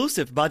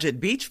exclusive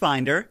budget beach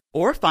finder,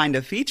 or find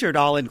a featured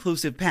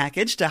all-inclusive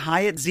package to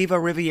Hyatt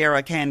Ziva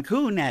Riviera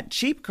Cancun at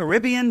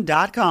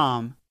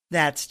cheapcaribbean.com.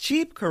 That's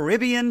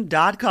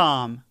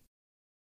cheapcaribbean.com.